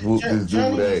won't just whoop this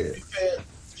dude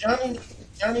ass?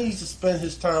 Johnny needs to spend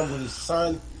his time with his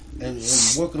son and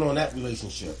working on that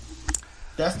relationship.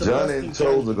 That's the Johnny and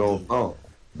Chosen gonna thump.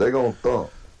 They gonna thump.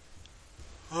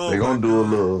 They gonna do a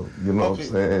little, you know what I'm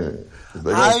saying?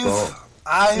 They gonna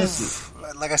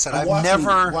thump. Like I said, I've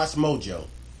never watched Mojo.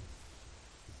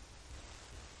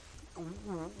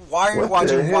 Why are you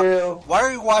watching? Why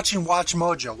are you watching Watch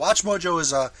Mojo? Watch Mojo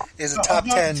is a top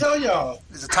 10.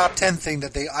 Is a top 10 thing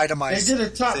that they itemize. They did a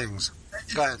top things.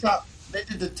 Go ahead. They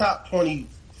did the top 20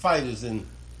 fighters in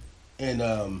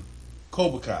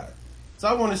Cobra Kai. So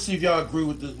I want to see if y'all agree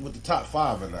with the top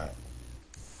 5 or not.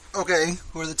 Okay,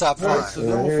 who are the top 5? So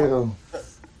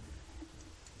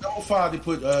number 5 they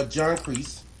put John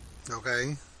Kreese.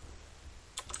 Okay.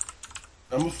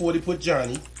 Number 4 they put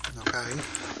Johnny. Okay.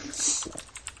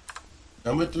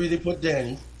 Number 3 they put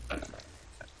Danny.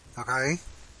 Okay.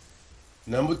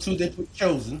 Number 2 they put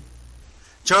Chosen.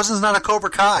 Chosen's not a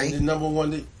Cobra Kai. And then number 1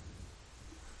 they.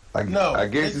 I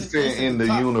guess it's in the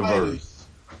universe.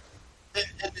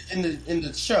 In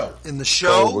the show. In the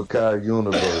show? Cobra Kai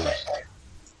universe.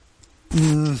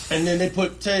 And then they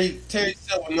put Terry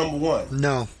Silver number 1.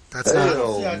 No, that's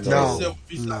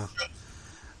not.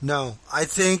 No. I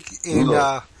think in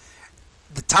the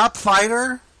top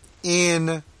fighter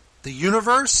in the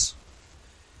universe,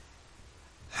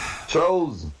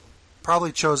 Chosen.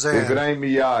 Probably Chosen. If it ain't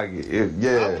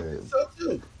Miyagi, So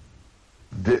too.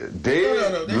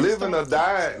 Dead, living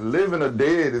or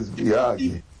dead is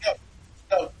Miyagi.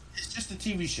 No, it's just a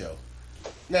TV show.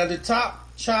 Now the top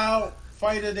child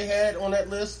fighter they had on that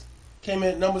list came in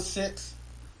at number 6,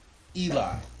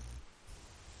 Eli.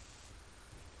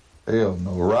 Hell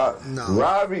no,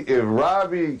 Robbie. If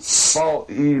Robbie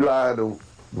fought Eli the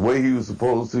way he was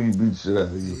supposed to, he beat the shit out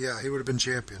of you. Yeah, he would have been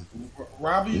champion.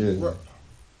 Robbie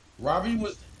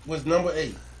was number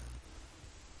 8.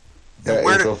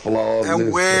 It's a flawed list.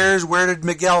 And where did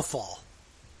Miguel fall?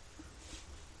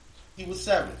 He was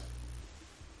 7th.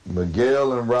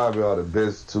 Miguel and Robbie are the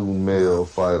best 2 male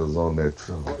fighters on that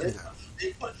show.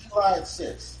 They put Eli at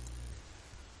 6.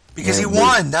 Because he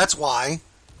won, that's why.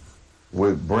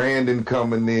 with Brandon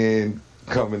coming in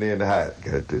hot.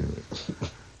 Goddamn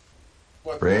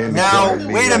it. Brandon Now, coming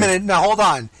in wait a minute. Now, hold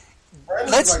on.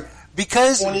 Brandon's like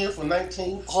Because 20th or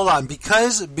 19th. Hold on,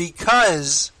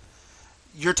 because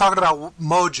you're talking about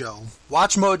Mojo.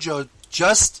 Watch Mojo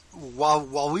just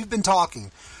while we've been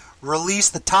talking. Release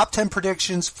the top 10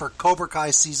 predictions for Cobra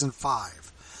Kai season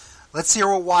 5. Let's hear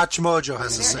what Watch Mojo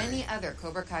has to Are there say. any other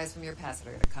Cobra Kais from your past that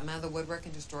are going to come out of the woodwork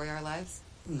and destroy our lives?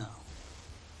 No.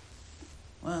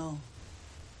 Well,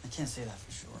 I can't say that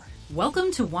for sure.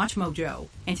 Welcome to Watch Mojo,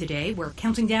 and today we're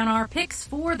counting down our picks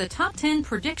for the top 10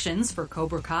 predictions for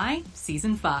Cobra Kai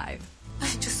Season 5. I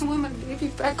just want my baby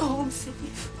back home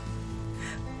safe.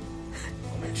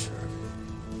 I'll make sure of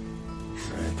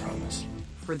it. I promise.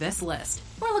 For this list,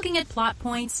 we're looking at plot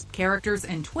points, characters,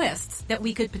 and twists that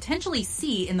we could potentially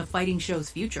see in the fighting show's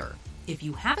future. If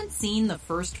you haven't seen the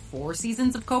first 4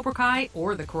 seasons of Cobra Kai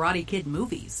or the Karate Kid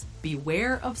movies,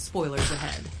 beware of spoilers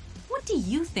ahead. What do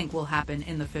you think will happen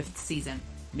in the 5th season?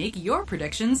 Make your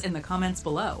predictions in the comments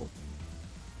below.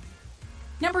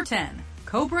 Number 10.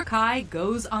 Cobra Kai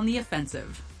goes on the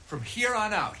offensive. From here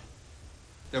on out,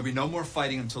 there'll be no more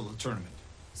fighting until the tournament.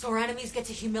 So our enemies get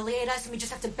to humiliate us and we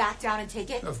just have to back down and take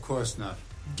it? Of course not.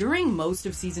 During most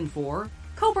of Season 4,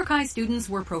 Cobra Kai students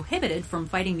were prohibited from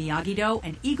fighting Miyagi-Do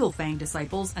and Eagle Fang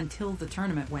disciples until the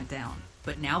tournament went down.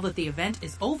 But now that the event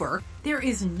is over, there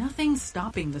is nothing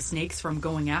stopping the snakes from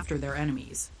going after their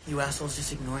enemies. You assholes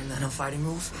just ignoring the no fighting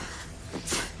rules?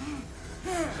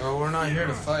 Oh, we're not here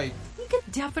to fight. We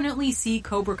could definitely see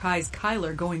Cobra Kai's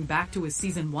Kyler going back to his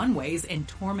Season 1 ways and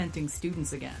tormenting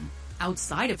students again.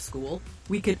 Outside of school,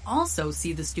 we could also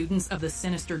see the students of the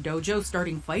Sinister Dojo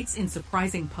starting fights in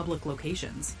surprising public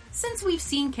locations. Since we've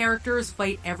seen characters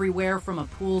fight everywhere from a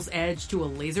pool's edge to a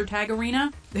laser tag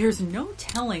arena, there's no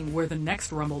telling where the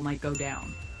next rumble might go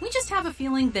down. We just have a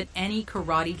feeling that any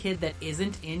Karate Kid that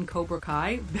isn't in Cobra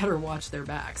Kai better watch their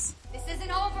backs. This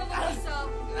isn't over, Lorenzo.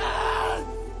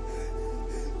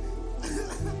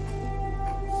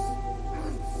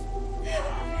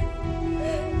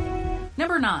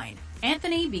 Number 9.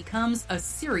 Anthony becomes a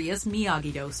serious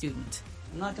Miyagi-Do student.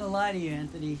 I'm not gonna lie to you,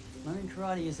 Anthony. Learning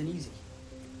karate isn't easy.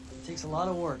 It takes a lot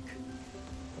of work.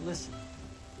 But listen,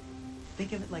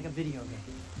 think of it like a video game.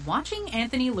 Watching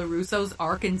Anthony LaRusso's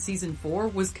arc in Season 4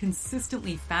 was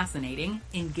consistently fascinating,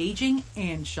 engaging,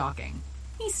 and shocking.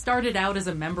 He started out as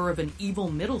a member of an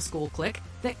evil middle school clique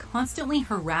that constantly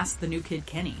harassed the new kid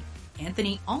Kenny.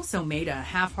 Anthony also made a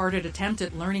half-hearted attempt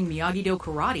at learning Miyagi-Do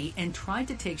karate and tried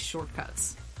to take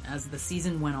shortcuts. As the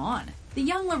season went on, the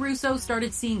young LaRusso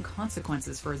started seeing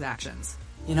consequences for his actions.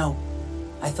 You know,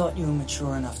 I thought you were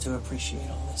mature enough to appreciate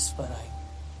all this, but I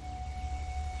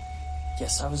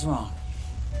guess I was wrong.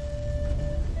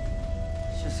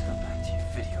 Let's just go back to your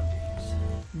video games.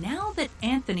 Now that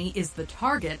Anthony is the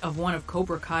target of one of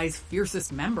Cobra Kai's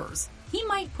fiercest members, he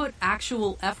might put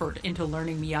actual effort into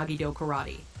learning Miyagi-Do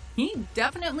karate. He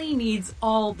definitely needs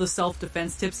all the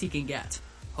self-defense tips he can get.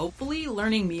 Hopefully,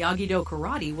 learning Miyagi-Do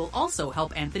karate will also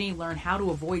help Anthony learn how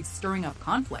to avoid stirring up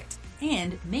conflict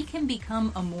and make him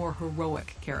become a more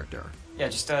heroic character. Yeah,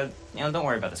 just, don't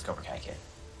worry about this Cobra Kai kid.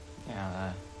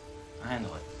 Yeah, I'll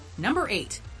handle it. Number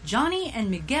 8. Johnny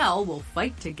and Miguel will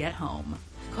fight to get home.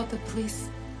 I called the police.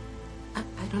 I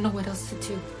don't know what else to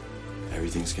do.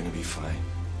 Everything's gonna be fine.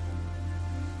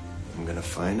 I'm gonna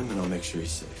find him and I'll make sure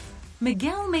he's safe.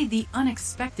 Miguel made the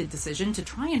unexpected decision to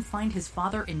try and find his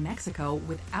father in Mexico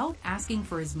without asking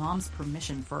for his mom's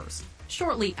permission first.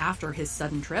 Shortly after his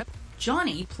sudden trip,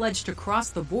 Johnny pledged to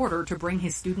cross the border to bring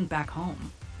his student back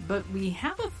home. But we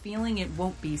have a feeling it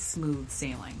won't be smooth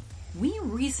sailing. We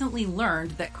recently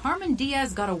learned that Carmen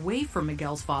Diaz got away from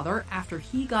Miguel's father after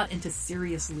he got into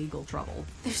serious legal trouble.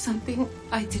 There's something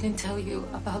I didn't tell you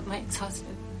about my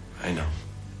ex-husband. I know.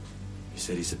 You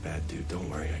said he's a bad dude.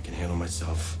 Don't worry, I can handle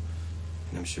myself.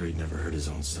 And I'm sure he'd never hurt his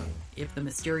own son. If the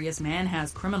mysterious man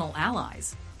has criminal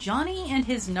allies, Johnny and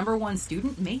his number 1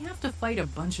 student may have to fight a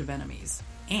bunch of enemies.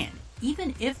 And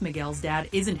even if Miguel's dad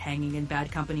isn't hanging in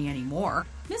bad company anymore,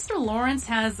 Mr. Lawrence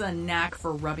has a knack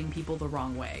for rubbing people the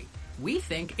wrong way. We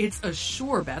think it's a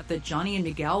sure bet that Johnny and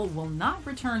Miguel will not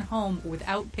return home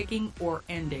without picking or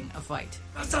ending a fight.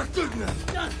 That's not good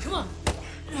enough. John, come on.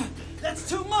 That's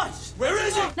too much. Where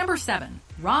is it? Number 7.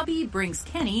 Robbie brings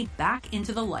Kenny back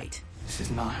into the light. This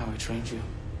is not how I trained you.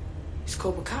 It's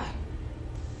Cobra Kai.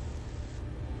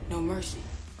 No mercy.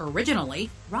 Originally,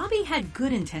 Robbie had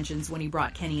good intentions when he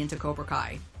brought Kenny into Cobra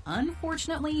Kai.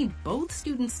 Unfortunately, both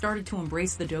students started to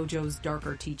embrace the dojo's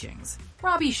darker teachings.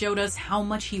 Robbie showed us how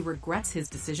much he regrets his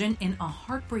decision in a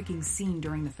heartbreaking scene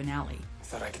during the finale. I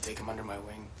thought I could take him under my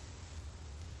wing.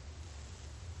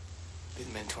 be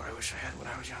the mentor I wish I had when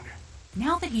I was younger.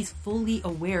 Now that he's fully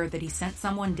aware that he sent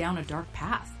someone down a dark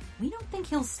path, we don't think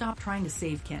he'll stop trying to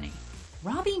save Kenny.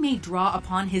 Robbie may draw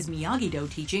upon his Miyagi-Do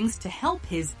teachings to help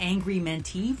his angry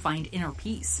mentee find inner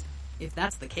peace. If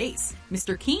that's the case,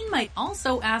 Mr. Keen might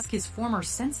also ask his former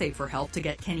sensei for help to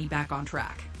get Kenny back on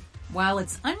track. While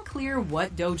it's unclear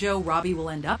what dojo Robbie will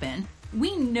end up in,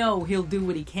 we know he'll do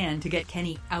what he can to get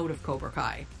Kenny out of Cobra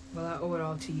Kai. Well, I owe it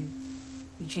all to you.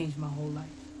 You changed my whole life.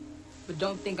 But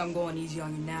don't think I'm going easy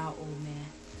on you now, old man.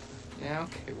 Yeah,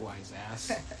 okay, wise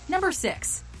ass. Number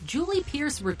 6. Julie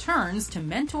Pierce returns to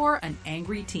mentor an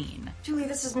angry teen. Julie,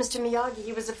 this is Mr. Miyagi.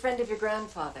 He was a friend of your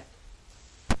grandfather.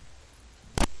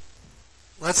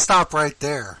 Let's stop right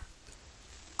there.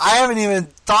 I haven't even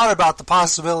thought about the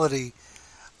possibility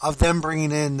of them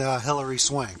bringing in Hilary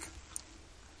Swank.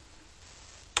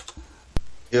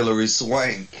 Hilary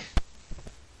Swank.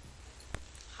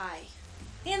 Hi.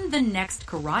 In the next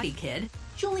Karate Kid,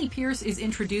 Julie Pierce is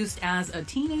introduced as a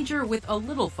teenager with a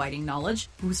little fighting knowledge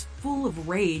who's full of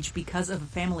rage because of a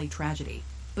family tragedy.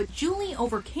 But Julie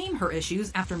overcame her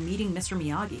issues after meeting Mr.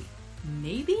 Miyagi.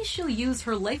 Maybe she'll use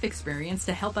her life experience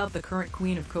to help out the current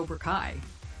queen of Cobra Kai.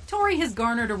 Tori has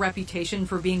garnered a reputation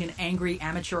for being an angry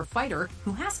amateur fighter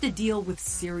who has to deal with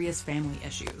serious family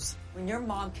issues. When your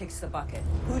mom kicks the bucket,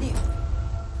 who do you...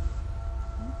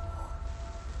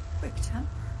 Quick temper.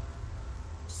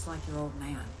 Just like your old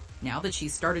man. Now that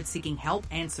she's started seeking help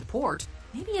and support,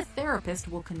 maybe a therapist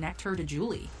will connect her to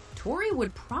Julie. Tori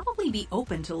would probably be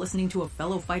open to listening to a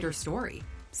fellow fighter's story.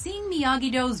 Seeing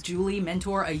Miyagi-Do's Julie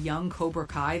mentor a young Cobra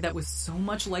Kai that was so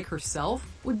much like herself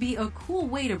would be a cool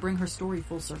way to bring her story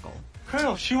full circle.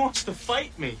 Colonel, she wants to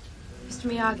fight me. Mr.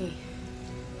 Miyagi,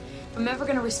 if I'm ever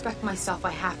going to respect myself,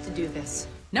 I have to do this.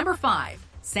 Number 5.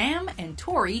 Sam and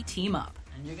Tori team up.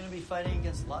 And you're going to be fighting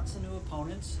against lots of new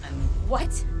opponents. And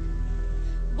What?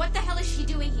 What the hell is she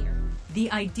doing here?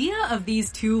 The idea of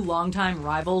these two longtime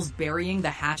rivals burying the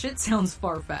hatchet sounds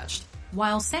far-fetched.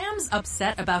 While Sam's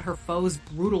upset about her foe's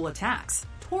brutal attacks,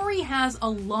 Tori has a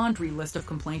laundry list of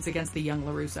complaints against the young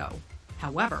LaRusso.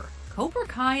 However, Cobra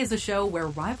Kai is a show where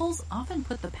rivals often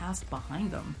put the past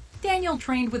behind them. Daniel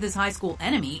trained with his high school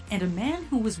enemy and a man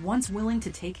who was once willing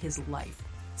to take his life.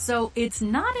 So it's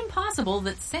not impossible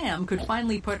that Sam could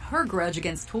finally put her grudge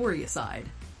against Tori aside.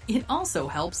 It also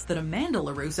helps that Amanda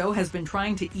LaRusso has been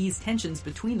trying to ease tensions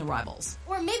between the rivals.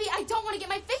 Or maybe I don't want to get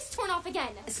my face torn off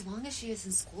again. As long as she is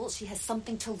in school, she has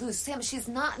something to lose. Sam, she's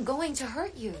not going to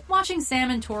hurt you. Watching Sam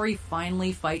and Tori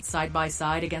finally fight side by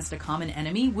side against a common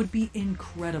enemy would be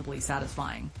incredibly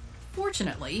satisfying.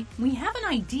 Fortunately, we have an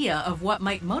idea of what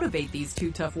might motivate these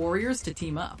two tough warriors to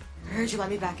team up. I heard you let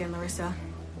me back in, Larissa.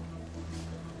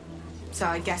 So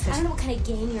I guess I don't know what kind of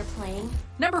game you're playing.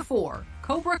 Number 4.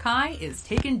 Cobra Kai is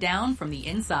taken down from the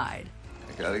inside.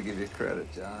 I gotta give you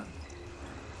credit, John.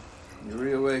 You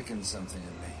reawakened something in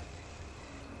me.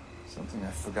 Something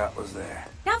I forgot was there.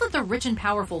 Now that the rich and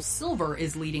powerful Silver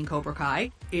is leading Cobra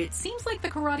Kai, it seems like the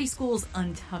karate school's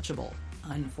untouchable.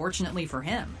 Unfortunately for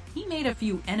him, he made a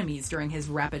few enemies during his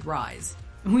rapid rise.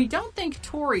 We don't think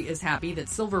Tori is happy that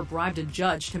Silver bribed a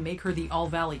judge to make her the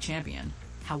All-Valley champion.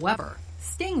 However,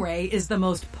 Stingray is the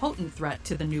most potent threat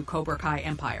to the new Cobra Kai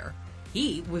empire.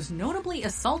 He was notably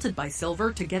assaulted by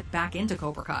Silver to get back into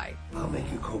Cobra Kai. I'll make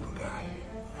you Cobra Kai.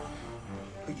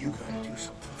 But you gotta do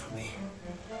something for me.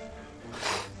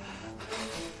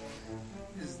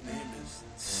 His name is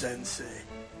Sensei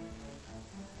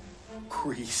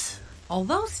Kreese.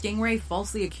 Although Stingray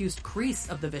falsely accused Kreese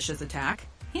of the vicious attack,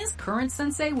 his current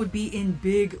sensei would be in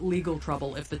big legal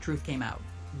trouble if the truth came out.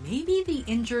 Maybe the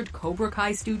injured Cobra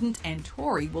Kai student and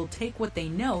Tori will take what they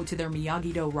know to their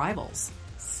Miyagi-Do rivals.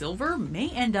 Silver may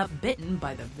end up bitten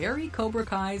by the very Cobra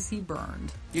Kais he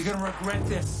burned. You're gonna regret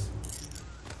this.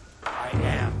 I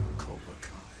am Cobra Kai.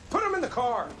 Put him in the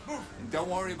car. And don't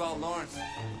worry about Lawrence.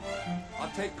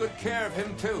 I'll take good care of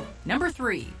him, too. Number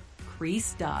 3.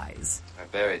 Kreese dies. I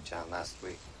buried John last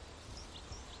week.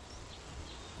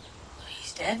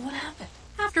 He's dead? What happened?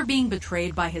 After being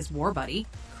betrayed by his war buddy,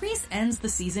 Kreese ends the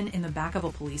season in the back of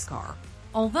a police car.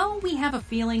 Although we have a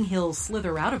feeling he'll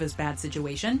slither out of his bad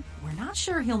situation, we're not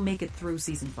sure he'll make it through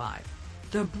Season 5.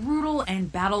 The brutal and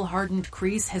battle-hardened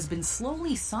Kreese has been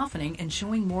slowly softening and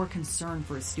showing more concern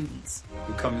for his students.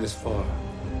 We've come this far.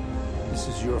 This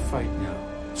is your fight now.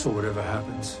 So whatever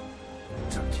happens,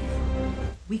 it's up to you.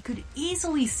 We could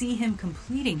easily see him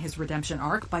completing his redemption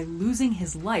arc by losing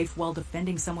his life while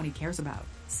defending someone he cares about.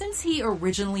 Since he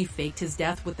originally faked his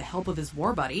death with the help of his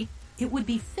war buddy, it would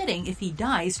be fitting if he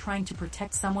dies trying to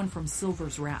protect someone from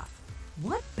Silver's wrath.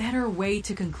 What better way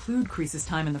to conclude Kreese's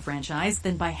time in the franchise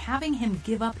than by having him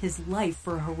give up his life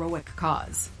for a heroic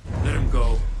cause? Let him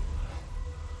go.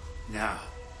 Now.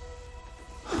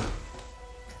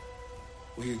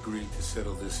 We agreed to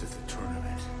settle this at the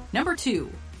tournament. Number 2.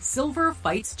 Silver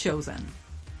fights Chosen.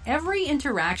 Every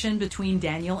interaction between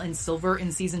Daniel and Silver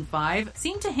in Season 5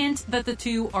 seemed to hint that the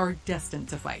two are destined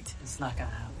to fight. It's not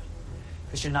gonna happen.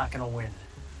 Because you're not gonna win.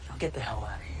 Now get the hell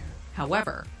out of here.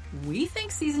 However, we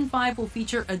think Season 5 will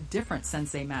feature a different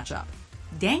sensei matchup.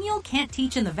 Daniel can't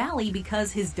teach in the Valley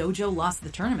because his dojo lost the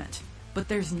tournament. But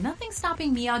there's nothing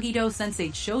stopping Miyagi-Do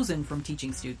Sensei Chosen from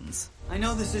teaching students. I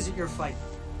know this isn't your fight.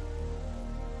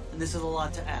 And this is a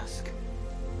lot to ask.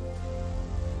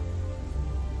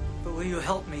 But will you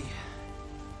help me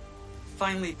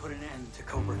finally put an end to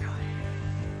Cobra Kai?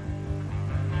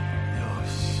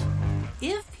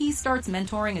 If he starts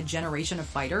mentoring a generation of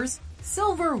fighters,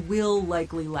 Silver will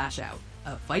likely lash out.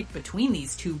 A fight between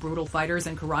these two brutal fighters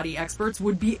and karate experts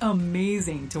would be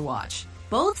amazing to watch.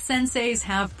 Both senseis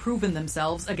have proven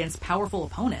themselves against powerful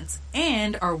opponents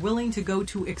and are willing to go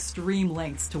to extreme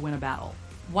lengths to win a battle.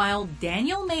 While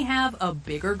Daniel may have a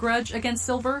bigger grudge against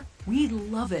Silver, we'd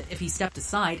love it if he stepped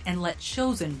aside and let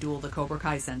Chosen duel the Cobra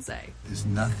Kai sensei. There's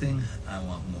nothing I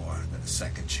want more than a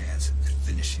second chance at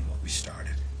finishing what we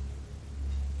started.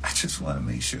 I just want to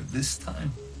make sure this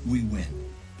time we win.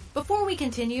 Before we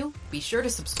continue, be sure to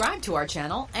subscribe to our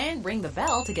channel and ring the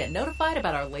bell to get notified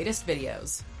about our latest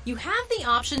videos. You have the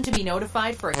option to be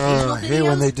notified for occasional I hate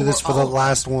when they do this or for the all of them.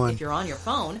 last one. If you're on your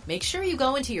phone, make sure you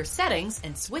go into your settings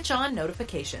and switch on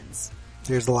notifications.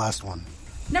 Here's the last one.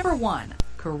 Number 1.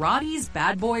 Karate's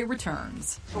Bad Boy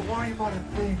returns. So worry about a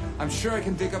thing. I'm sure I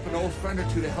can dig up an old friend or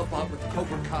two to help out with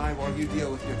Cobra Kai while you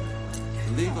deal with your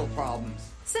legal problems.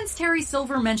 Since Terry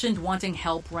Silver mentioned wanting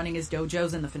help running his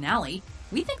dojos in the finale,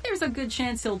 we think there's a good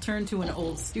chance he'll turn to an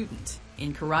old student.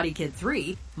 In Karate Kid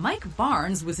 3, Mike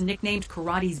Barnes was nicknamed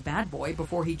Karate's Bad Boy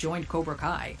before he joined Cobra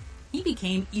Kai. He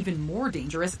became even more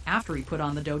dangerous after he put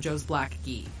on the dojo's black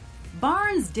gi.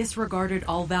 Barnes disregarded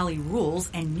All Valley rules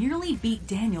and nearly beat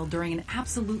Daniel during an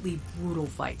absolutely brutal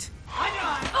fight.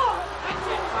 Oh, that's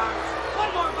it, Barnes.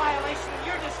 One more violation and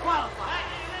you're disqualified.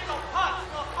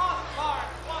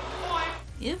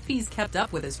 If he's kept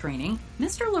up with his training,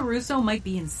 Mr. LaRusso might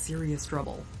be in serious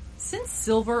trouble. Since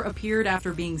Silver appeared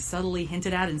after being subtly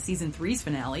hinted at in Season 3's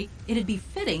finale, it'd be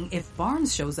fitting if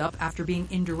Barnes shows up after being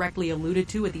indirectly alluded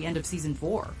to at the end of Season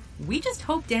 4. We just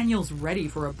hope Daniel's ready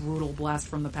for a brutal blast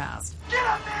from the past. Get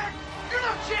up, man! You're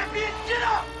no champion! Get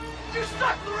up! You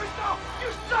suck, LaRusso!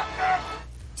 You suck, man!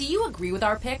 Do you agree with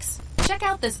our picks? Check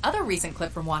out this other recent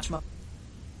clip from WatchMo.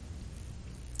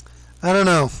 I don't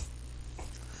know.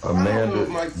 I don't know if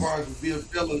Mike Barnes would be a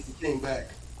villain if he came back.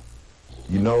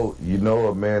 You know,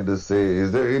 Amanda said,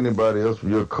 is there anybody else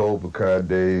from your Cobra Kai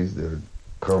days that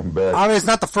come back? I mean, it's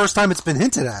not the first time it's been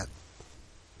hinted at.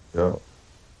 Yeah.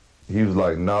 He was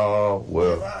like, no,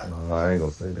 I ain't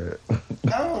gonna say that.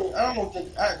 I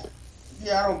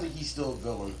don't think he's still a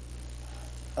villain.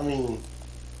 I mean,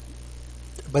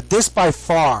 but this by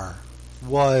far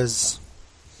was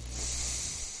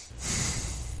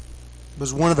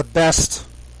one of the best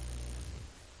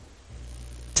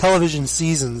television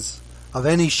seasons of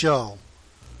any show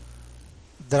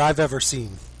that I've ever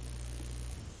seen.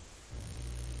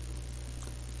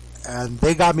 And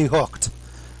they got me hooked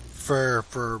for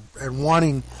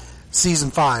wanting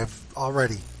season 5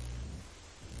 already.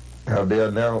 Have they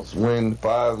announced when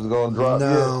 5 is going to drop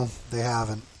No, yet? they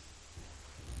haven't.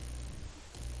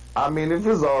 I mean, if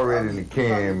it's already in the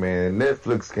can, man,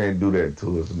 Netflix can't do that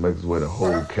to us and make us wait a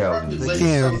whole calendar. They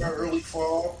can. Early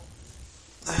fall.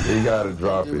 They got to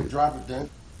drop it. Drop it then.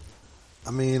 I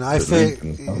mean, I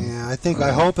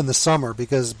hope in the summer,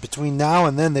 because between now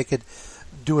and then they could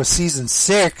do a season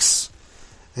 6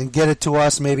 and get it to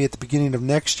us maybe at the beginning of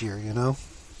next year, you know?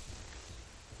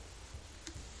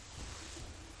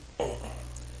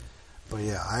 But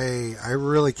yeah, I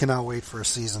really cannot wait for a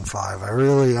season 5.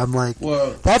 I'm like,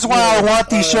 that's why I want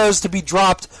these shows to be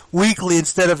dropped weekly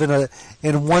instead of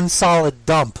in one solid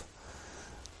dump.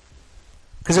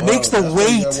 Because it makes the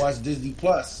wait. You gotta watch Disney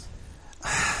Plus.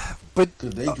 But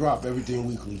because they drop everything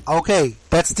weekly. Okay,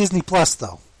 that's Disney Plus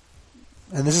though,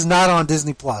 and this is not on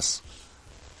Disney Plus.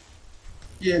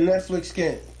 Yeah, Netflix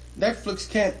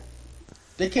can't.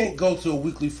 They can't go to a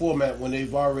weekly format when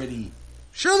they've already.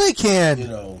 Sure, they can. You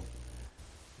know.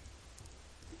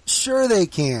 Sure, they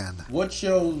can. What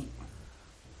shows?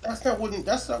 That's not what you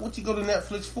go to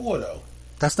Netflix for, though.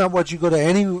 That's not what you go to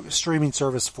any streaming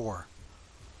service for.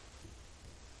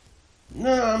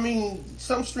 No, I mean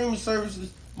some streaming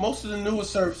services. Most of the newer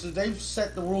services, they've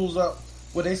set the rules up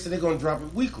Well, they said they're going to drop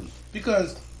it weekly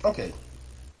because, okay,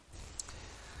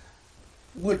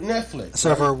 with Netflix,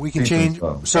 Server, right? we can change.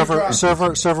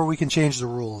 Server, we can change the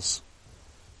rules.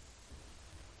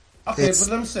 Okay, but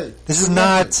let me say, this is with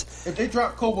not. Netflix, if they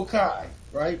drop Cobra Kai,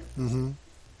 right? Mm-hmm.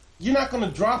 You're not going to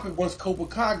drop it once Cobra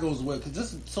Kai goes away because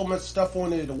there's so much stuff on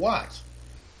there to watch.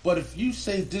 But if you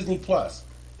say Disney Plus,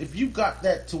 if you got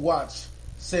that to watch,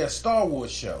 say, a Star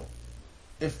Wars show,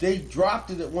 if they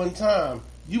dropped it at one time,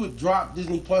 you would drop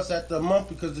Disney Plus after a month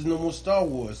because there's no more Star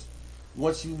Wars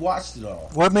once you watched it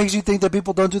all. What makes you think that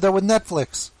people don't do that with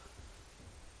Netflix?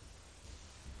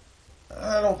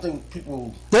 I don't think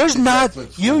people... There's not...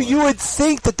 You would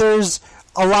think that there's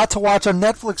a lot to watch on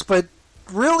Netflix, but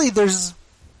really there's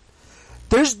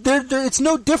it's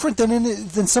no different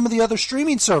than some of the other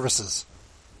streaming services.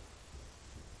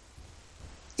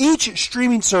 Each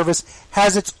streaming service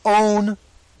has its own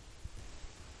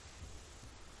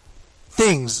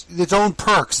things, its own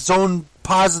perks, its own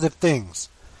positive things.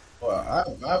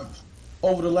 Well, I've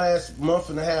over the last month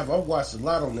and a half, I've watched a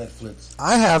lot on Netflix.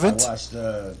 I haven't. I watched.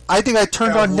 I think I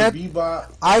turned on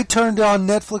Bebop. I turned on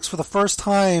Netflix for the first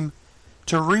time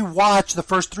to rewatch the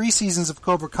first 3 seasons of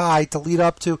Cobra Kai to lead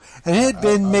up to, and it had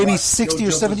been maybe 60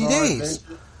 or 70 days.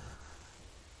 Adventure.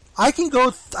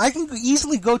 I can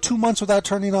easily go 2 months without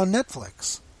turning on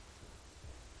Netflix.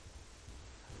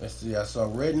 Let's see. I saw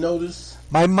Red Notice.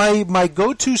 My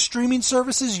go-to streaming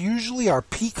services usually are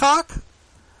Peacock,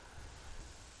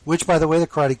 which, by the way, the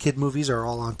Karate Kid movies are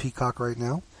all on Peacock right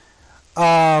now.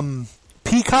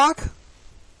 Peacock.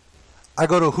 I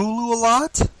go to Hulu a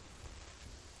lot.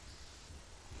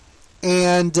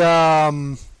 And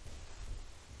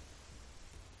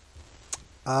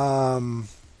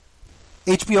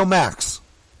HBO Max.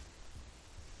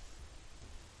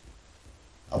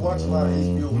 I watch a lot of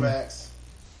HBO Max,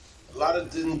 a lot of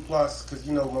Disney Plus, because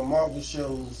my Marvel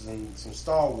shows and some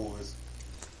Star Wars.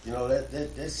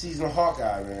 That season of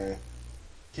Hawkeye, man,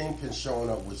 Kingpin showing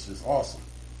up, which is awesome.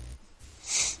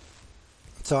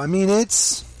 So I mean,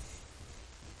 it's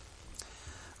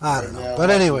I don't know, now,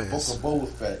 but anyways, Book of Boba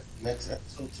Fett next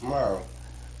episode tomorrow.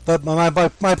 But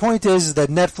my point is that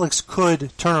Netflix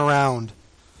could turn around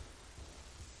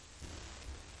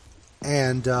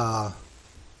and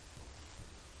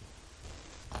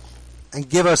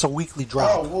give us a weekly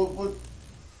drop. Oh,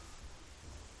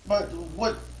 but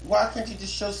why can't you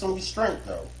just show some restraint,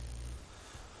 though?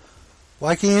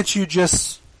 Why can't you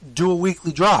just do a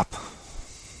weekly drop?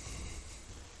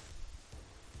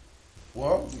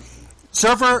 Well,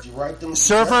 Server, did you write them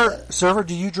server,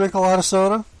 do you drink a lot of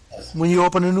soda when you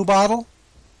open a new bottle?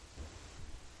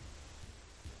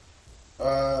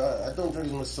 I don't drink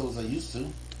as much soda as I used to.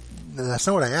 That's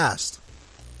not what I asked.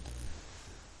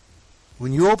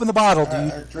 When you open the bottle, do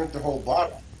you... I drink the whole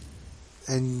bottle.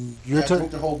 And I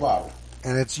drink the whole bottle.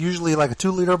 And it's usually like a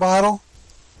 2-liter bottle?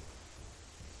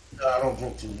 No, I don't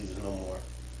drink 2 liters no more.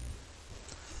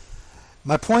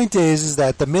 My point is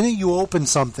that the minute you open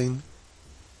something,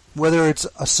 whether it's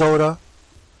a soda,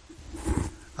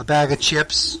 a bag of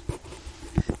chips,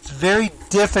 it's very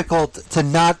difficult to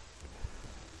not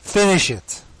finish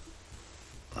it.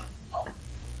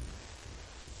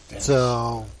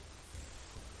 So,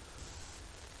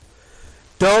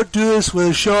 don't do this with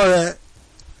a show that,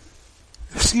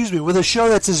 with a show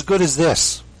that's as good as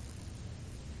this.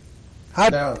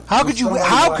 How could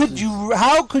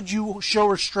you show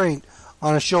restraint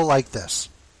on a show like this?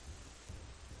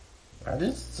 I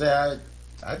didn't say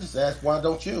I just asked why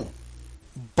don't you?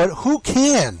 But who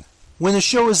can when the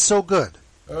show is so good?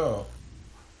 Oh.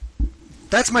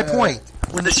 That's my point.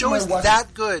 When the show is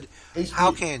that good,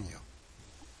 how can you?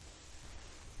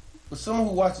 For someone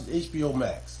who watches HBO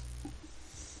Max,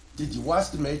 did you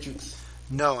watch The Matrix?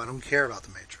 No, I don't care about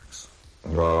The Matrix.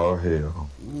 Oh, hell.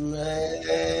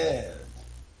 Man.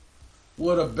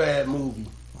 What a bad movie.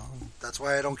 Well, that's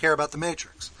why I don't care about The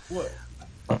Matrix. What?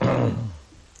 I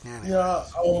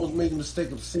almost made the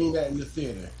mistake of seeing that in the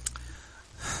theater.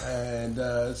 And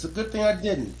it's a good thing I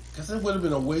didn't, because it would have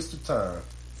been a waste of time.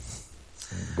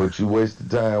 But you wasted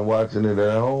time watching it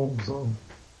at home, so?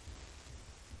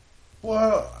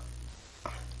 Well, I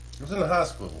was in the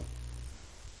hospital.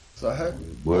 So I had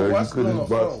well, you could have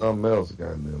bought something else,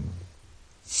 goddamn.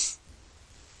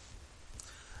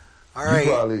 All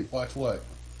right. Watch what?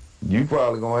 You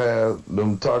probably gonna have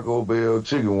them Taco Bell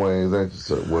chicken wings, ain't you,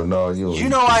 sir? Well, no, you. You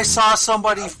know, I saw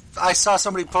somebody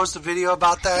post a video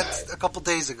about that a couple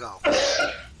days ago.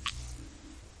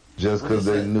 Just because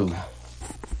they knew.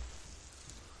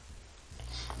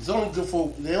 It's only good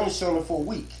for. They only sell them for a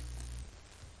week.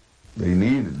 They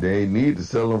need to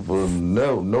sell them for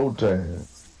no time.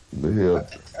 The hell. I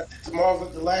think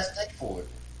tomorrow's the last day for it.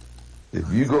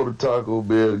 If you go to Taco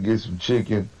Bell to get some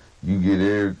chicken, you get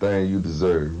everything you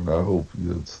deserve. And I hope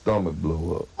your stomach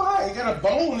blow up. Why? It got a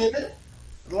bone in it.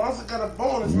 As long as it got a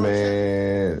bone, it's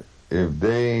Man, if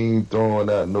they ain't throwing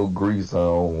out no grease, I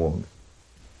don't want it.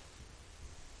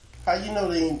 How you know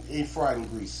they ain't fried in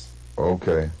grease?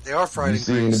 Okay. They are fried in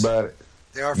grease. Anybody,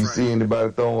 They are you fried. see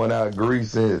anybody throwing out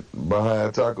grease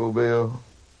behind Taco Bell?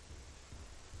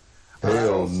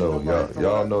 Hell no.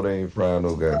 Y'all know they ain't frying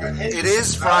no goddamn. It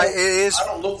is fried. It is. I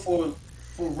don't look for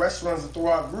restaurants to throw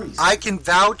out grease. I can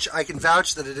vouch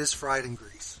that it is fried in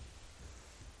grease.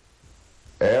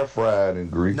 Air fried in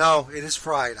grease. No, it is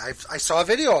fried. I saw a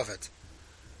video of it.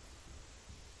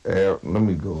 Let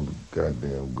me go to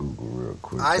goddamn Google real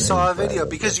quick. I saw a video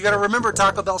because you got to remember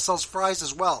Taco Bell sells fries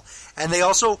as well, and they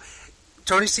also,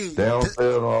 Tony C. They don't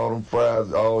sell all them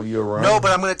fries all year round. No,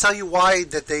 but I'm going to tell you why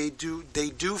that they do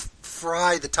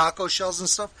fry the taco shells and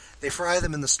stuff. They fry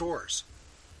them in the stores,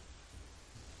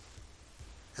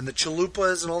 and the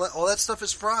chalupas and all that stuff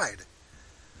is fried.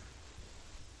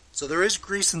 So there is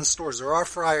grease in the stores. There are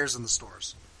fryers in the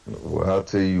stores. Well, I'll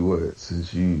tell you what.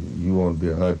 Since you want to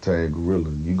be an untamed gorilla,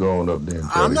 you going up there and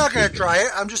try I'm not going to try it.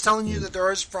 I'm just telling you that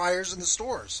there is fryers in the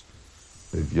stores.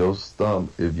 If your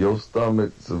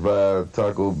stomach survives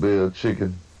Taco Bell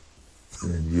chicken,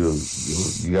 then you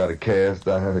got to cast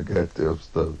iron goddamn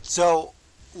stuff. So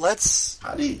let's.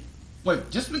 How do you wait?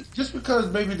 Just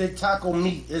because maybe their taco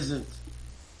meat isn't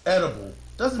edible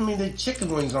doesn't mean their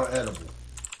chicken wings aren't edible.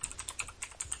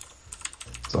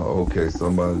 So okay,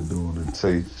 somebody's doing a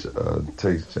taste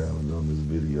challenge on this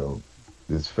video.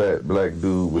 This fat black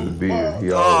dude with a beard.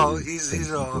 He's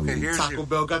okay. Here's Taco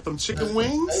Bell got them chicken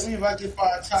wings. Maybe if I can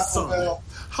find Taco Bell.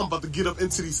 I'm about to get up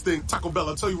into these things. Taco Bell,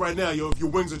 I tell you right now, yo, if your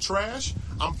wings are trash,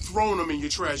 I'm throwing them in your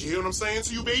trash. You hear what I'm saying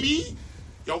to you, baby?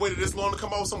 Y'all waited this long to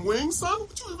come out with some wings, son?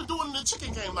 What you even doing in the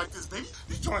chicken game like this, baby?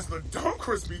 These joints look dumb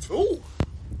crispy too.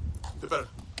 They better.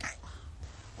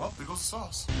 Well, there goes the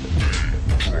sauce.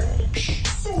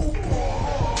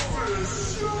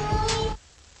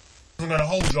 I'm gonna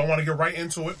hold you. I want to get right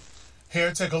into it.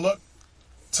 Here, take a look.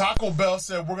 Taco Bell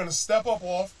said we're gonna step up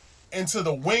off into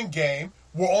the wing game.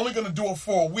 We're only gonna do it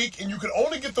for a week, and you can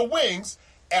only get the wings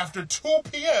after 2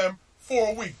 p.m. for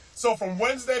a week. So from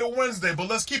Wednesday to Wednesday, but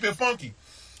let's keep it funky.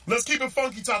 Let's keep it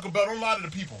funky, Taco Bell. Don't lie to the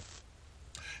people.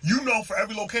 You know, for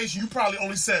every location, you probably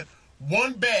only sent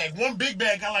one bag, one big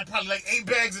bag, got probably like 8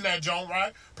 bags in that joint,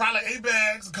 right? Probably like 8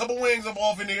 bags, a couple wings up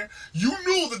off in there. You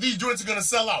knew that these joints are going to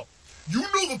sell out. You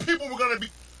knew the people were going to be...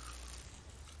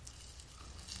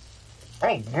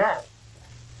 Oh, wow.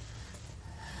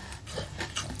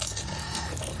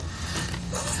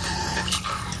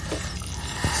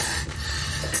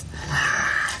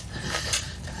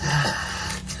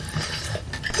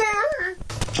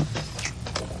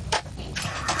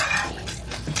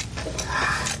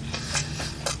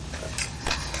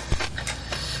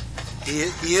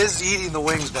 He is eating the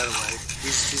wings, by the way.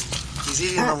 He's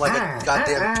eating them like a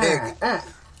goddamn pig.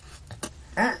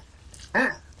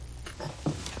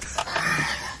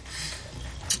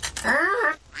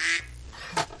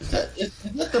 Is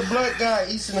that the black guy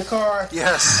eats in the car?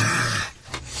 Yes.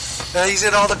 Now he's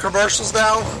in all the commercials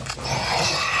now.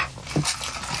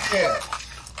 Yeah.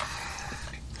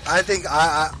 I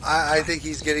think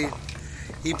he's getting.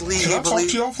 He believes. Can I talk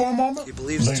to y'all for a moment? He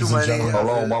believes too many. Hold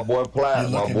on, my boy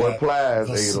Plies. My boy Plies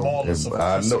ate them.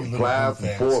 I know Plies from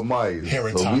Fort Myers,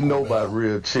 so we know about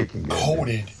real chicken.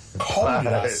 Coated,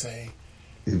 I say.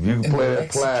 If you can play that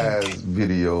Plies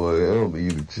video, it'll eat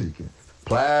the chicken.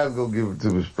 Plies gonna give it to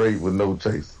me straight with no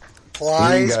chase.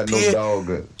 Plies, he ain't got no dog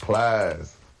in it.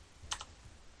 Plies.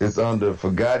 It's under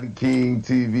Forgotten King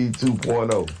TV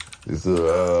 2.0. It's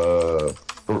a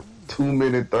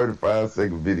 2-minute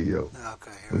 35-second video.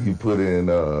 Okay. When you put in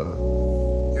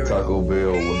Taco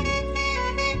Bell wings.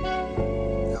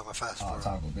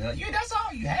 Taco Bell. That's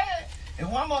all you had. It's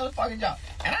one motherfucking job.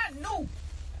 And I knew.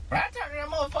 When I turned that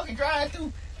motherfucking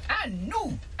drive-through, I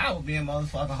knew I was being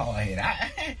motherfucking hard-headed.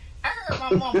 I heard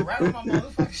my mama right on my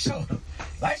motherfucking shoulder.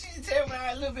 Like she used to tell me when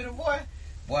I was a little bit of boy,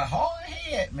 hard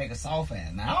head make a soft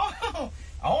ass. Now, I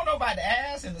don't know about the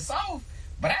ass and the soft,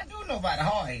 but I do know about the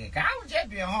hard head. Cause I was just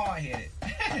being hard-headed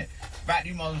about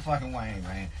these motherfucking wings,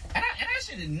 man. And I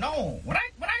should have known. When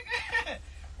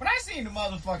I seen the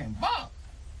motherfucking box,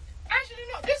 I should have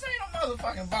known. This ain't no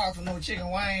motherfucking box for no chicken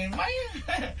wings,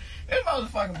 man. This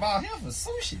motherfucking box here for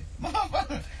sushi.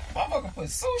 Motherfucker put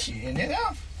sushi in it.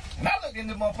 And I looked in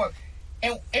the motherfucker.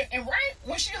 And right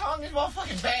when she hung this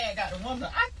motherfucking bag out the window,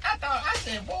 I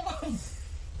said, boy,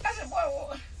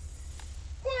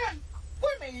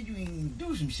 what made you even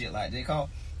do some shit like that? Cause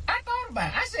I thought about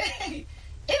it. I said, hey,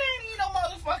 it ain't even no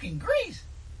motherfucking grease.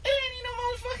 It ain't even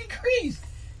motherfucking grease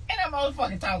in that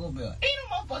motherfucking Taco Bell. Ain't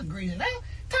no motherfucking grease in that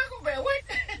Taco Bell.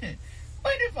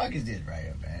 What the fuck is this right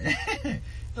here, man?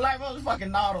 Like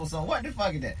motherfucking Nardo, so what the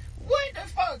fuck is that? What the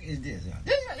fuck is this?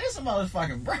 This a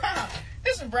motherfucking brown.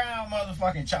 This a brown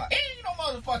motherfucking chalk. Ain't no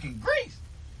motherfucking grease.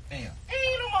 Damn.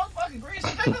 Ain't no motherfucking grease.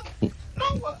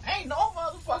 Ain't no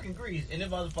motherfucking grease in this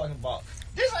motherfucking box.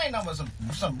 This ain't no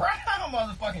some brown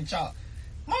motherfucking chalk.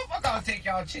 Motherfucker, I'll take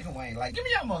y'all chicken wing. Like, give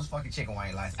me y'all motherfucking chicken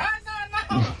wing license.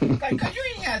 No. Like, cause you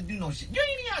ain't have to do no shit. You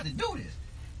ain't even have to do this,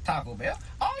 Taco Bell.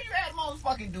 All you had to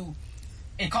motherfucking do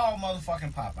is call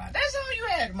motherfucking Popeye. That's all you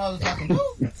had to motherfucking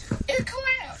do. It's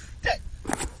collab.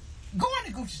 Go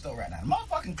in the Gucci store right now. The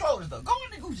motherfucking clothing store. Go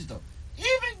in the Gucci store.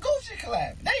 Even Gucci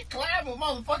collab. They collab with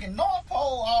motherfucking North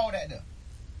Pole, all that stuff.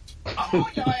 All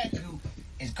y'all had to do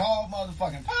is call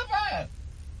motherfucking Popeye.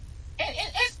 And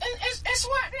it's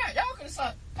swat now. Y'all could have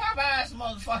sent Popeye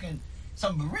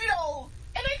some burritos,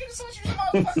 and they could have sent you some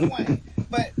motherfucking wing.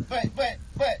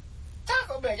 But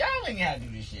Taco Bell, y'all ain't have to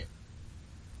do this shit.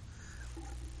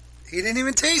 He didn't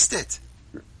even taste it.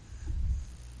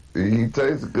 He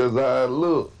tastes it because I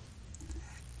look.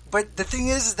 But the thing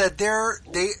is that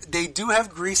they do have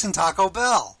grease in Taco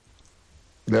Bell.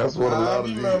 That's what I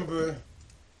remember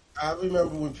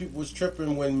when people was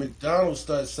tripping when McDonald's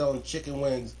started selling chicken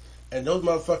wings, and those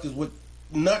motherfuckers with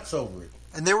nuts over it.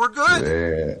 And they were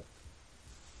good.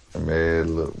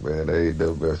 Man, look, man, they ain't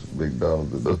the best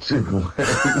McDonald's than those chicken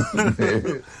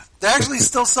wings. They actually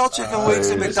still sell chicken wings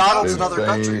in McDonald's in other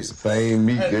countries. Same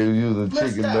meat they were using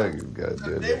chicken nuggets.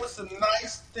 Goddamn. They were some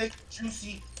nice, thick,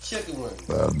 juicy chicken wings.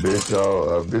 I bet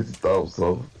you thought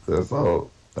so. That's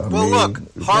all. I mean, look,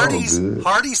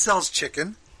 Hardee's sells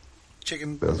chicken.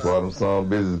 That's why them some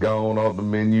bitches gone off the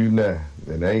menu now,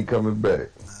 and they ain't coming back.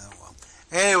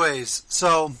 Anyways,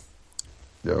 so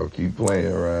y'all keep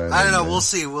playing, right? I don't know. Man. We'll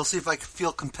see. We'll see if I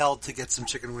feel compelled to get some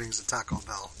chicken wings at Taco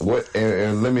Bell. What?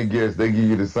 And let me guess, they give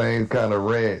you the same kind of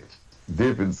ranch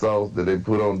dipping sauce that they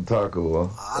put on the taco.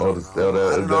 I don't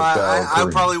know. I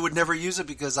probably would never use it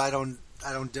because I don't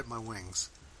dip my wings.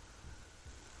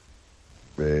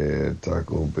 Man,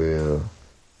 Taco Bell.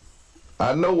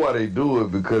 I know why they do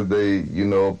it, because they,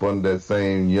 up under that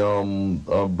same Yum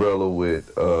umbrella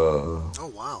with oh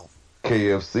wow,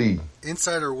 KFC.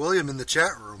 Insider William in the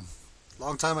chat room.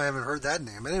 Long time I haven't heard that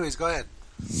name. Anyways, go ahead.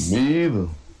 Me either.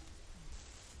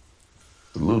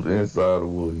 Salute to Insider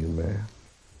William, man.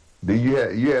 You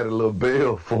had a little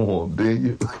bell for him, didn't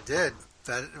you? I did,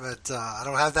 but I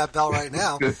don't have that bell right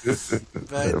now.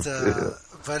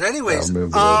 But anyways,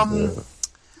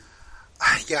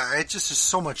 yeah, it just is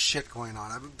so much shit going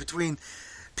on. Between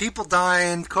people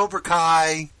dying, Cobra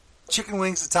Kai, chicken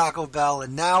wings at Taco Bell,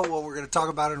 and now what we're going to talk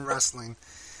about in wrestling,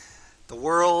 the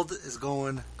world is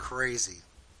going crazy.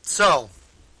 So,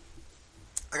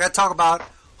 I got to talk about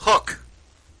Hook.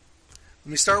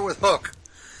 Let me start with Hook.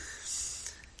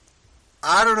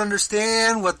 I don't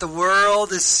understand what the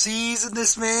world sees in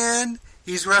this man.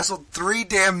 He's wrestled 3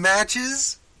 damn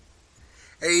matches.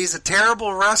 And he's a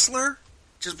terrible wrestler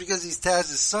just because he's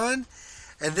Taz's son.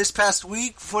 And this past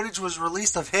week, footage was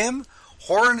released of him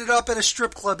whoring it up at a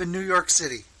strip club in New York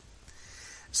City.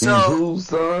 So, whose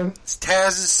son? It's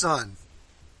Taz's son.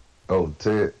 Oh,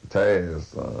 Taz's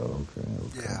son. Okay.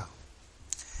 Yeah.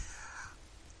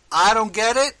 I don't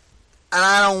get it, and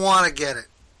I don't want to get it.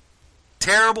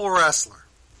 Terrible wrestler,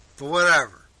 but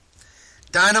whatever.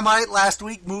 Dynamite last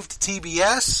week moved to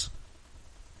TBS.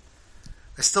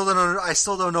 I still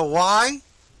don't know why.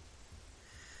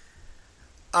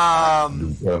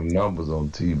 Numbers on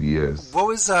TBS.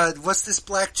 What's this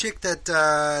black chick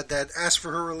that asked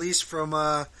for her release from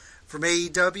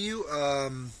AEW?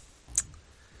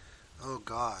 Oh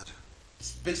God.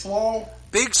 Big Swole.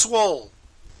 Big Swole.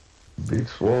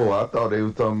 I thought they were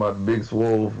talking about Big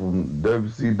Swole from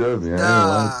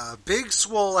WCW. Big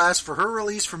Swole asked for her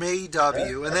release from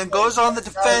AEW, and then goes on the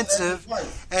defensive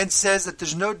and says that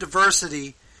there's no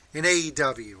diversity in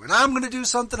AEW. And I'm going to do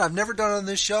something I've never done on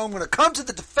this show. I'm going to come to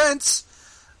the defense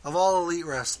of All Elite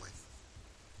Wrestling.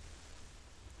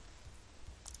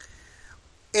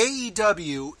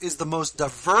 AEW is the most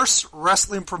diverse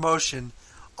wrestling promotion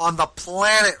on the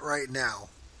planet right now.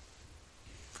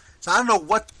 So I don't know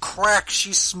what crack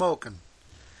she's smoking,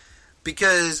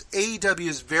 because AEW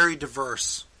is very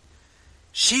diverse.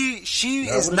 She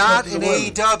is not in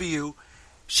AEW.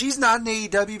 She's not in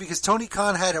AEW because Tony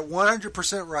Khan had it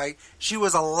 100% right. She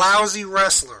was a lousy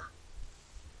wrestler.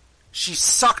 She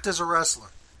sucked as a wrestler.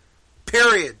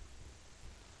 Period.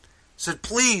 So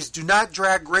please do not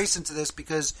drag Grace into this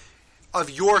because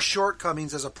of your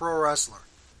shortcomings as a pro wrestler.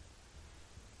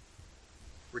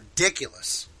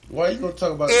 Ridiculous. Why are you going to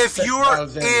talk about if sex you're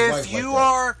violence and his wife if you like that?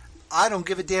 are, I don't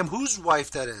give a damn whose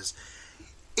wife that is.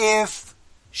 If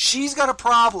she's got a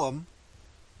problem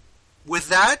with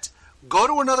that, go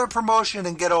to another promotion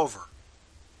and get over.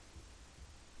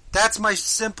 That's my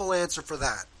simple answer for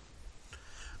that.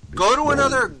 Go to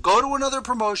another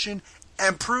promotion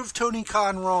and prove Tony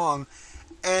Khan wrong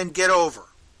and get over.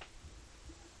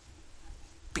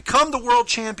 Become the world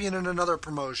champion in another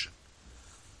promotion.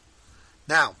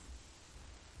 Now,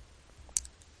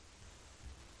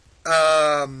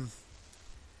 the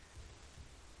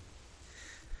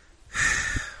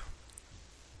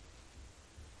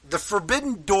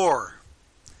Forbidden Door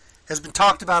has been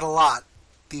talked about a lot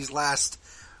these last,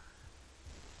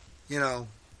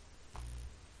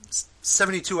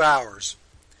 72 hours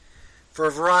for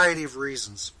a variety of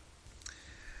reasons.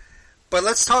 But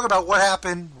let's talk about what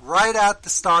happened right at the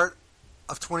start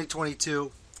of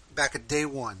 2022, back at day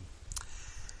one.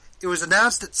 It was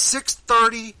announced at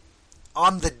 6:30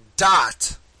 on the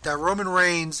dot that Roman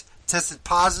Reigns tested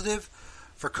positive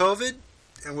for COVID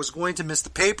and was going to miss the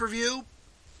pay-per-view.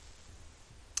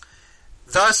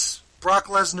 Thus, Brock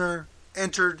Lesnar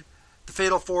entered the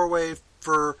Fatal 4-Way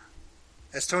for,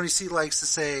 as Tony C likes to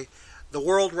say, the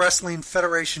World Wrestling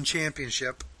Federation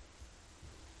Championship.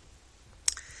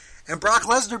 And Brock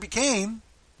Lesnar became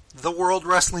the World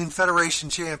Wrestling Federation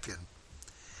Champion.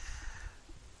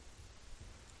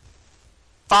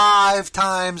 5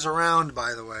 times around,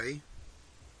 by the way.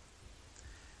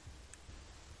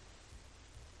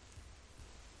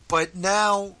 But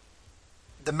now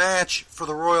the match for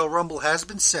the Royal Rumble has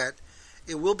been set.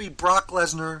 It will be Brock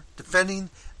Lesnar defending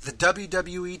the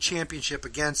WWE Championship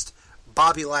against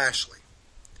Bobby Lashley.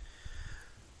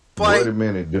 Wait a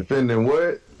minute. Defending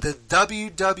what? The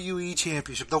WWE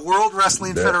Championship, the World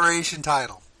Wrestling Federation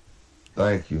title.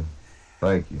 Thank you.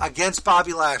 Against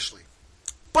Bobby Lashley.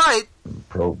 But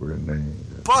appropriate name.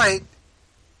 But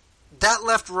that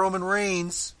left Roman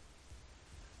Reigns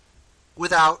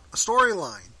without a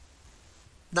storyline.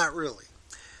 Not really.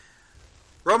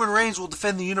 Roman Reigns will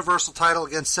defend the Universal title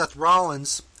against Seth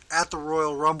Rollins at the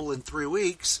Royal Rumble in 3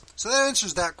 weeks, so that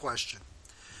answers that question.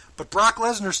 But Brock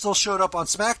Lesnar still showed up on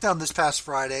SmackDown this past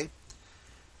Friday,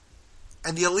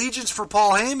 and the allegiance for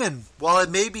Paul Heyman, while it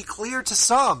may be clear to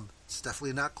some, it's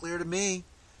definitely not clear to me.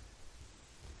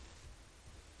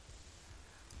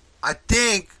 I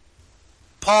think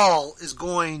Paul is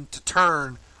going to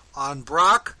turn on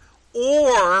Brock,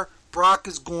 or Brock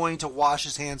is going to wash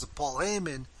his hands of Paul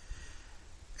Heyman,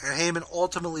 and Heyman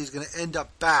ultimately is going to end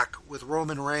up back with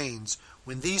Roman Reigns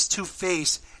when these two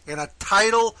face in a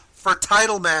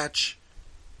title-for-title match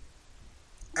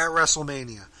at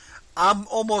WrestleMania. I'm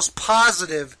almost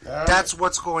positive that's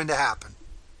what's going to happen.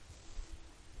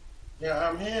 Yeah,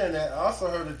 I'm hearing that. I also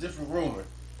heard a different rumor.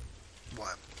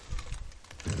 What?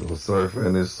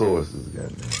 Surfer his sources,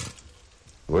 goddamn.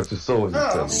 What's your sources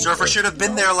telling me? Surfer should have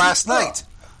been there last night.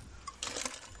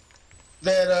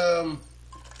 That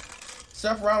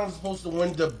Seth Rollins is supposed to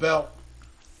win the belt,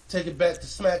 take it back to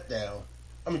SmackDown.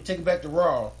 Take it back to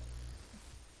Raw.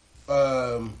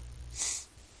 Lesnar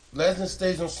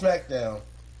stays on SmackDown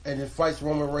and then fights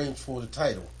Roman Reigns for the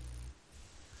title.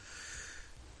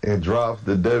 And drops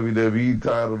the WWE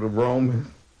title to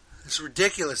Roman. It's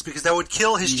ridiculous because that would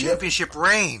kill his championship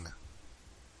reign.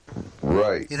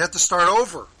 Right. You'd have to start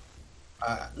over.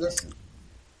 Listen,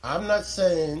 I'm not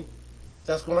saying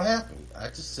that's going to happen. I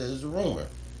just said it's a rumor.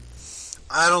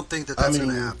 I don't think that's going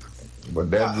to happen.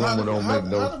 But that rumor don't make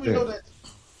no sense.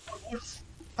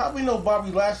 How do we know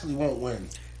Bobby Lashley won't win?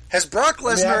 Has Brock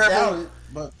Lesnar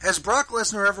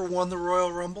ever won the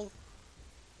Royal Rumble?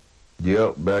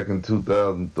 Yep, back in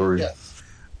 2003. Yes.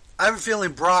 I have a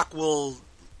feeling Brock will.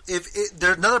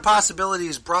 Another possibility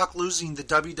is Brock losing the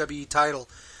WWE title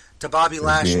to Bobby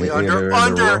Lashley under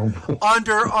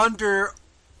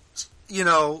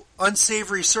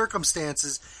unsavory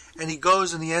circumstances, and he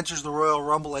goes and he enters the Royal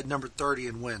Rumble at number 30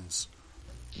 and wins.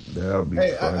 That'll be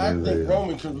funny. I think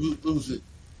Roman can lose it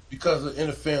because of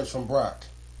interference from Brock.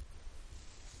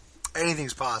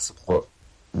 Anything's possible.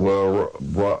 Well,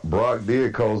 Brock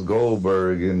did cost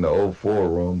Goldberg in the 04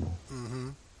 Rumble. Mm-hmm.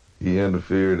 He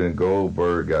interfered and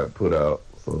Goldberg got put out.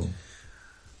 So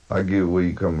I get where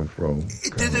you're coming from.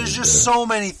 There's just so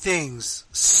many things.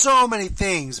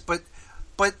 But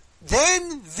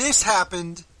then this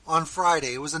happened on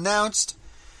Friday. It was announced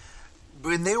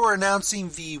when they were announcing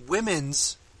the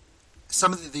women's,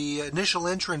 some of the initial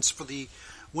entrants for the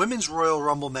women's Royal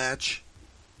Rumble match.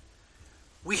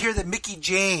 We hear that Mickie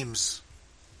James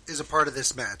is a part of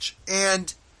this match.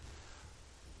 And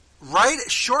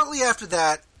shortly after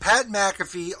that, Pat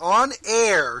McAfee on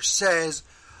air says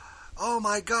oh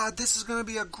my God, this is going to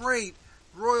be a great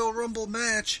Royal Rumble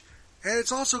match, and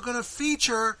it's also going to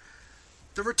feature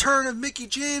the return of Mickie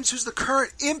James, who's the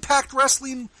current Impact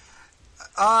Wrestling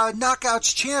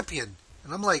Knockouts champion.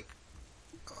 And I'm like,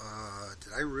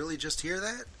 did I really just hear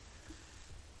that?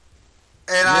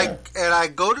 And I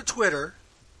go to Twitter,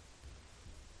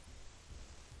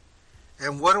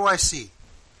 and what do I see?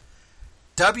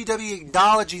 WWE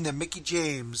acknowledging that Mickie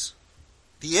James,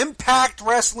 the Impact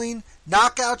Wrestling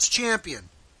Knockouts champion,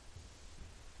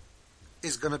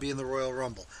 is going to be in the Royal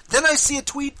Rumble. Then I see a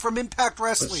tweet from Impact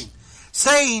Wrestling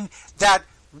saying that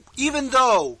even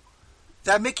though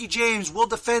that Mickie James will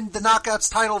defend the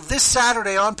Knockouts title this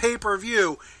Saturday on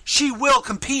pay-per-view, she will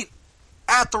compete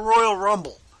at the Royal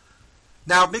Rumble.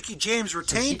 Now, Mickie James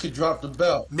retained... So she could drop the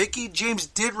belt. Mickie James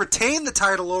did retain the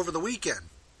title over the weekend.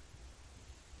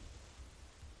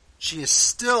 She is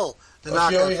still the Knockouts...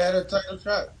 She already had her title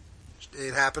shot.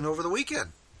 It happened over the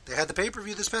weekend. They had the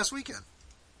pay-per-view this past weekend.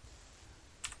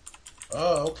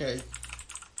 Oh, okay.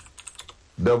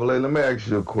 Double A, let me ask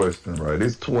you a question, right?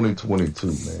 It's 2022,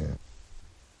 man.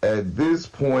 At this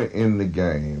point in the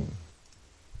game,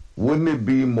 wouldn't it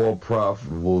be more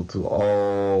profitable to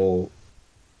all,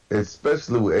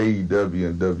 especially with AEW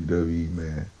and WWE,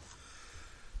 man?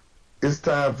 It's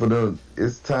time for them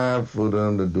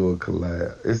to do a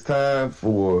collab. It's time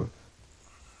for,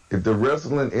 if the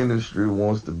wrestling industry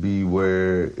wants to be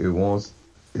where it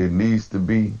needs to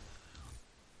be,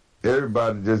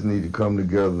 everybody just need to come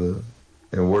together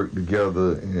and work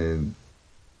together and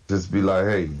just be like,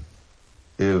 hey,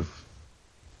 if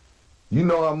you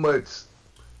know how much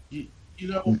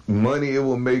money it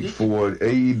will make for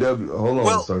AEW, hold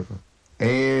on, Surfer,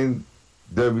 and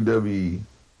WWE,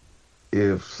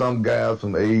 if some guys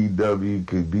from AEW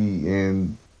could be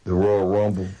in the Royal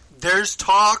Rumble. There's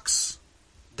talks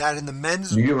that in the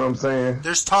men's... You get what I'm saying?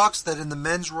 There's talks that in the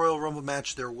men's Royal Rumble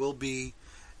match there will be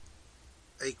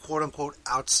a quote-unquote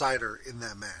outsider in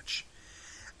that match.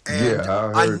 And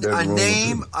I heard that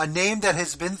a name that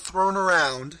has been thrown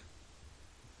around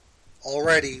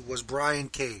already was Brian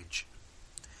Cage.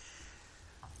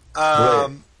 So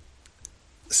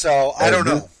I don't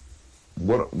know.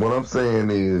 What I'm saying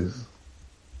is,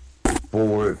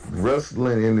 for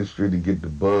wrestling industry to get the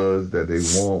buzz that they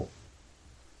want,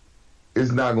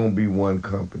 it's not going to be one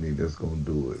company that's going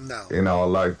to do it. No. In our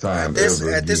lifetime.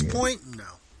 At this point, no.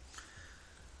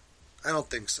 I don't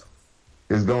think so.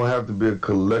 It's going to have to be a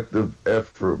collective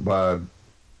effort by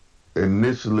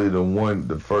initially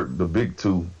the big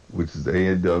two, which is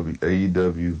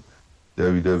AEW,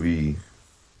 WWE,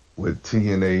 with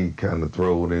TNA kind of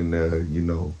thrown in there,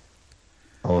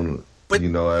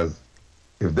 as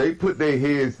if they put their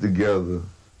heads together,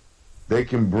 they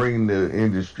can bring the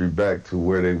industry back to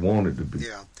where they want it to be.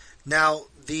 Yeah. Now,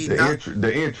 the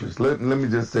interest. Let me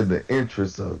just say the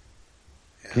interest of it.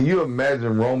 Yeah. Can you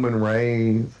imagine Roman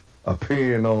Reigns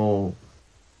appearing on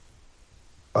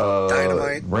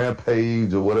Dynamite,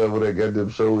 Rampage, or whatever that goddamn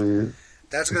show is?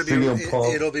 That's going to be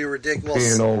it'll be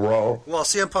ridiculous. Appearing on Raw. Well,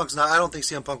 CM Punk's not. I don't think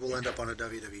CM Punk will end up on a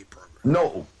WWE program.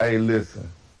 No. Hey, listen.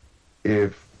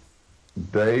 If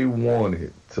they want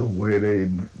it to where they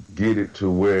get it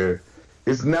to where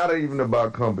it's not even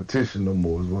about competition no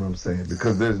more, is what I'm saying,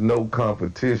 because there's no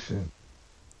competition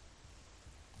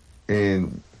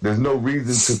and there's no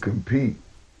reason to compete.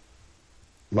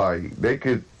 Like, they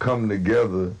could come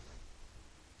together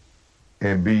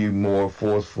and be more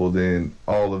forceful than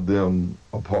all of them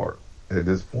apart at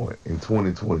this point in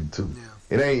 2022. Yeah.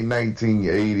 It ain't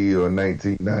 1980 or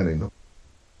 1990 no.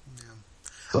 Yeah.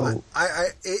 So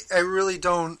I really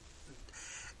don't.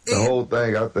 The whole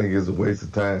thing, I think, is a waste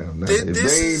of time. Now,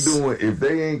 if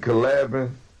they ain't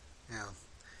collabing,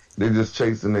 they're just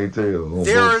chasing their tail.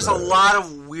 There is a lot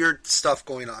of weird stuff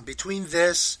going on between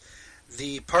this,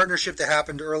 the partnership that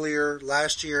happened earlier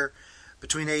last year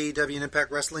between AEW and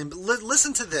Impact Wrestling. But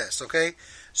listen to this, okay?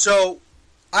 So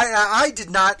I did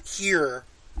not hear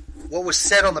what was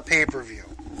said on the pay-per-view.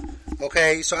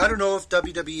 Okay, so I don't know if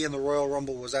WWE and the Royal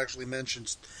Rumble was actually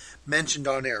mentioned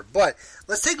on air. But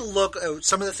let's take a look at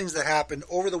some of the things that happened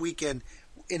over the weekend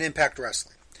in Impact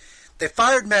Wrestling. They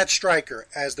fired Matt Striker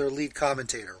as their lead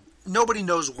commentator. Nobody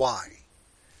knows why.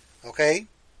 Okay?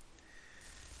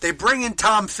 They bring in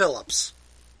Tom Phillips.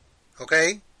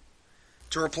 Okay?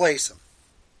 To replace him.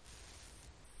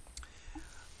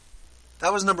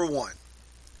 That was number one.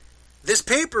 This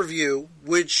pay-per-view,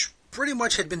 which pretty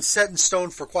much had been set in stone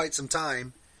for quite some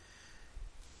time,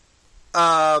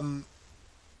 at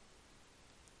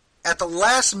the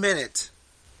last minute,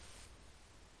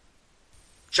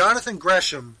 Jonathan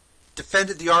Gresham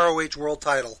defended the ROH World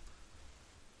title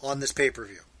on this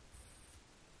pay-per-view.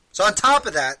 So on top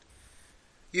of that,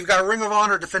 You've got Ring of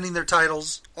Honor defending their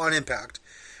titles on Impact.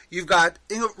 You've got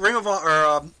Ring of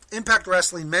Honor, Impact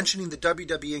Wrestling mentioning the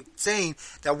WWE, saying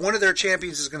that one of their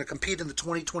champions is going to compete in the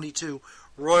 2022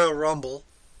 Royal Rumble.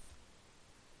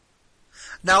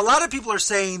 Now, a lot of people are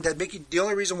saying that the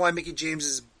only reason why Mickie James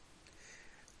is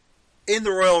in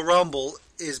the Royal Rumble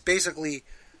is basically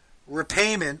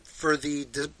repayment for the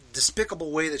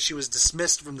despicable way that she was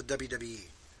dismissed from the WWE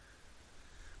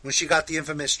when she got the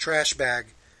infamous trash bag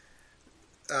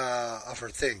of her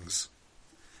things.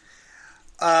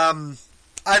 I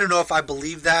don't know if I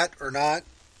believe that or not,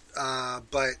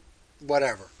 but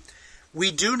whatever.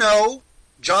 We do know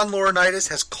John Laurinaitis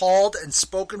has called and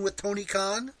spoken with Tony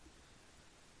Khan.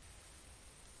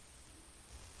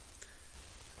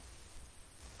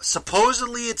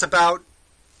 Supposedly it's about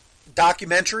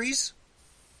documentaries,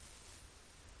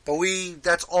 but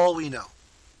that's all we know.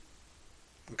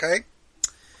 Okay?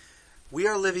 We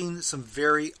are living some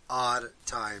very odd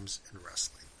times in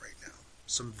wrestling right now.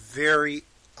 Some very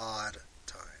odd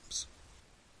times.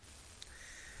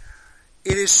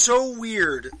 It is so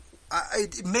weird.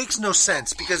 It makes no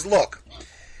sense because, look,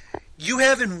 you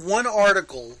have in one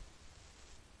article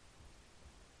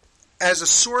as a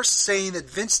source saying that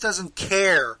Vince doesn't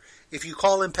care if you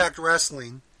call Impact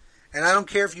Wrestling, and I don't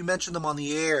care if you mention them on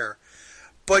the air,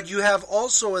 but you have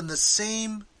also in the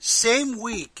same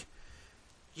week,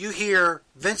 you hear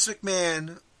Vince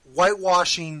McMahon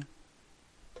whitewashing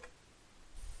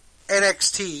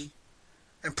NXT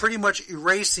and pretty much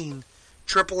erasing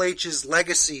Triple H's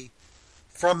legacy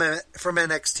from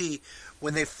NXT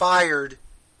when they fired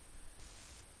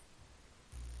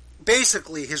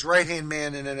basically his right-hand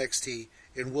man in NXT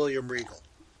in William Regal.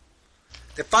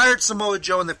 They fired Samoa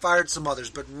Joe and they fired some others,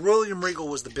 but William Regal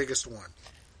was the biggest one.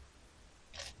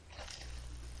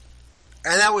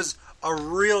 And that was a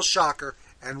real shocker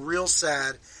and real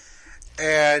sad.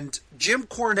 And Jim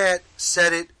Cornette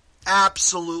said it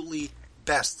absolutely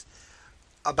best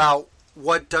about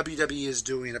what WWE is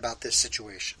doing about this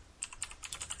situation.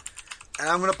 And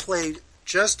I'm going to play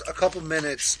just a couple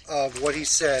minutes of what he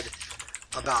said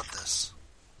about this.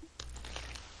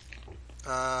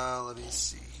 Let me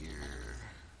see here.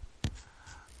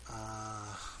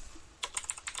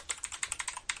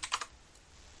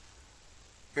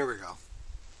 Here we go.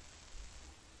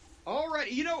 All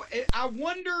right. You know, I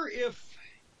wonder if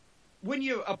when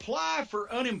you apply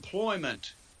for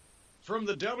unemployment from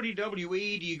the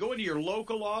WWE, do you go into your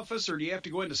local office or do you have to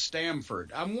go into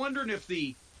Stamford? I'm wondering if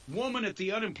the woman at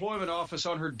the unemployment office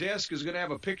on her desk is going to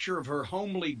have a picture of her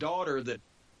homely daughter that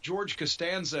George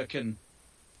Costanza can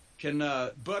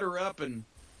butter up and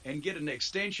get an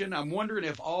extension. I'm wondering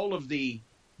if all of the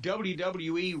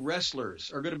WWE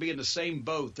wrestlers are going to be in the same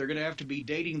boat. They're going to have to be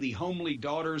dating the homely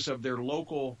daughters of their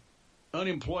local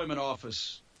unemployment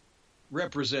office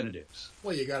representatives.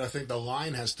 Well, you got to think the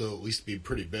line has to at least be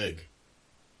pretty big.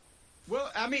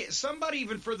 Well, I mean, somebody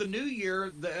even for the new year,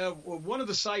 one of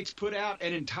the sites put out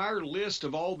an entire list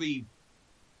of all the,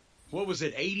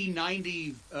 80,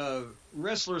 90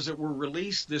 wrestlers that were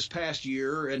released this past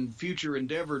year and future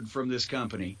endeavored from this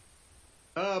company.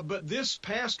 But this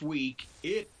past week,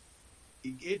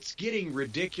 it's getting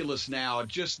ridiculous now.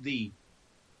 Just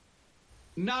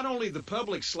not only the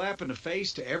public slap in the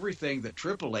face to everything that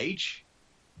Triple H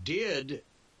did,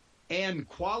 and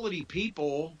quality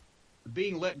people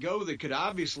being let go that could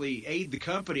obviously aid the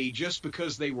company just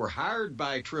because they were hired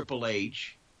by Triple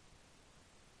H.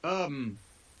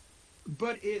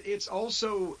 But it's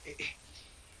also,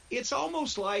 it's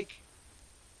almost like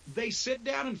they sit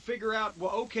down and figure out,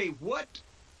 well, okay, what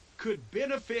could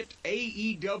benefit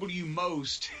AEW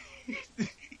most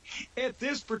at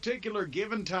this particular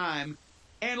given time,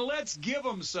 and let's give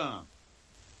them some.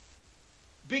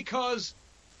 Because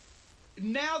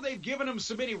now they've given them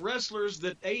so many wrestlers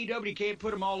that AEW can't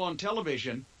put them all on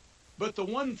television. But the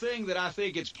one thing that I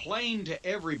think it's plain to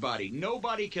everybody,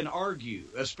 nobody can argue,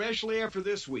 especially after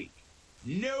this week,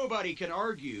 nobody can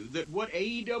argue that what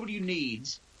AEW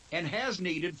needs and has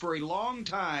needed for a long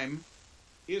time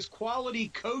is quality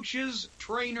coaches,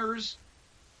 trainers,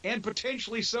 and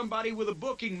potentially somebody with a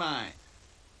booking mind.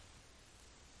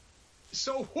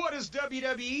 So what does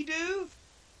WWE do?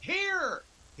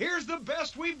 Here's the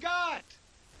best we've got.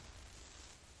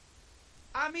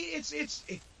 I mean,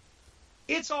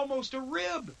 it's almost a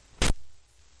rib.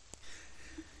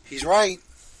 He's right.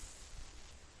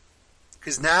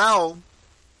 Because now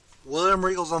William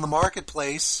Regal's on the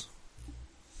marketplace,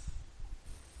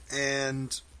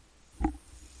 and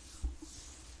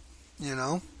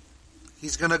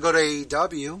he's going to go to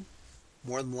AEW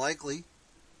more than likely.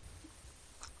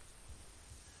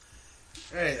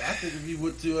 Hey, I think if he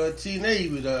went to TNA, he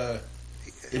would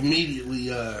immediately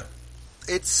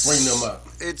bring them up.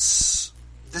 This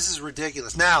is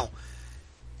ridiculous. Now,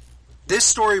 this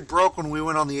story broke when we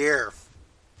went on the air,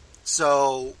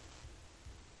 so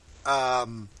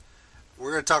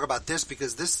we're going to talk about this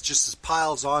because this just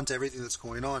piles on to everything that's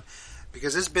going on.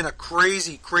 Because it's been a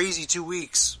crazy, crazy 2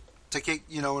 weeks to kick,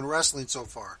 in wrestling so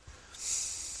far.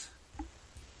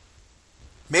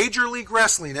 Major League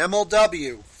Wrestling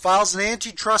 (MLW) files an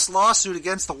antitrust lawsuit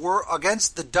against the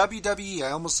WWE.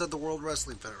 I almost said the World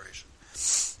Wrestling Federation.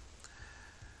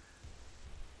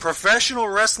 Professional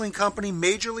wrestling company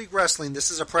Major League Wrestling. This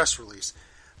is a press release.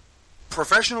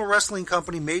 Professional wrestling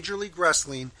company Major League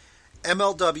Wrestling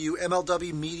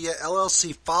MLW Media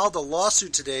LLC filed a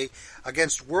lawsuit today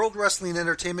against World Wrestling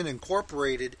Entertainment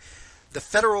Incorporated. The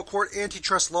federal court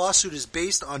antitrust lawsuit is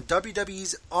based on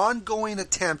WWE's ongoing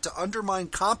attempt to undermine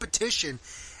competition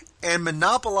and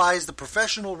monopolize the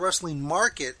professional wrestling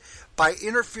market by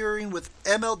interfering with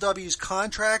MLW's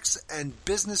contracts and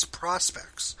business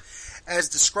prospects. As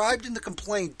described in the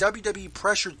complaint, WWE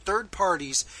pressured third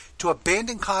parties to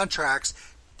abandon contracts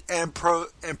and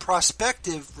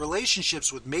prospective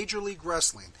relationships with Major League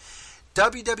Wrestling.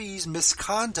 WWE's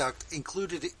misconduct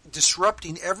included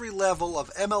disrupting every level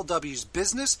of MLW's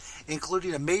business,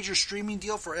 including a major streaming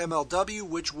deal for MLW,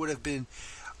 which would have been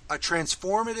a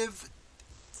transformative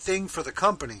thing for the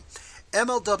company.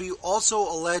 MLW also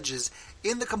alleges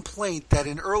in the complaint that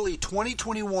in early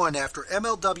 2021, after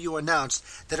MLW announced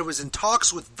that it was in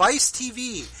talks with Vice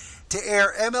TV to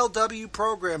air MLW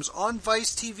programs on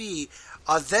Vice TV,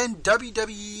 a then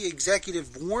WWE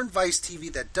executive warned Vice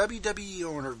TV that WWE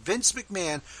owner Vince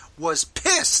McMahon was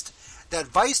pissed that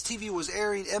Vice TV was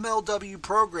airing MLW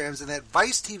programs and that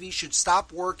Vice TV should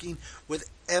stop working with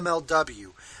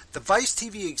MLW. The Vice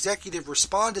TV executive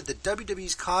responded that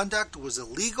WWE's conduct was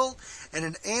illegal and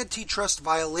an antitrust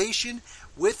violation,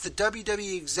 with the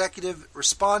WWE executive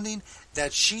responding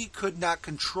that she could not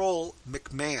control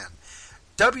McMahon.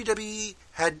 WWE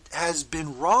has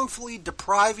been wrongfully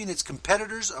depriving its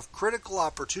competitors of critical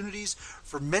opportunities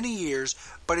for many years,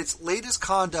 but its latest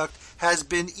conduct has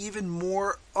been even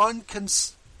more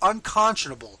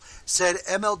unconscionable, said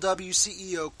MLW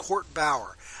CEO Court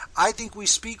Bauer. I think we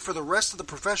speak for the rest of the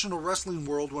professional wrestling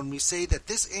world when we say that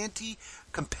this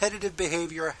anti-competitive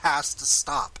behavior has to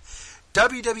stop.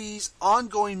 WWE's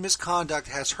ongoing misconduct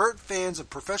has hurt fans of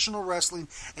professional wrestling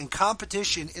and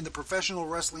competition in the professional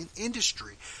wrestling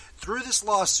industry. Through this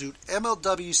lawsuit,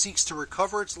 MLW seeks to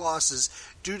recover its losses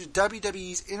due to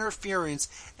WWE's interference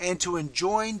and to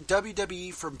enjoin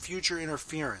WWE from future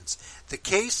interference. The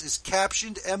case is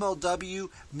captioned MLW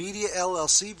Media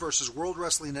LLC versus World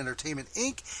Wrestling Entertainment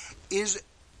Inc.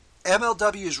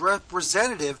 MLW is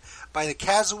representative by the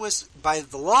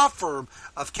law firm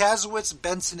of Kasowitz,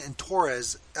 Benson, and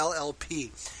Torres,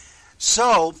 LLP.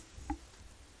 So,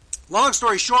 long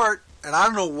story short, and I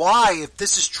don't know why, if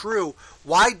this is true,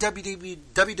 why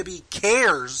WWE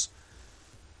cares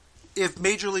if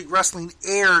Major League Wrestling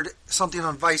aired something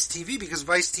on Vice TV, because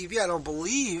Vice TV, I don't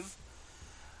believe,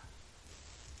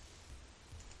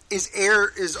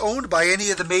 is owned by any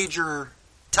of the major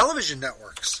television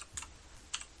networks.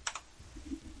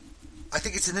 I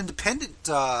think it's an independent.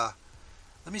 Let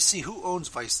me see who owns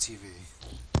Vice TV.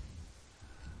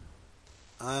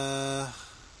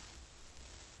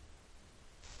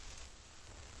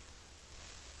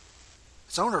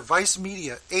 Its owner, Vice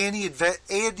Media, A&E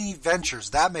Ventures.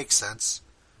 That makes sense.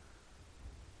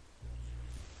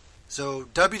 So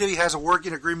WWE has a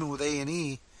working agreement with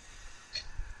A&E.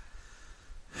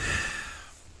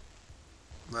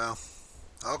 Well,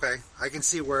 okay, I can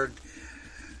see where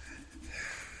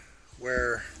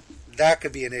that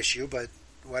could be an issue, but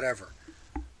whatever.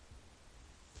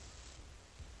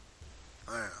 I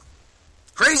don't know.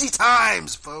 Crazy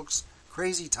times, folks.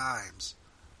 Crazy times.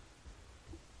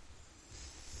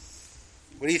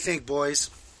 What do you think, boys?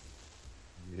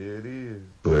 Yeah, it is.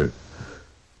 But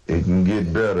it can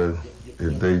get better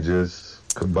if they just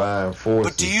combine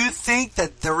forces. But do you think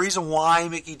that the reason why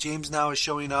Mickie James now is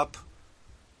showing up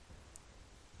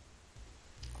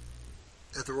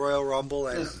at the Royal Rumble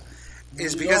is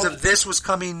because of this was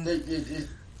coming?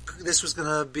 This was going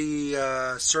to be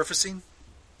surfacing.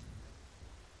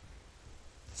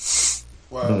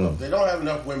 Well, they don't have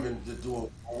enough women to do a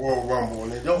Royal Rumble,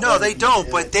 and they don't. No, they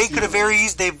don't. But they could have very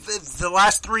easily. The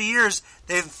last 3 years,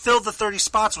 they've filled the 30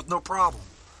 spots with no problem.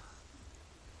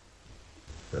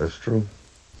 That's true.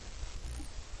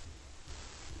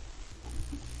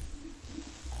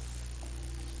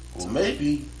 Well,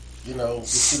 maybe they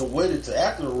should have waited to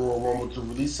after the Royal Rumble to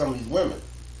release some of these women.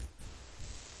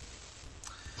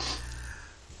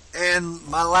 And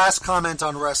my last comment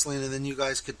on wrestling, and then you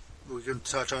guys could we can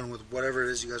touch on with whatever it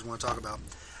is you guys want to talk about.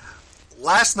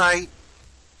 Last night,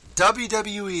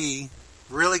 WWE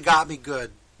really got me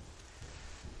good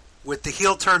with the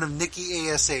heel turn of Nikki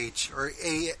ASH, or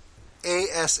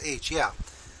ASH, yeah.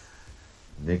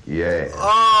 Nikki ass.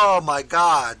 Oh my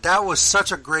God, that was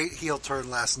such a great heel turn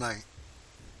last night.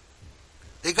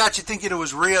 They got you thinking it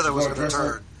was Rhea that was going to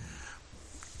turn.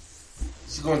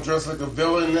 She's going to dress like a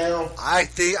villain now? I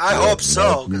hope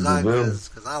so,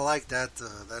 because I like that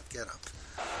getup.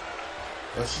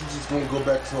 Well, she's just going to go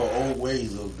back to her old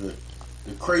ways of the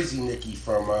crazy Nikki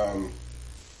from,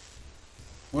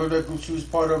 what that group she was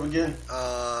part of again?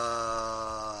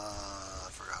 I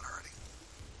forgot already.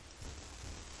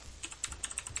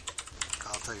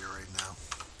 I'll tell you right now.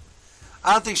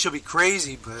 I don't think she'll be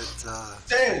crazy, but...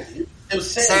 Sanity. It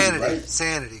was Sanity, right?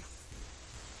 Sanity.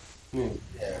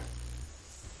 Yeah.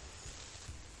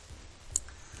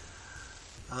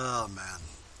 Oh, man.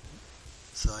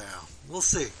 So, yeah. We'll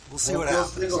see. We'll see what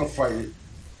happens. They're going to fight it.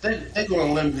 They're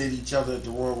going to eliminate each other at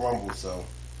the Royal Rumble, so...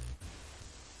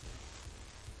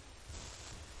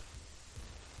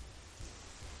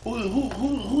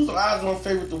 Who's the odds-on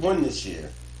favorite to win this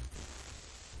year?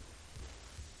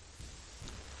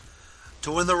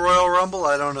 To win the Royal Rumble?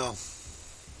 I don't know.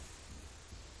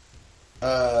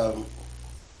 I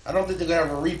don't think they're going to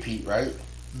have a repeat, right?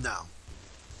 No.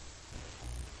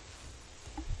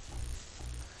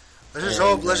 Let's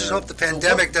just hope the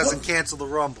pandemic doesn't cancel the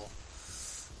Rumble.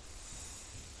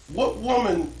 What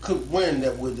woman could win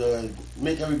that would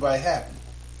make everybody happy?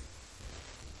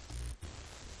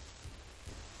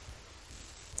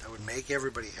 That would make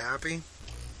everybody happy?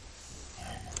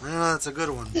 I don't know, that's a good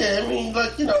one. Yeah, I mean,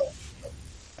 like, you know,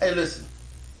 hey, listen.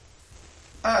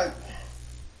 As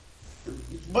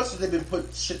much as they've been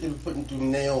putting through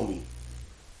Naomi,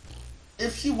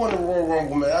 if she won the Royal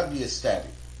Rumble, man, I'd be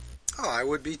ecstatic. Oh, I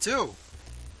would be too.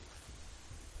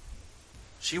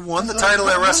 She won the title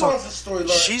at WrestleMania.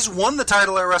 She's won the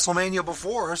title at WrestleMania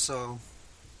before, so.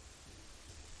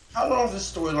 How long is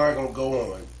this storyline gonna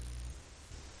go on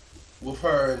with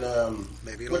her and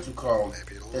maybe what you call them?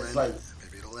 Maybe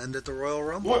it'll end at the Royal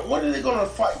Rumble. When are they gonna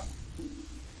fight?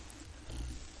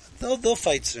 They'll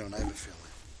fight soon. I have a feeling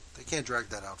they can't drag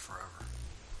that out forever.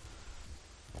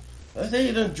 I think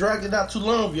you done dragged it out too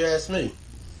long, if you ask me.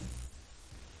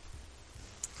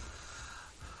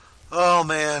 Oh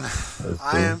man,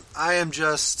 I am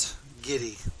just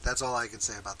giddy. That's all I can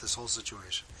say about this whole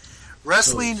situation.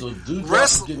 Wrestling,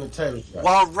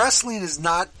 while wrestling is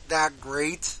not that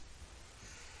great,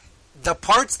 the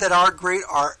parts that are great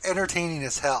are entertaining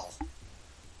as hell.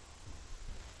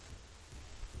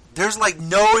 There's like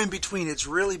no in between. It's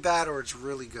really bad or it's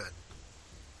really good.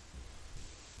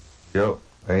 Yep,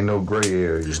 ain't no gray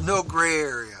area. There's no gray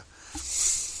area.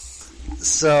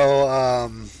 So,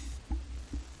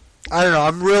 I don't know.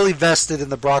 I'm really vested in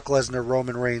the Brock Lesnar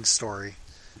Roman Reigns story.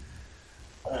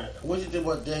 What do you think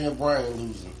about Daniel Bryan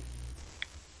losing?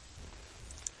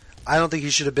 I don't think he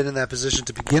should have been in that position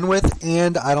to begin with,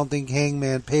 and I don't think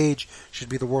Hangman Page should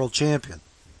be the world champion.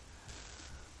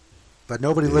 But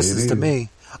nobody listens to me.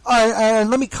 All right, and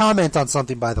let me comment on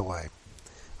something, by the way.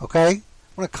 Okay? I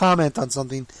want to comment on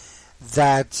something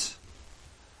that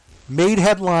made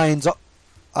headlines over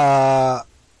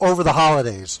the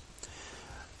holidays.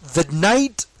 The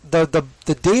night, the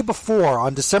day before,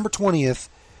 on December 20th,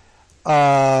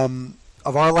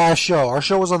 of our last show, our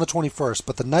show was on the 21st,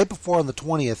 but the night before, on the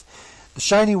 20th, the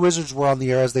Shiny Wizards were on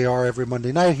the air, as they are every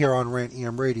Monday night here on Rant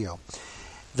EM Radio.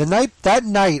 That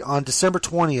night, on December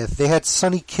 20th, they had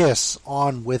Sonny Kiss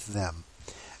on with them,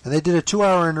 and they did a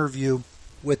 2-hour interview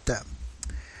with them.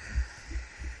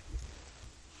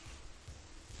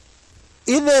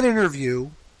 In that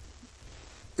interview,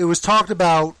 it was talked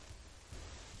about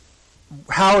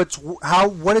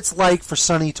what it's like for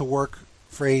Sonny to work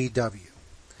for AEW.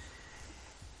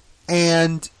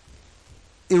 And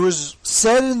it was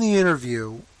said in the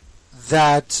interview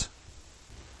that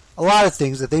a lot of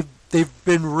things, that they've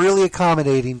been really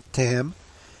accommodating to him,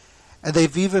 and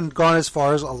they've even gone as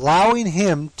far as allowing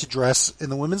him to dress in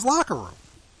the women's locker room.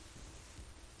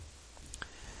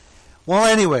 Well,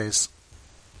 anyways,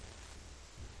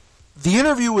 the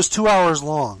interview was 2 hours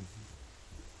long.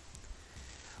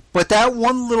 But that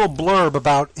one little blurb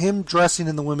about him dressing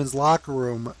in the women's locker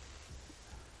room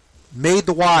made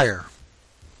the wire.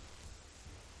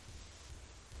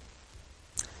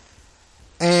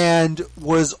 And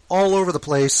was all over the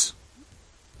place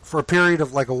for a period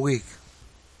of like a week.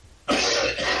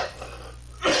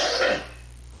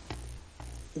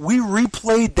 We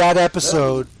replayed that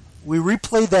episode.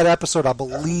 I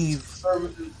believe.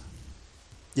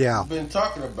 Yeah. Been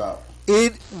talking about.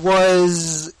 It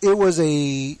was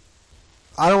a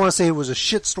I don't want to say it was a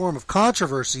shitstorm of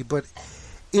controversy, but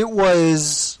it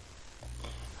was.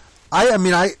 I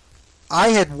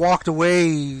had walked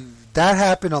away. That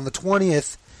happened on the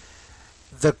 20th.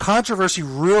 The controversy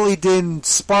really didn't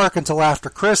spark until after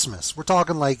Christmas. We're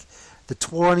talking like the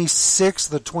 26th,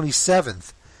 the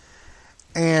 27th.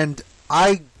 And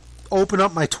I open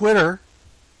up my Twitter,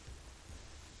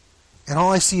 and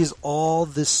all I see is all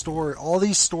these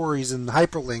stories and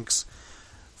hyperlinks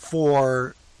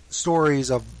for stories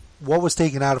of what was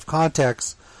taken out of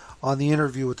context on the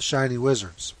interview with the Shiny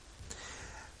Wizards.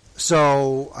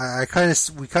 So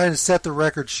we kind of set the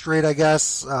record straight, I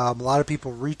guess. A lot of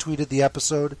people retweeted the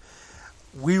episode.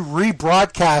 We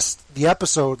rebroadcast the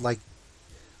episode like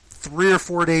 3 or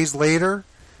 4 days later,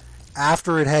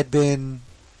 after it had been,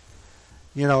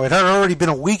 it had already been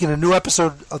a week and a new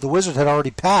episode of The Wizard had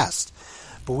already passed.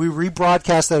 But we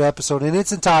rebroadcast that episode in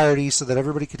its entirety so that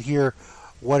everybody could hear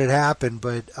what had happened,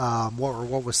 but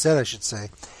what was said, I should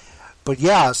say. But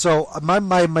yeah, so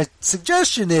my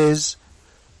suggestion is,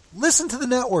 listen to the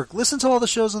network. Listen to all the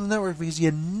shows on the network, because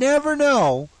you never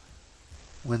know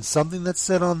when something that's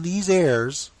said on these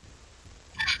airs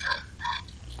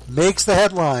makes the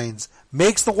headlines,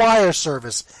 makes the wire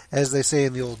service, as they say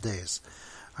in the old days.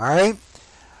 All right?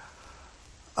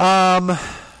 And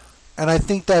I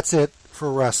think that's it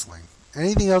for wrestling.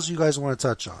 Anything else you guys want to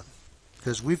touch on?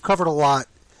 Because we've covered a lot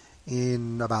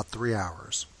in about 3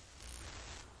 hours.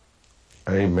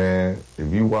 Hey man,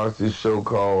 if you watch this show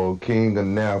called King of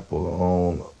Napa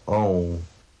on all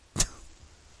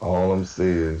I'm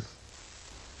saying is,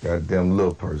 goddamn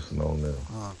little person on there.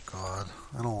 Oh God,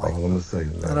 I don't like. All I'm gonna say,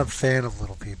 man. I'm not a fan of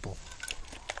little people.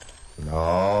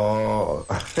 No,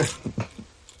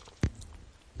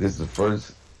 this is the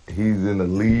first. He's in the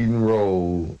leading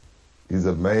role. He's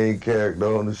a main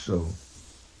character on the show,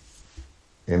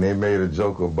 and they made a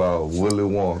joke about Willy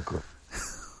Wonka.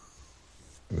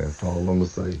 That's all I'm going to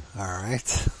say. All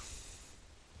right.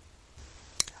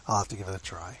 I'll have to give it a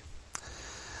try.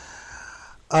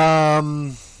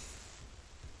 I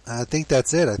think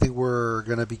that's it. I think we're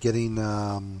going to be getting...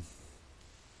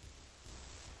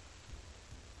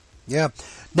 Yeah.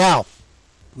 Now,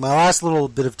 my last little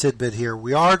bit of tidbit here.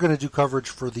 We are going to do coverage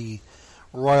for the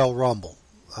Royal Rumble.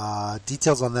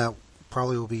 Details on that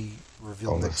probably will be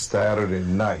revealed on next Saturday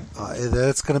night.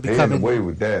 That's going to be they coming... away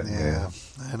with that, yeah, man.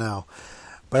 I know.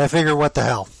 But I figure, what the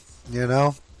hell,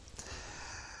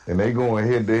 And they going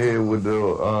head to head with the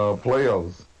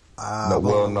playoffs. I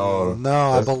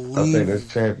believe. I think that's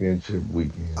championship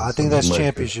weekend. I think that's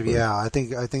championship. Yeah, I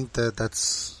think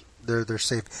that's they're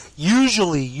safe.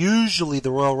 Usually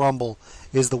the Royal Rumble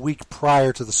is the week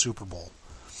prior to the Super Bowl.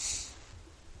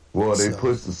 Well, they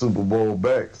pushed the Super Bowl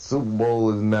back. Super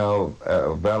Bowl is now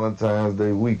Valentine's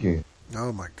Day weekend.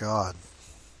 Oh my God!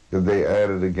 Because they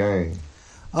added a game.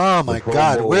 Oh my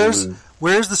God! Where's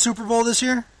the Super Bowl this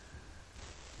year?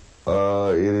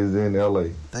 It is in LA.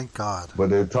 Thank God. But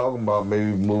they're talking about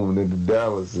maybe moving into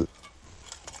Dallas if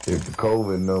the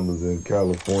COVID numbers in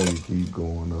California keep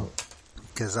going up.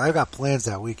 Because I've got plans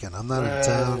that weekend. I'm not in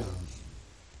town.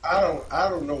 I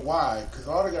don't know why. Because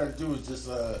all they got to do is just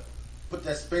put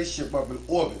that spaceship up in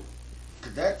orbit.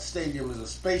 Because that stadium is a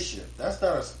spaceship. That's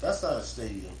not a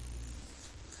stadium.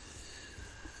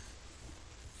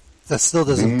 That still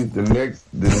doesn't. The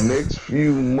next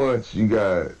few months, you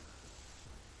got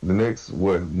the next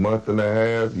month and a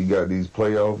half. You got these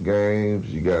playoff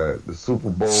games. You got the Super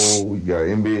Bowl. You got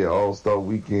NBA All-Star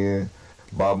Weekend.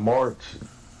 By March,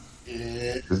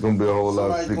 there's gonna be a whole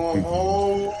lot of sick people.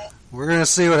 Home. We're gonna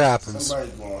see what happens.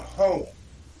 Somebody's going home.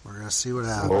 We're gonna see what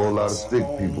happens. A whole lot of sick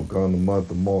people come the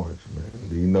month of March, man.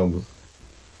 These numbers.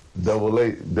 Double A,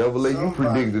 you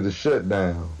predicted a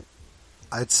shutdown.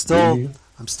 I'm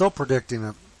still predicting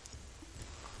it.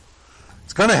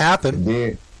 It's going to happen.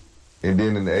 And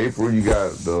then in April, you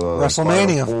got the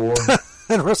WrestleMania.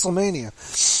 And WrestleMania.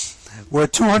 Where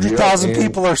 200,000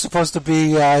 people are supposed to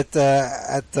be in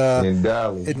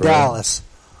Dallas.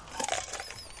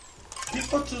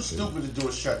 People are too stupid to do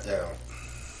a shutdown.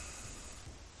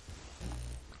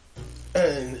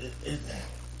 And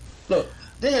look,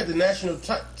 they had the national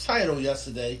title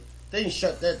yesterday. They didn't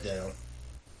shut that down.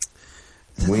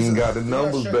 We ain't got the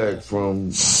numbers back from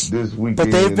this weekend.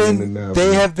 But they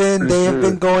have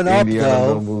been going up, Indiana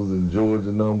though. Numbers and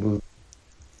Georgia numbers,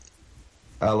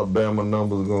 Alabama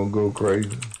numbers gonna go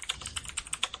crazy.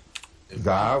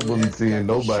 I wasn't seeing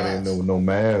nobody in no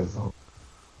masks on.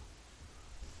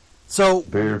 So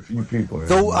very few people.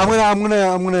 So I'm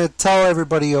gonna tell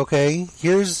everybody. Okay,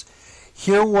 here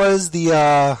was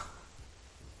the.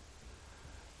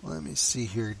 Let me see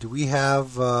here. Do we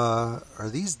have? Are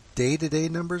these day-to-day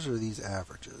numbers or are these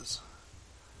averages?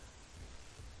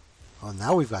 Oh,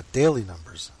 now we've got daily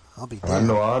numbers. I'll be damned. I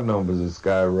know our numbers are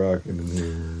skyrocketing here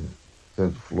in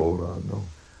Central Florida. I know.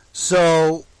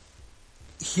 So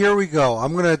here we go.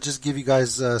 I'm going to just give you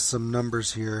guys some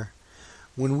numbers here.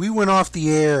 When we went off the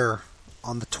air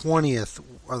on the 20th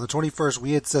or the 21st,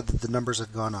 we had said that the numbers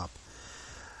had gone up.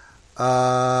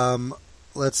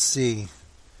 Let's see.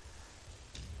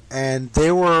 And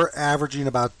they were averaging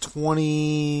about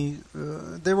 20.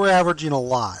 They were averaging a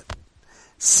lot.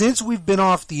 Since we've been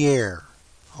off the air,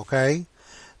 okay,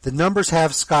 the numbers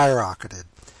have skyrocketed.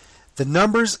 The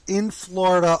numbers in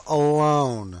Florida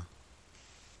alone,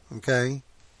 okay,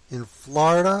 in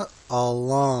Florida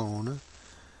alone,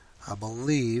 I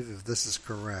believe, if this is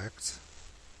correct,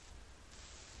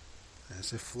 I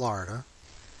say Florida,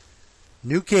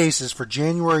 new cases for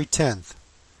January 10th,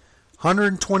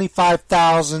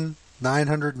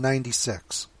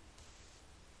 125,996.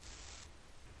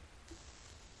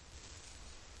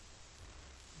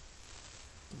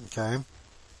 Okay.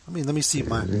 Let me see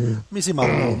my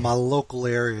local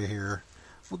area here.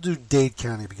 We'll do Dade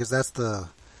County because that's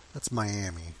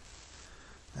Miami.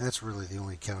 That's really the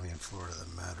only county in Florida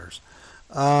that matters.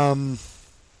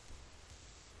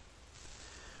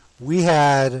 We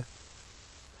had,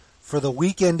 for the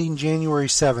week ending January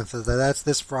 7th, that's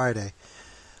this Friday,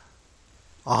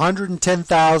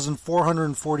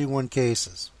 110,441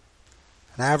 cases.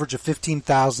 An average of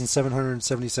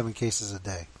 15,777 cases a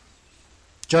day.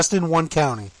 Just in one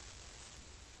county.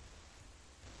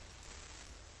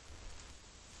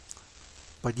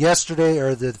 But yesterday,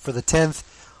 for the 10th,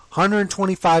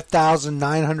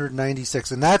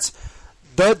 125,996. And that's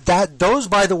those,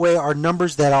 by the way, are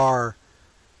numbers that are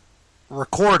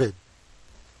recorded.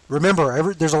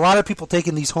 Remember, there's a lot of people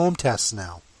taking these home tests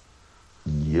now.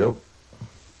 Yep.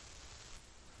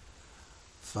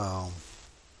 So,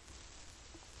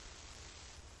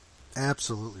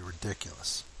 absolutely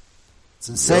ridiculous. It's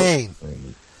insane. Yep.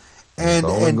 And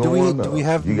do we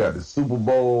have? You got the Super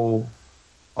Bowl,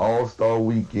 All-Star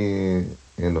Weekend,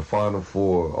 and the Final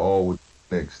Four all within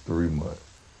the next 3 months.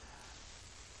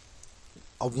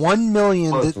 1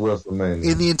 million Plus WrestleMania.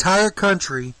 In the entire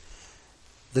country.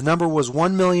 The number was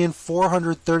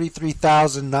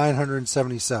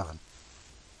 1,433,977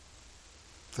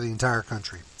 for the entire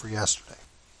country for yesterday.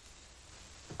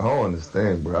 I don't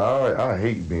understand, bro. I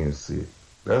hate being sick.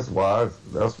 That's what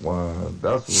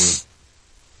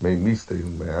made me stay,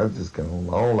 man. I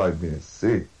don't like being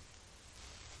sick.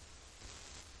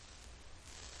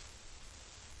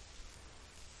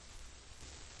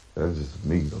 That's just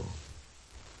me, though.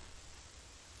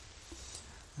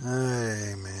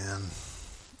 Hey, man.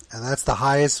 And that's the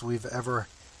highest we've ever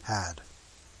had.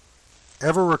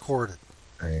 Ever recorded.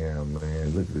 Damn, man.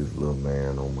 Look at this little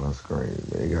man on my screen,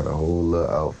 man. He got a whole little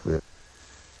outfit.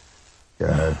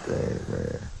 God damn,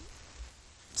 man.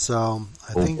 So,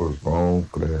 I think... What's wrong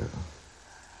for that?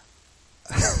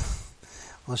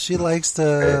 Well, she likes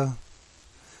to...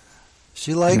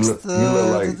 She likes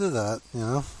to do that, you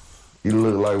know? You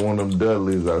look like one of them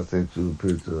Dudleys I sent you a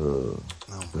picture of.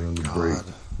 Oh, my God.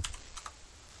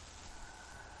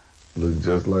 Look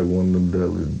just like one of them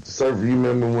Dudleys. Surfer, you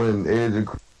remember when Edge and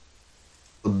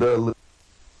Dudley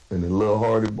and the Little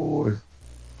Hardy Boys?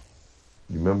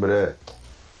 You remember that?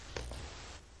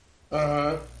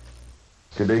 Uh-huh.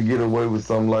 Could they get away with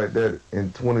something like that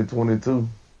in 2022?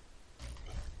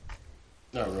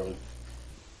 Not really.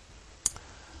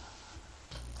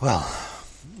 Well,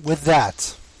 with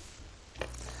that, I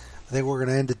think we're going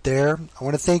to end it there. I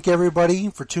want to thank everybody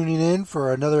for tuning in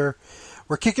for another...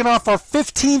 We're kicking off our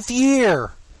 15th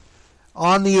year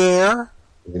on the air.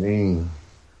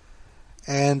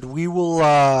 And we will...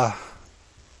 I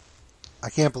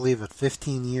can't believe it.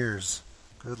 15 years.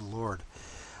 Good Lord.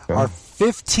 Our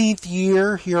 15th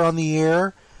year here on the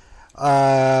air.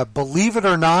 Believe it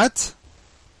or not,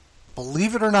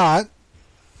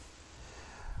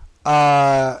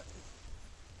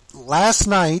 last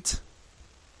night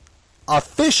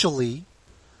officially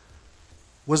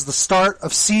was the start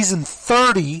of season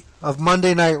 30 of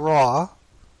Monday Night Raw,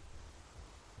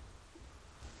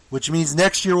 which means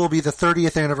next year will be the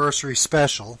 30th anniversary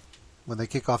special when they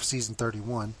kick off season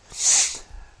 31.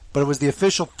 But it was the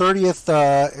official 30th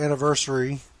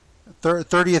anniversary,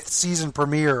 30th season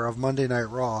premiere of Monday Night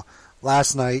Raw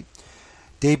last night.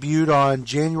 Debuted on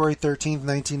January 13th,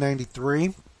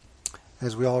 1993,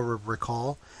 as we all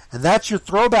recall. And that's your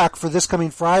throwback for this coming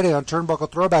Friday on Turnbuckle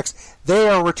Throwbacks. They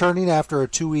are returning after a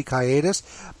 2-week hiatus.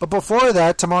 But before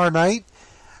that, tomorrow night,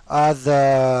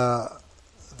 the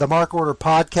Mark Order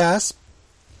podcast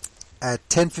at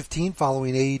 10:15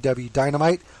 following AEW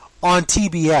Dynamite on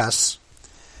TBS.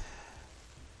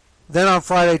 Then on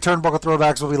Friday, Turnbuckle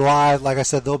Throwbacks will be live. Like I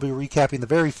said, they'll be recapping the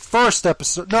very first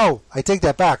episode. No, I take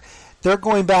that back. They're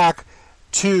going back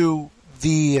to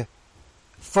the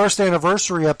first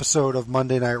anniversary episode of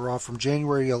Monday Night Raw from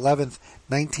January 11th,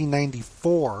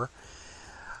 1994.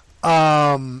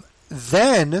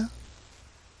 Then,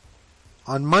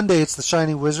 on Monday, it's the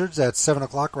Shining Wizards at 7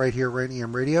 o'clock right here, Rant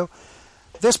EM Radio.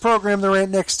 This program, The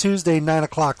Rant, next Tuesday, 9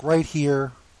 o'clock right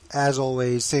here. As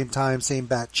always, same time, same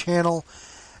bat channel.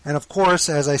 And of course,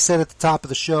 as I said at the top of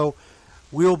the show,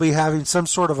 we'll be having some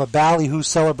sort of a Ballyhoo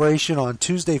celebration on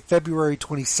Tuesday, February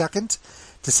 22nd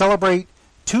to celebrate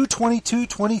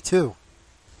 2/22/22.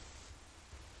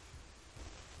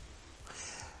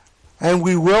 And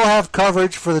we will have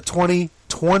coverage for the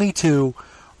 2022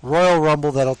 Royal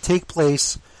Rumble that'll take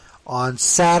place on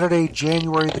Saturday,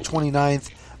 January the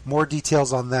 29th. More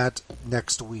details on that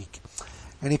next week.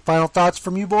 Any final thoughts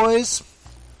from you boys?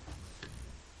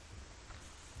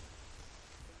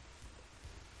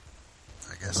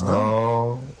 I guess not.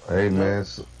 Oh, hey man,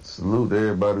 salute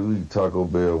everybody who eat Taco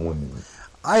Bell wings.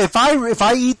 If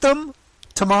I eat them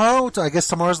tomorrow, I guess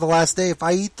tomorrow's the last day. If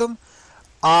I eat them,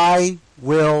 I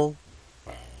will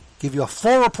give you a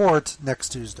full report next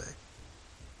Tuesday.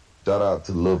 Shout out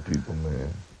to little people,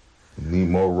 man. We need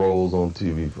more roles on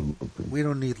TV for little people. We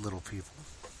don't need little people.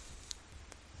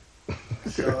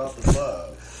 Shout out to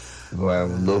love. We're going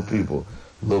to have little people.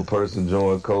 Little person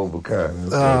join Cobra Kai.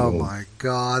 Oh my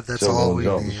God, that's all we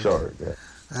need. Shark, yeah.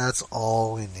 That's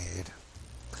all we need.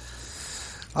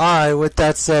 All right, with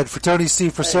that said, for Tony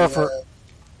C, for Surfer.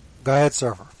 Go ahead,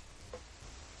 Surfer.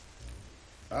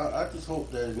 I just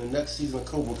hope that in the next season of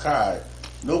Cobra Kai,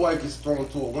 nobody gets thrown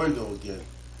through a window again.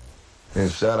 And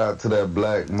shout out to that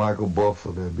black Michael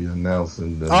Buffer that be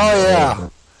announcing. The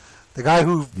the guy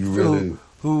who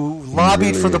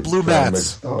lobbied for the blue mats.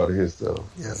 Start his stuff.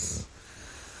 Yes,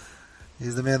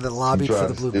 he's the man that lobbied for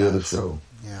the blue mats. The show.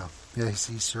 Yeah,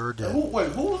 he sure did. Who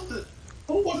was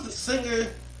the singer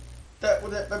that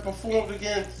performed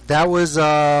again? That was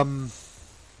oh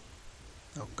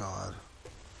God.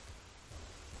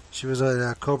 She was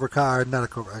a Cobra Kai, not a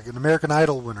Cobra, an American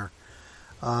Idol winner.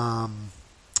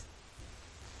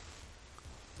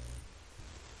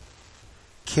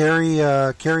 Carrie,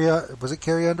 was it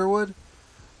Carrie Underwood?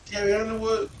 Carrie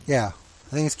Underwood? Yeah, I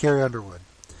think it's Carrie Underwood.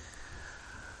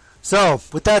 So,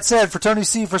 with that said, for Tony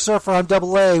C, for Surfer, I'm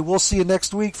Double A. We'll see you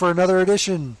next week for another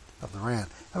edition of The Rant.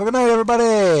 Have a good night,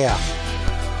 everybody.